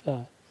like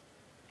that.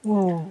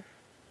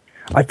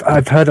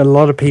 I've heard a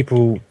lot of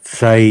people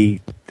say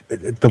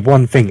the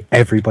one thing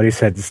everybody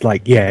said is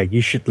like, yeah,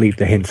 you should leave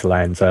the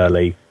hinterlands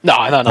early. No,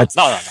 mate.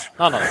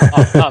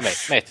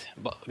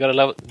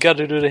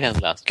 Gotta do the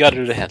hinterlands.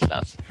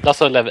 That's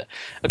a level.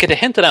 Okay, the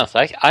hinterlands.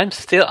 Like,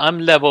 I'm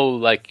level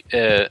like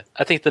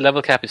I think the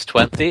level cap is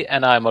 20,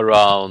 and I'm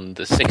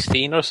around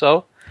 16 or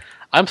so.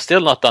 I'm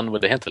still not done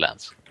with the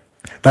hinterlands.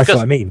 That's what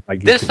I mean.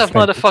 Like, there's a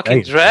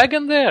motherfucking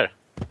dragon there.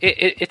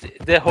 It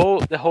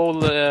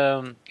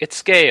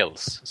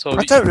scales. So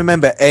I don't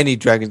remember any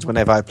dragons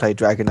whenever I played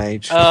Dragon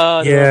Age.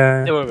 No,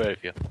 Yeah. there were very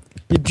few.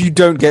 You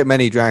don't get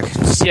many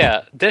dragons.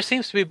 Yeah, there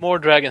seems to be more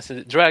dragons.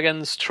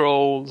 Dragons,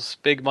 trolls,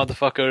 big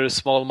motherfuckers,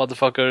 small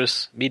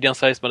motherfuckers,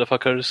 medium-sized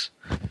motherfuckers.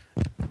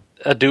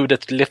 A dude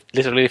that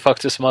literally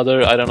fucked his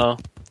mother. I don't know.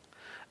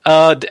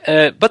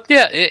 But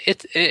yeah,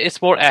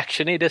 it's more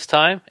actiony this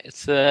time.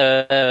 It's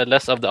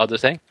less of the other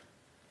thing,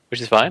 which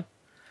is fine.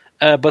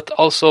 But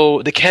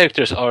also the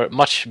characters are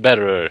much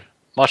better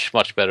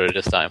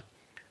this time.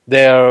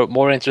 They are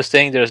more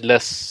interesting. There's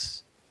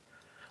less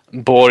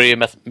Bory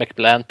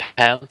McBland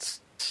pants.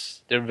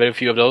 There are very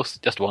few of those.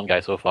 Just one guy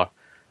so far.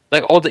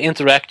 Like, all the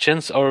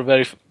interactions are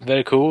very,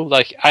 very cool.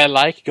 Like, I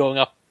like going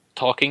up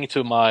talking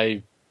to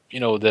my,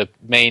 the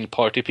main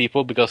party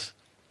people because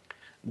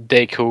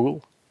they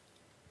cool.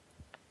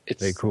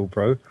 They cool,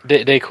 bro.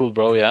 They cool,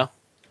 bro. Yeah.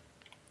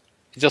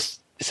 It's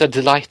a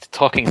delight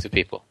talking to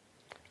people.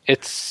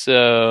 It's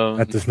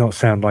that does not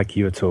sound like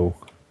you at all.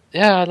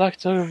 Yeah, I like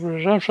the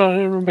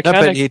mechanic. No,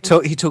 but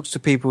he talks to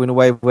people in a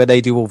way where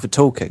they do all the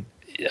talking.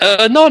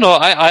 No,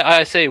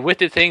 I say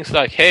witty things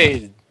like,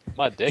 "Hey,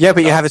 my dick." Yeah,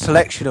 but you have a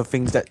selection of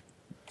things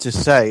to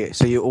say,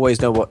 so you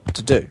always know what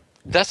to do.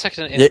 That's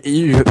actually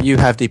you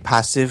have the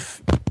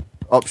passive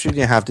option,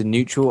 you have the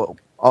neutral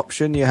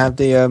option, you have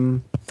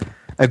the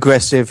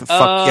aggressive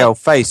fuck yell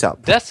face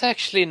up. That's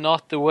actually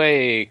not the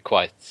way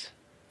quite.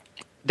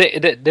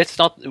 That's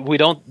not. We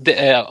don't.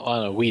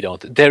 We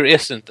don't. There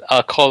isn't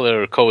a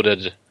color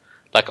coded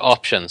like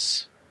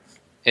options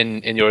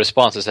in your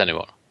responses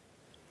anymore.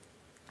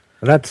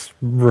 That's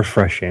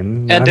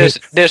refreshing. And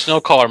there's no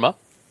karma.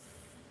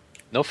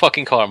 No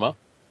fucking karma.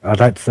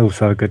 That's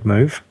also a good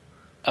move.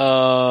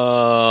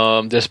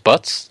 There's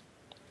butts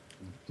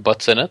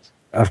in it.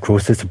 Of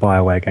course, it's a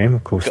BioWare game.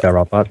 Of course, there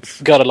are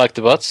butts. Gotta like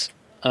the butts.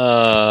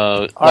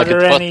 Are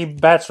there any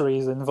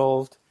batteries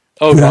involved?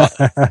 Oh god.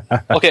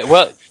 Okay,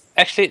 well,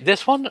 actually,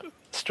 there's one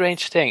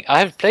strange thing. I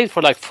have played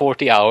for like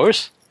 40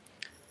 hours.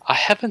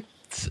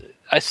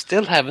 I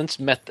still haven't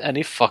met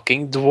any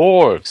fucking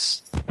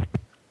dwarves.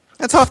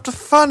 That's half the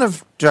fun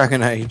of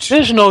Dragon Age.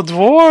 There's no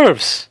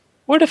dwarves.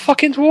 Where the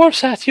fucking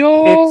dwarves at,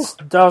 yo?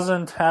 It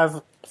doesn't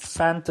have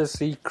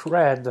fantasy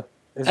cred,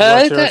 is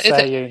what you're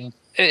saying.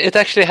 It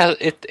actually has.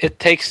 It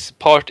takes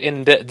part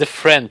in the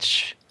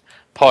French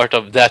part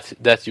of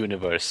that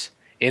universe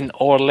in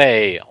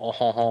Orlais.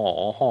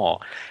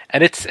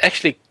 And it's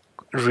actually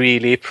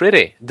really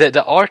pretty.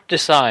 The art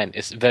design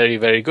is very,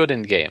 very good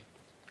in game.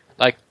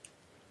 Like,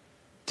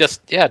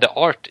 the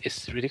art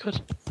is really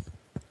good.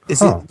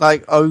 Is it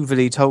like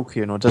overly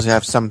Tolkien, or does it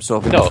have some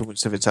sort of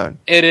influence of its own?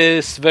 It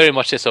is very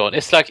much its own.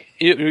 It's like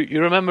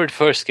you remember the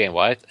first game,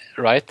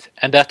 right?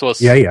 And that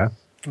was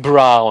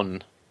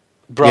brown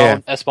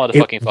as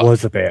motherfucking fuck. It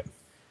was a bit.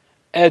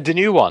 The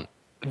new one,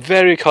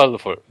 very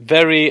colorful,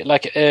 very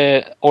like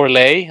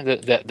Orlais,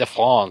 the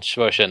French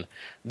version.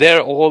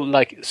 They're all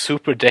like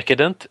super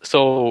decadent,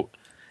 so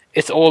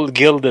it's all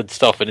gilded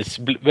stuff, and it's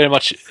very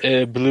much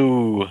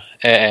blue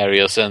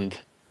areas and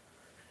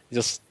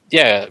just.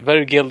 Yeah,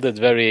 very gilded,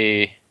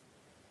 very,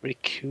 very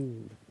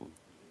cool,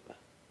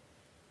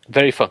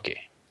 very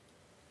funky.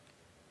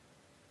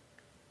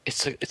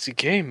 It's a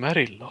game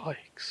Mary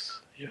likes.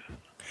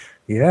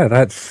 Yeah,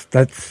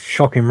 that's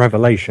shocking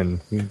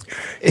revelation.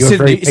 It's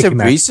a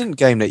recent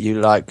game that you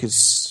like,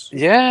 because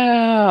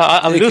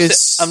I'm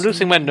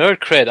losing my nerd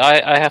cred.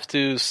 I have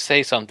to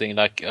say something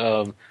like.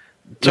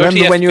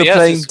 Remember when you were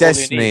playing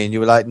Destiny and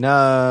you were like,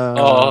 no.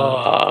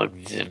 Oh,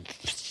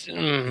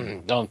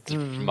 don't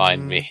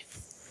remind me.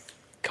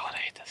 God, I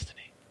hate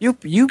Destiny. You're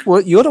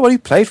the one who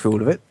played through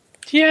all of it.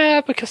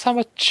 Yeah, because I'm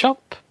a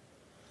chump.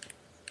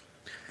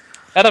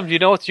 Adam, do you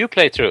know what you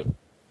played through?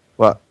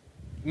 What?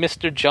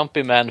 Mr.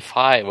 Jumpy Man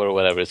 5 or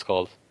whatever it's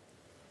called.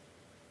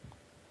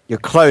 You're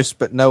close,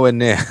 but nowhere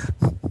near.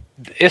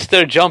 Is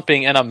there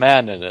jumping and a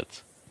man in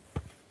it?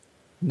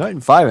 Not in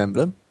Fire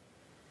Emblem.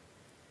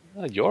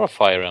 Oh, you're a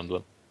Fire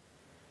Emblem.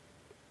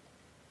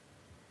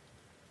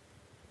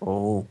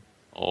 Oh.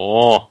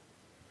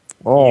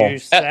 You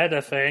said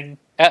a thing.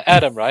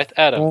 Adam, right?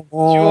 Adam, you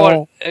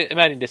are.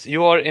 Imagine this: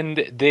 you are in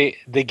the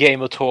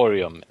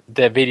Gameatorium,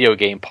 the video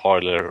game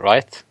parlor,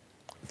 right?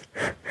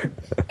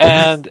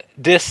 And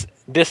this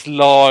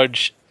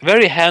large,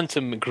 very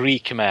handsome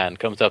Greek man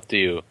comes up to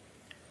you,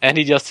 and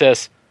he just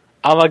says,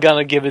 "I'm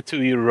gonna give it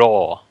to you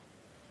raw."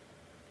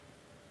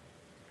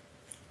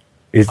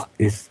 Is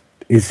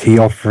Is he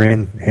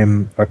offering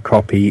him a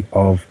copy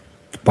of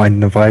The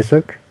Binding of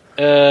Isaac?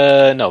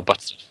 No,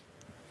 but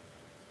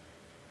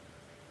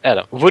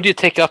Adam, would you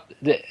take up?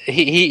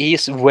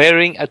 He's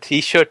wearing a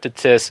T-shirt that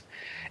says,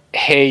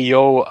 "Hey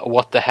yo,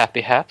 what the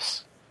happy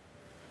haps?"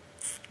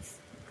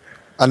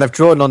 And I've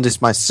drawn on this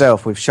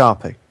myself with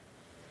Sharpie.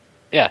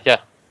 Yeah.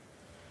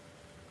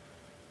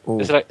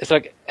 Ooh. It's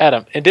like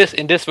Adam. In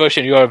this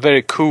version, you are a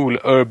very cool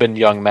urban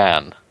young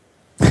man.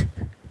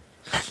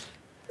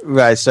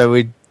 Right,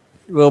 so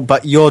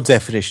but your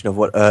definition of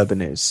what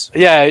urban is.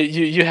 Yeah,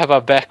 you have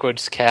a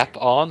backwards cap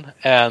on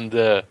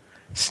and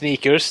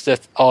sneakers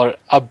that are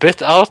a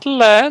bit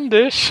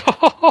outlandish.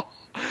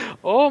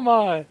 Oh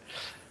my!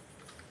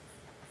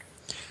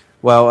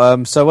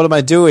 Well, so what am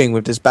I doing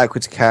with this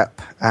backwards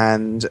cap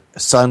and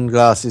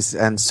sunglasses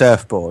and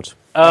surfboard?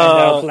 And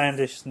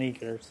outlandish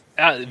sneakers.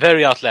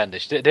 Very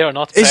outlandish. They are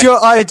not. Is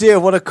your idea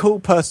of what a cool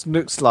person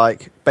looks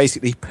like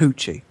basically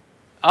Poochie?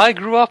 I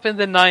grew up in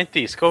the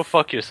 90s. Go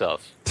fuck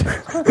yourself.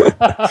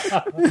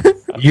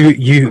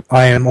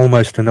 I am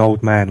almost an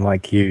old man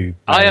like you.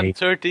 I am mate.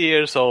 30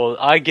 years old.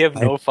 I give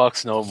no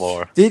fucks no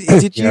more.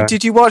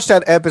 Did you watch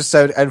that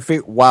episode and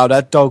think, wow,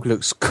 that dog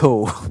looks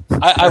cool?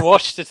 I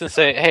watched it and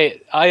say,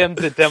 hey, I am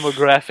the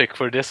demographic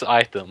for this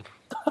item.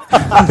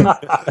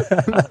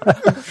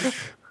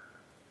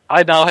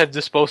 I now have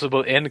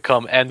disposable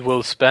income and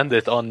will spend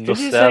it on Did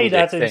you say nostalgic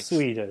that in things.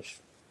 Swedish?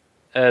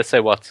 Say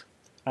what?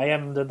 I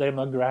am the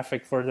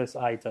demographic for this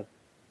item.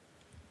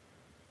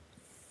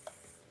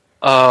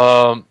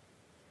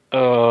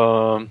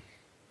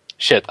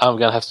 Shit, I'm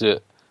gonna have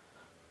to.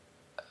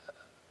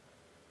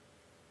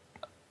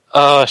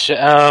 Shit.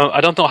 I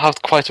don't know how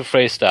quite to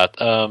phrase that.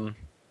 Well,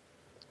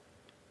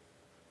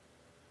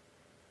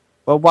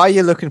 while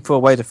you're looking for a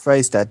way to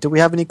phrase that, do we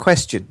have any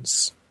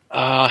questions?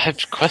 I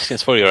have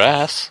questions for your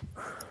ass.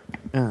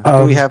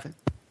 Do we have?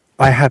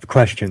 I have a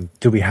question.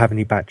 Do we have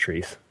any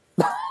batteries?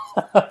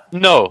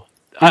 No.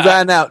 We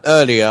ran out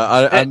earlier.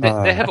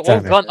 They have all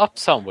damn it. gone up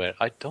somewhere.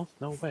 I don't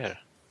know where.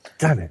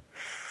 Damn it.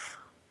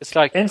 It's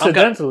like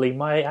Incidentally,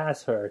 my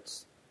ass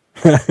hurts.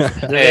 Does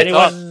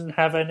anyone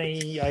have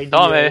any ideas?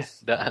 Tommy,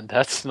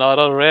 that's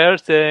not a rare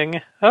thing.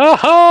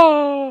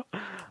 Oh.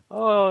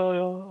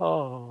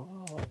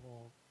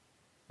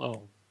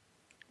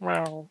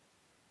 Meow.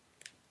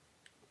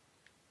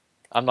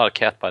 I'm not a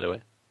cat, by the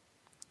way.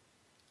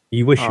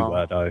 You wish you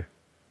were, though,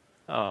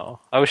 Oh,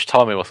 I wish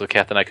Tommy was a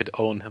cat and I could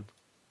own him.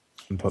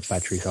 and put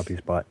batteries up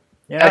his butt.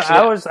 Yeah, Actually,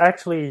 I was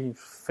actually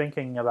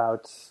thinking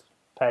about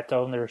pet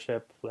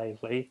ownership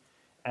lately,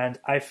 and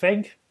I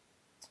think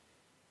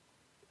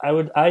I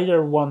would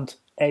either want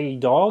a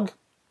dog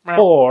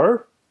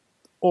or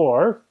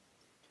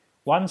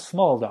one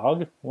small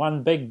dog,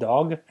 one big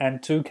dog,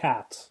 and 2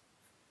 cats.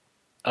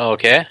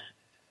 Okay.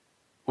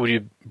 Would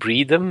you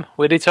breed them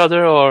with each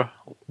other, or?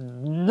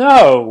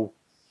 No!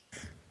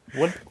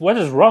 What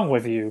is wrong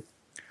with you?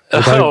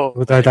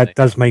 Although that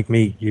does make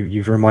me,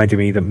 you've reminded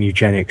me that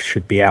eugenics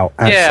should be out.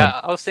 At Yeah,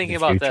 some I was thinking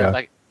in the about future. that.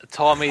 Like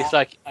Tommy's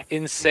like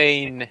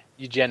insane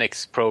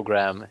eugenics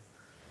program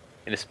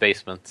in his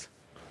basement.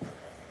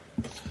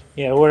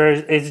 Yeah, where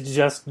it's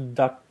just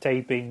duct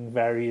taping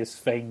various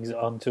things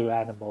onto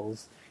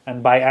animals.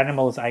 And by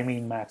animals, I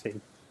mean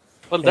Matty.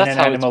 Well, In that's an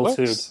how animal it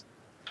works. suit.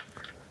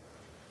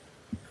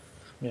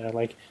 Yeah,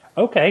 like,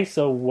 okay,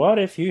 so what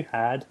if you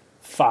had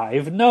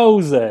 5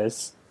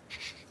 noses?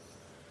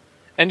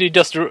 And you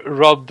just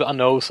rub a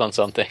nose on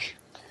something.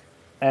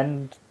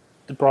 And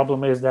the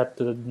problem is that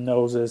the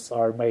noses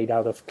are made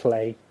out of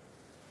clay.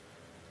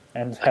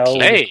 And held,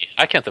 Clay?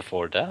 I can't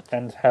afford that.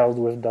 and held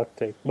with duct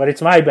tape. But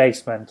it's my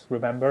basement,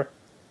 remember?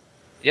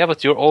 Yeah,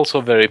 but you're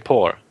also very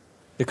poor.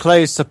 The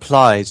clay is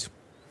supplied.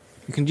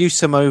 You can use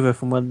some over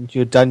from when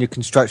you're done your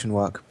construction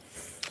work.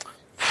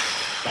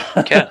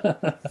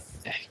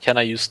 Can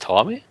I use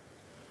Tommy?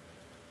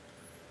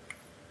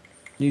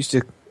 Used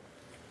to.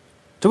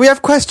 Do we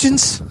have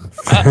questions?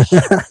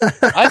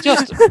 I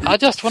just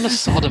want to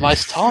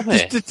sodomize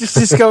Tommy. This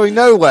is going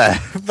nowhere.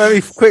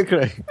 Very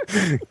quickly.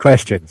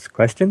 Questions?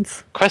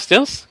 Questions?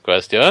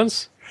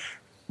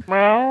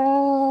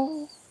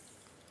 Meow.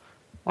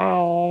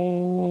 I'm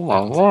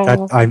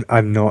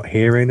not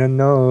hearing a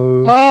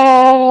no.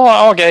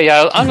 Oh, okay,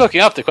 yeah, I'm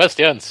looking up the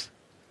questions.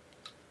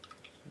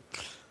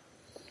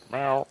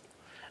 Meow.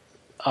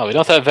 Oh, we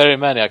don't have very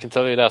many, I can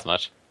tell you that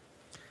much.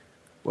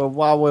 Well,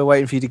 while we're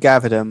waiting for you to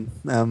gather them,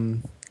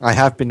 I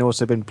have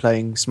also been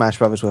playing Smash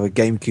Brothers with a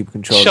GameCube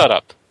controller. Shut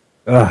up.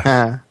 Ugh,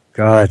 Ah.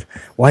 God.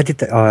 Why did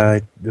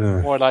they...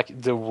 More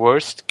like the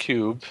worst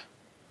cube.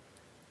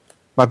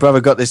 My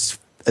brother got this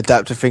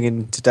adapter thing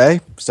in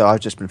today, so I've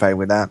just been playing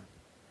with that.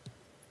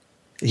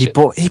 He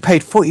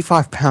paid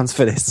 £45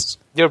 for this.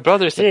 Your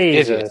brother's an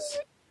idiot. Jesus.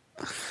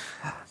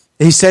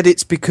 He said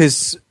it's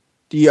because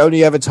the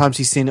only other times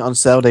he's seen it on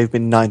sale, they've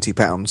been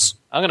 £90.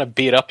 I'm gonna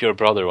beat up your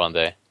brother one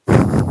day.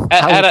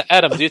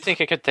 Adam, do you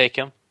think I could take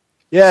him?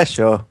 Yeah,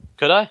 sure.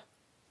 Could I?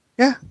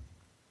 Yeah.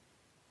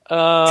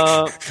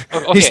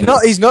 Okay.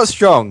 He's not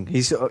strong.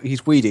 He's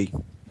weedy.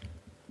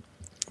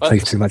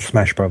 Plays too much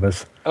Smash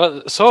Brothers.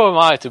 Well, so am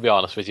I, to be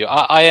honest with you.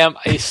 I am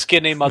a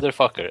skinny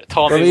motherfucker. But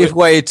Tommy, either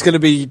way, it's going to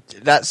be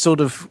that sort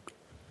of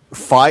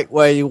fight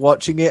where you're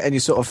watching it and you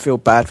sort of feel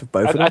bad for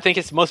both of them. I think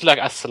it's mostly like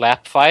a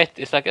slap fight.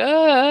 It's like,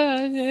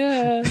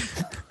 yeah.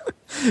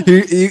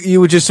 You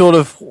would just sort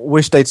of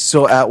wish they'd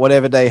sort out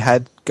whatever they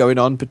had going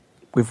on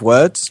with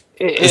words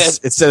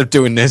instead of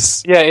doing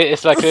this. Yeah,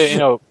 it's like,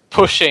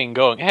 pushing,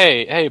 going,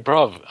 hey,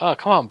 bruv. Oh,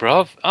 come on,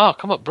 bruv. Oh,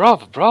 come on,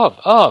 bruv.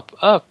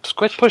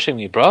 Quit pushing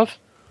me, bruv.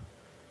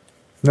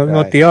 No, Right.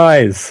 not the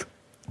eyes.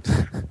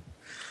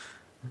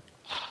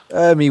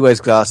 He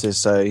wears glasses,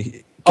 so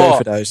go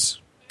for those.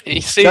 He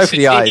Go for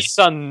the eyes. He's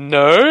a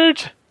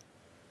nerd.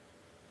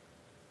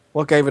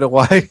 What gave it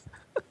away?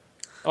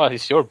 Oh,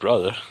 he's your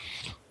brother.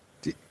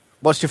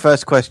 What's your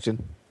first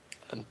question?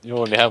 And you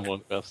only have one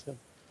question.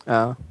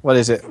 What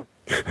is it?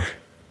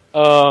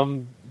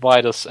 Why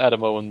does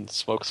Adam Owen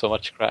smoke so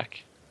much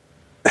crack?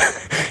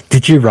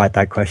 Did you write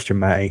that question,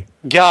 Matty?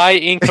 Guy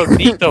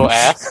Incognito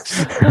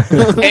asks,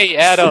 "Hey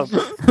Adam,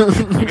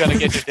 you gonna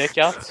get your dick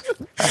out?"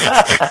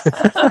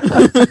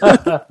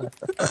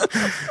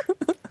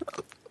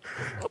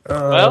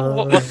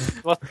 Well,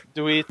 what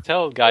do we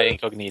tell Guy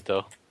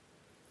Incognito?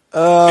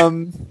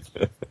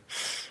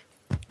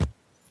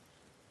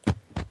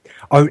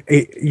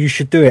 You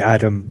should do it,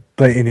 Adam,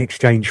 but in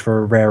exchange for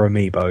a rare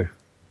amiibo.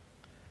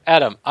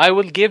 Adam, I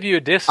will give you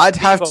this. I'd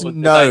have amiibo to that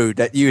know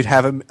that you'd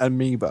have an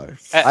amiibo.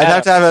 I'd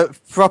have to have a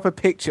proper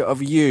picture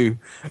of you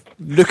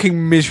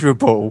looking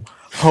miserable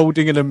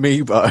holding an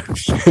amiibo.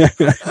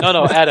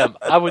 No, Adam,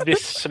 I would be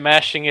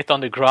smashing it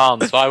on the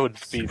ground, so I would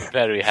be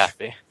very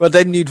happy. Well,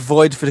 then you'd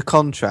void for the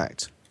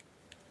contract.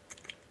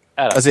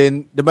 Adam, As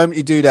in, the moment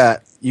you do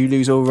that, you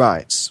lose all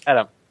rights.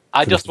 Adam,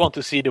 I just want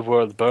to see the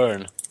world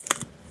burn.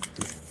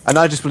 And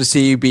I just want to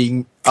see you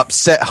being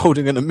upset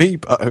holding an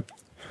amiibo.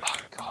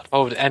 God, why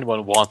would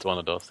anyone want one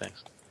of those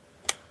things?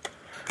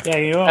 Yeah,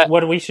 you know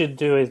what we should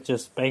do is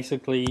just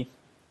basically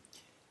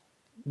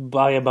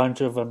buy a bunch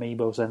of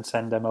amiibos and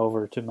send them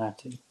over to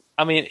Matty.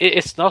 I mean,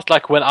 it's not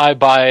like when I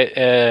buy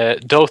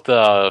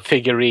Dota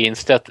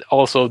figurines that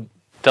also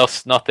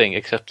does nothing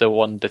except the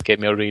one that gave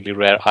me a really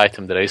rare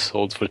item that I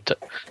sold for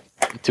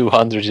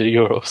 200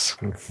 euros.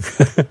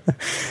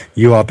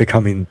 You are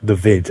becoming the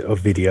vid of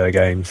video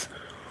games.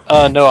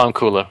 No, I'm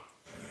cooler.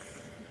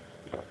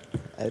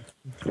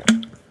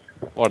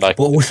 Or like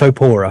But also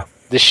poorer.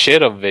 the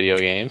shit of video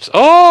games.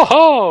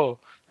 Oh,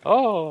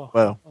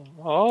 Well,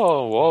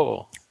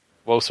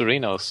 whoa,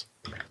 Serenos.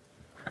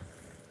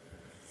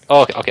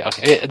 Okay.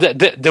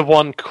 The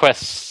one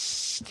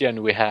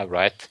question we have,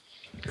 right?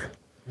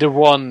 The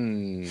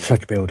one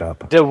Such build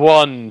up. The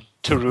one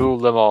to rule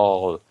them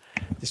all,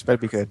 this better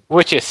be good.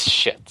 which is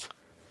shit.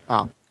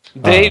 Oh.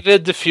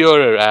 David the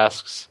Führer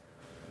asks,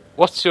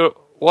 "What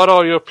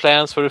are your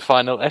plans for the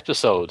final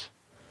episode?"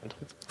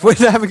 We're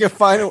having a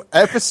final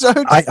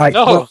episode?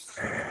 No.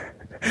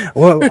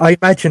 Well, I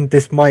imagine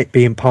this might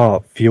be in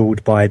part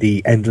fueled by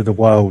the end of the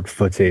world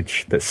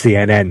footage that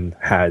CNN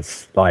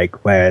has,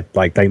 where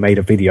they made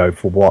a video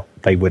for what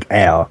they would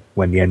air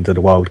when the end of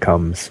the world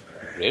comes.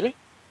 Really?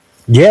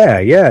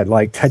 Yeah,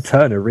 Ted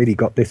Turner really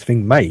got this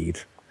thing made.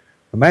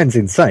 The man's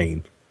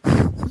insane.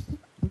 The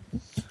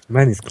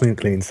man is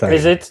clinically insane.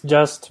 Is it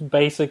just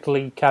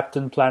basically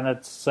Captain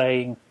Planet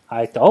saying,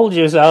 "I told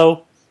you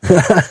so"?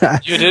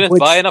 You didn't Which-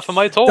 buy enough of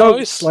my No,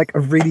 toys.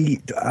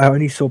 it's I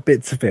only saw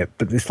bits of it,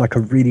 but it's like a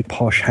really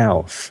posh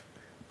house,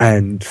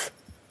 and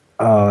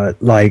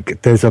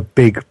there's a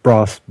big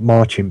brass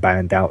marching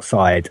band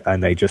outside,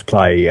 and they just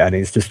play, and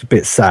it's just a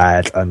bit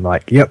sad, and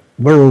yep,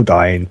 we're all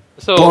dying.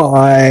 So,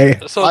 Bye.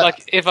 so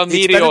if a It's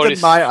meteor better than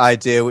is my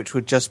idea, which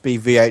would just be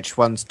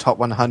VH1's top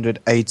 100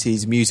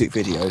 80s music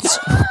videos.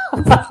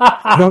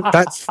 No,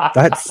 that's.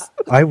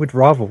 I would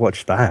rather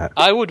watch that.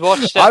 I would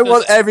watch that. I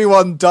want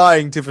everyone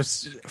dying to the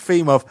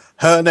theme of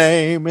 "Her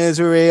name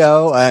is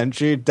Rio and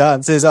she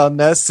dances on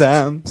the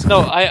sand." No,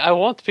 I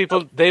want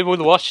people. They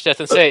would watch that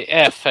and say,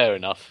 fair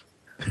enough.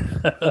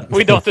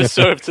 We don't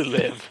deserve to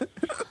live."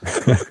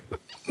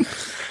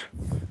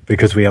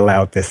 Because we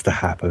allowed this to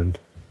happen.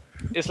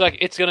 It's like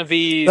it's gonna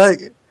be.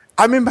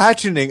 I'm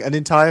imagining an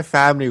entire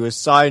family with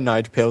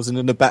cyanide pills, and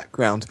in the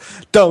background,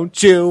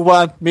 "Don't you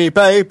want me,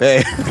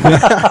 baby?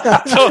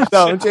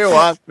 Don't you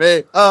want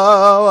me?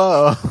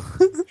 Oh."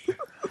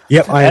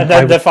 Yep, And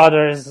then the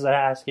father is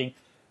asking,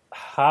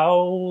 "How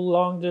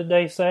long did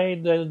they say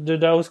do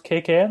those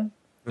kick in?"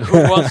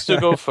 Who wants to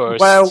go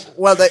first?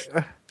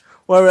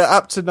 We're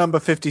up to number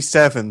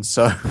 57,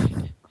 so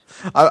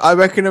I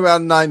reckon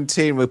around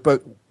 19 we're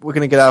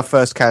going to get our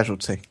first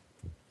casualty.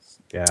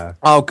 Yeah.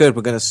 Oh, good.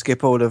 We're going to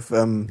skip all of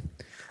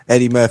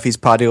Eddie Murphy's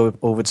Party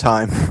all the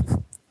time.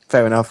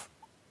 Fair enough.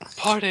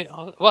 Party?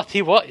 What?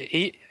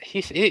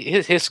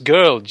 His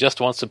girl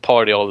just wants to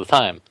party all the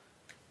time.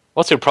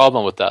 What's your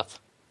problem with that?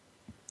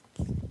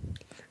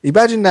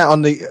 Imagine that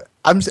on the...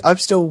 I'm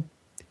still...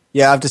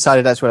 Yeah, I've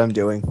decided that's what I'm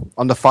doing.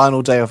 On the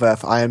final day of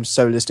Earth, I am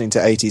so listening to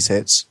 80s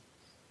hits.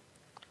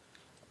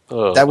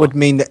 That would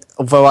mean that,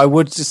 although I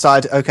would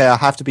decide, okay, I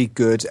have to be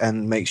good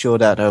and make sure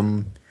that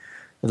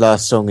The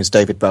last song is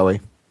David Bowie.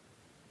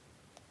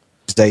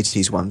 His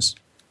 80s ones.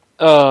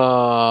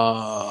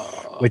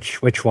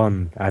 Which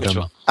one, Adam? Which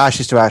one?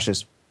 Ashes to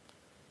Ashes.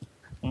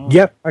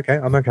 Yep. Okay,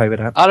 I'm okay with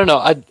that. I don't know.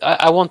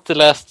 I want the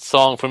last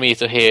song for me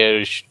to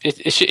hear.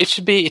 It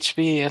should be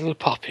a little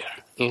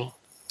poppier,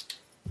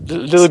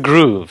 little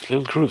groove,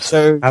 little groove.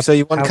 So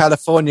you want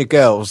California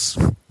Girls?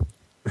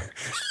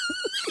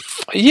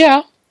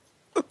 Yeah,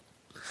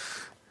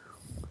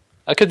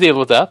 I could deal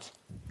with that.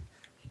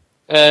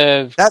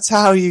 That's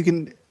how you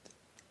can.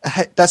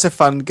 That's a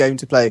fun game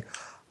to play.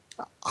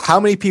 How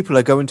many people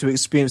are going to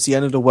experience the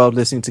end of the world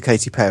listening to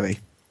Katy Perry?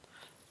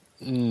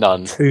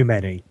 None. Too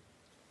many.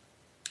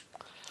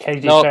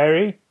 Katy No.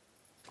 Perry?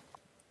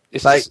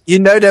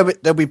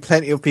 There'll be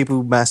plenty of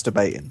people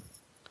masturbating.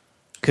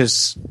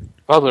 Because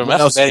Well, we're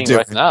what else are you masturbating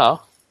right doing?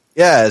 now.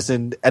 yes,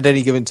 and at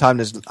any given time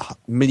there's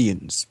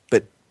millions.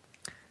 But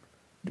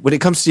when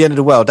it comes to the end of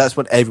the world, that's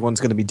what everyone's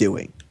going to be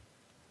doing.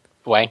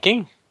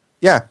 Wanking?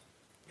 Yeah,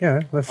 Yeah.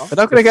 they're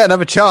not going to get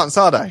another chance,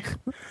 are they?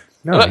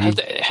 No. Well,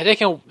 they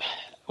can.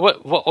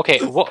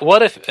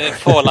 What if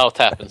Fallout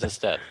happens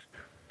instead?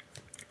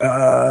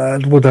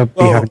 Will they be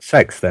Oh. having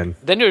sex then?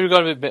 Then you're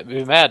going to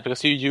be mad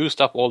because you used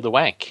up all the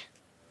wank.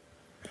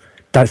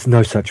 That's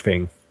no such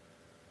thing.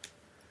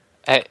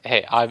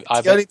 Hey, I've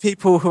The only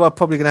people who are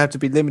probably going to have to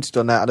be limited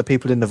on that are the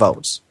people in the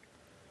vaults.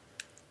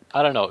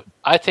 I don't know.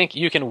 I think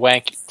you can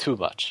wank too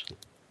much.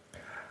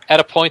 At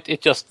a point,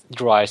 it just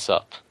dries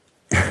up.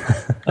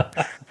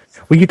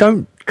 Well, you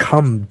don't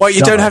come. Well,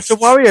 you don't have to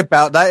worry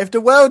about that if the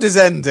world is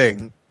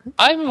ending.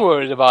 I'm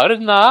worried about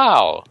it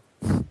now.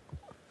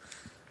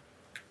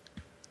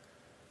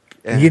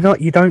 Yeah.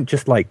 You don't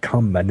just like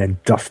come and then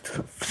dust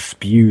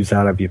spews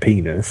out of your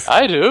penis.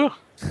 I do.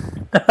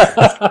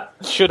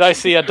 Should I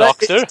see a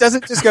doctor? It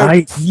doesn't just go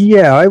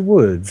I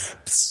would.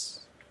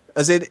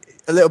 as in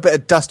a little bit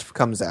of dust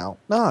comes out.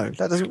 No,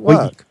 that doesn't What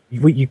work.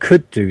 what you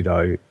could do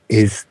though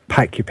is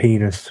pack your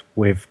penis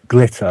with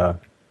glitter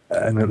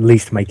and at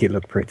least make it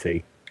look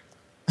pretty.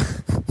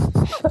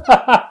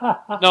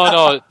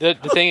 No. The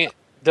thing,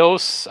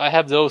 those I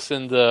have those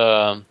in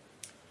the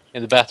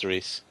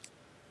batteries.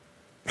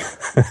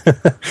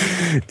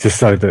 Just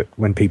so that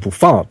when people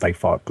fart, they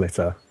fart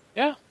glitter.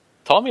 Yeah,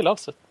 Tommy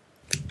loves it.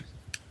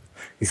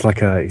 He's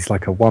like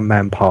a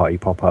one-man party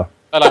popper.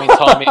 Well, I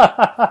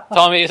mean,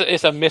 Tommy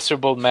is a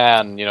miserable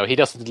man. You know, he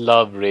doesn't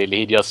love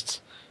really.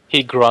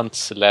 He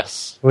grunts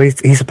less. Well,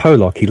 he's a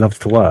Pollock. He loves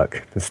to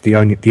work. That's the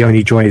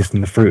only joy is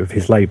in the fruit of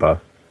his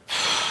labour.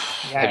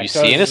 Yeah, Have you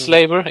seen his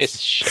labor?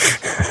 It's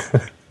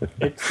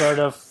It sort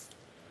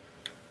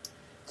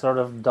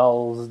of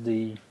dulls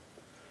the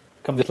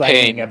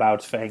complaining pain.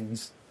 about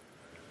things.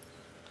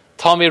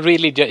 Tommy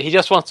really he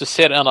just wants to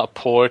sit on a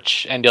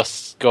porch and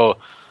just go,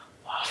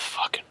 oh,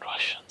 fucking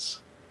Russians.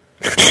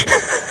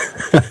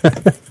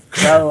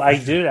 Well, I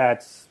do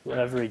that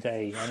every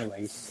day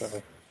anyway,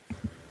 so...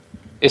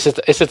 Is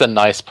it a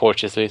nice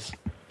porch at least?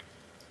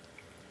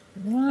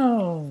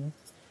 No.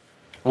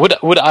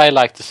 Would I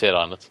like to sit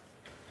on it?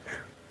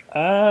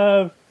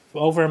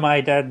 Over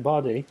my dead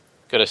body.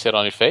 Could I sit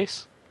on your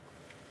face?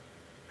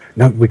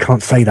 No, we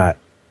can't say that.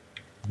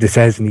 This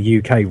airs in the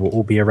UK. We'll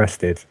all be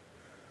arrested.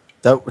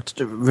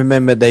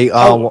 Remember, they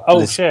are.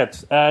 Oh shit.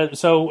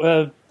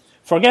 So,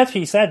 forget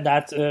he said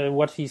that.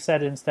 What he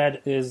said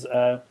instead is,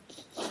 Can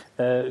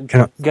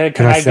I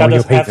I sit on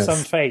your gotta have penis?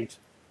 some faith.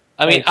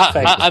 I mean, Thank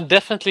you. I'm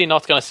definitely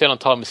not going to sit on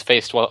Tommy's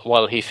face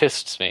while he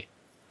fists me.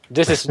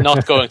 This is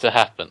not going to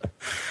happen.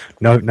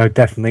 No,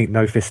 definitely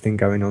no fisting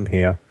going on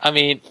here. I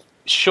mean,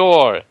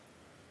 sure,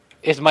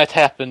 it might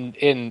happen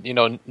in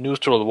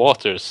neutral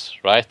waters,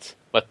 right?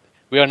 But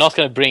we are not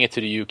going to bring it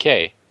to the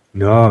UK.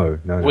 No.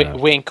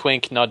 Wink,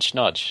 wink, nudge,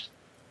 nudge.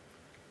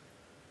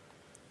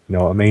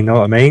 Know what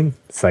I mean?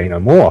 Say no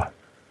more.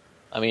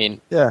 I mean,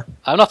 Yeah.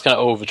 I'm not going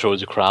to overthrow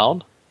the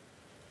crown.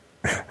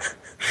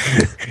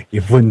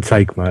 It wouldn't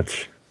take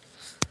much.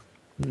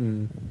 I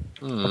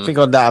think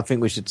on that, I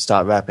think we should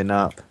start wrapping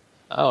up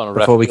I want to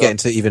before we it get up.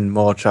 into even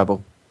more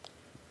trouble.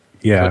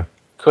 Yeah.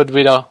 Could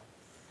we though?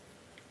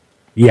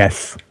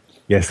 Yes,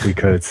 we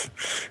could.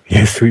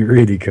 Yes, we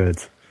really could.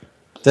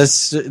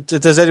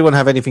 Does anyone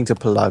have anything to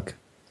plug?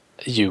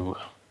 You.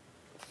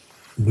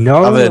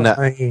 No, Other than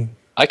that-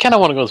 I kind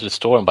of want to go to the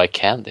store and buy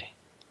candy.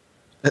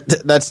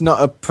 That's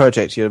not a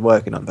project you're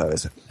working on, though,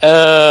 is it?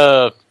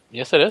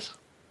 Yes, it is.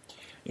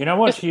 You know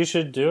what you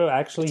should do?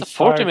 Actually, It's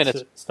 40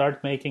 minutes.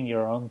 Start making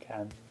your own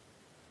candy.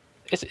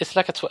 It's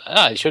like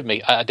I should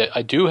make.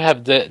 I do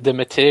have the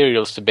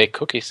materials to bake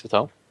cookies at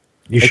home.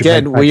 You should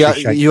Again, make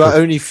Patrick shake you are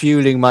cookies. only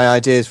fueling my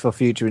ideas for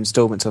future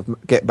installments of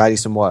Get Baddie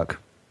Some Work.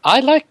 I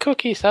like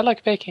cookies. I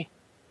like baking.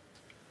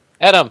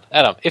 Adam,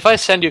 if I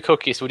send you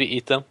cookies, would you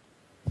eat them?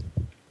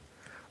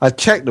 I'll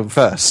check them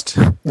first.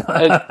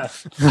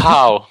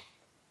 How?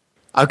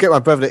 I'll get my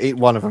brother to eat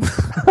one of them.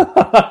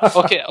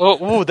 Okay.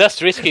 Oh,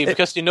 that's risky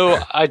because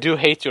I do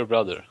hate your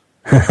brother.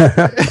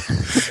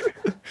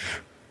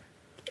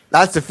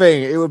 That's the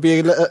thing. It would be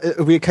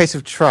a case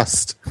of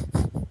trust.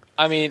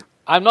 I mean,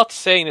 I'm not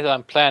saying that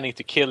I'm planning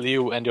to kill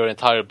you and your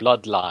entire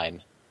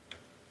bloodline.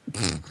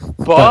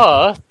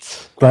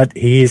 But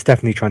he is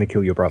definitely trying to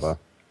kill your brother.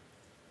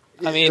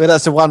 I mean, But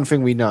that's the one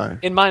thing we know.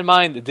 in my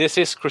mind, this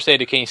is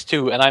Crusader Kings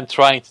 2, and I'm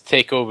trying to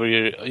take over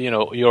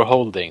your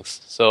holdings.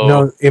 So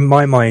No, in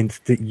my mind,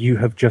 that you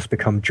have just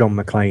become John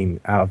McClane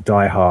out of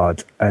Die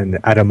Hard, and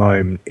Adam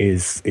Ohm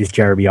is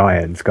Jeremy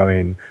Irons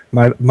going,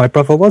 my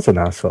brother was an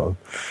asshole.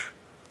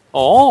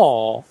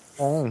 Oh.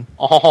 Oh.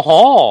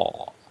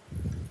 Oh.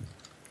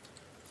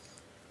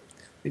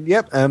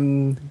 Yep.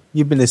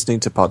 You've been listening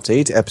to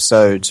Podteed,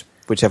 episode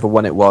whichever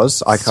one it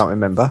was. I can't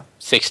remember.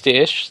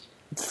 60-ish.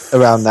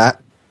 Around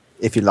that,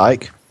 if you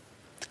like.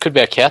 Could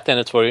be a cat in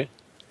it for you.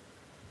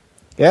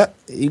 Yeah.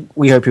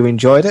 We hope you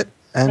enjoyed it,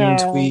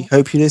 and we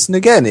hope you listen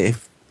again.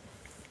 If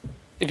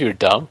you're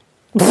dumb.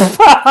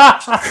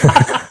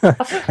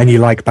 And you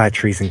like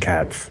batteries and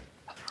cats.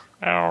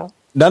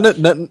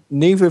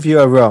 Neither of you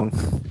are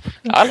wrong.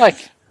 I like...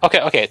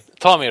 Okay,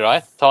 Tommy,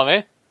 right?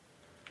 Tommy?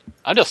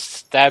 I'm just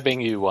stabbing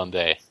you one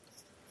day.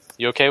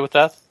 You okay with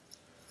that?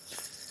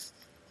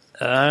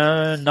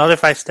 Not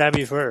if I stab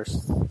you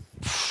first.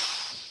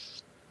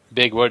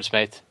 Big words,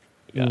 mate.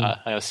 I'm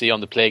gonna see you on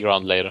the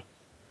playground later.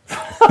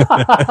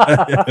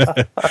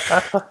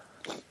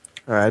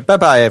 Alright,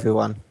 bye-bye,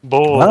 everyone.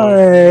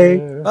 Bye.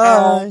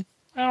 Bye.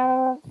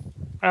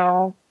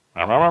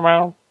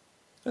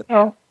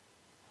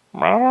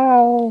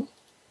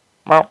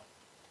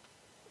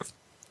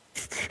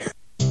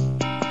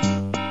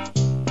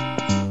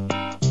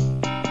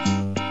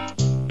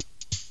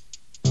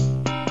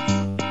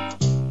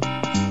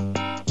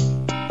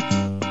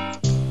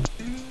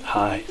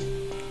 Hi,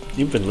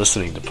 you've been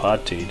listening to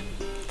Podteed.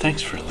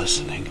 Thanks for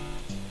listening.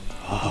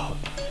 Oh,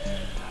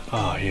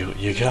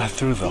 you got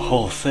through the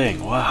whole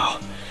thing. Wow.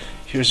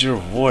 Here's your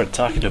reward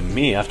talking to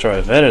me after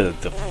I've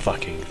edited the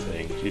fucking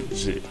thing.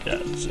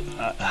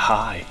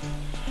 Hi.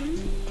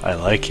 I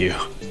like you.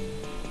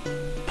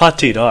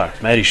 Podteed are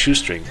Maddie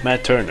Shoestring,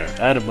 Matt Turner,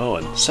 Adam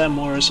Owen, Sam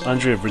Morris,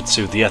 Andrea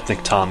Ritsu, The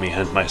Ethnic Tommy,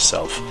 and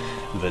myself,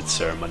 Vid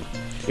Sermon.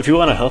 If you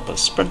want to help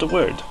us, spread the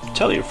word,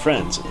 tell your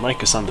friends, and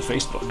like us on the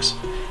Facebooks.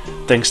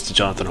 Thanks to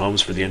Jonathan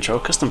Holmes for the intro,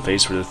 Custom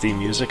Face for the theme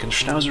music, and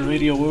Schnauzer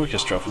Radio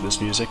Orchestra for this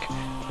music,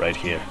 right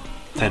here.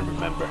 And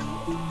remember,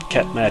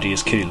 Cat Matty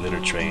is kitty litter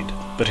trained,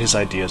 but his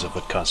ideas of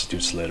what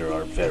constitutes litter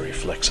are very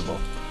flexible.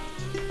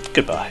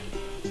 Goodbye.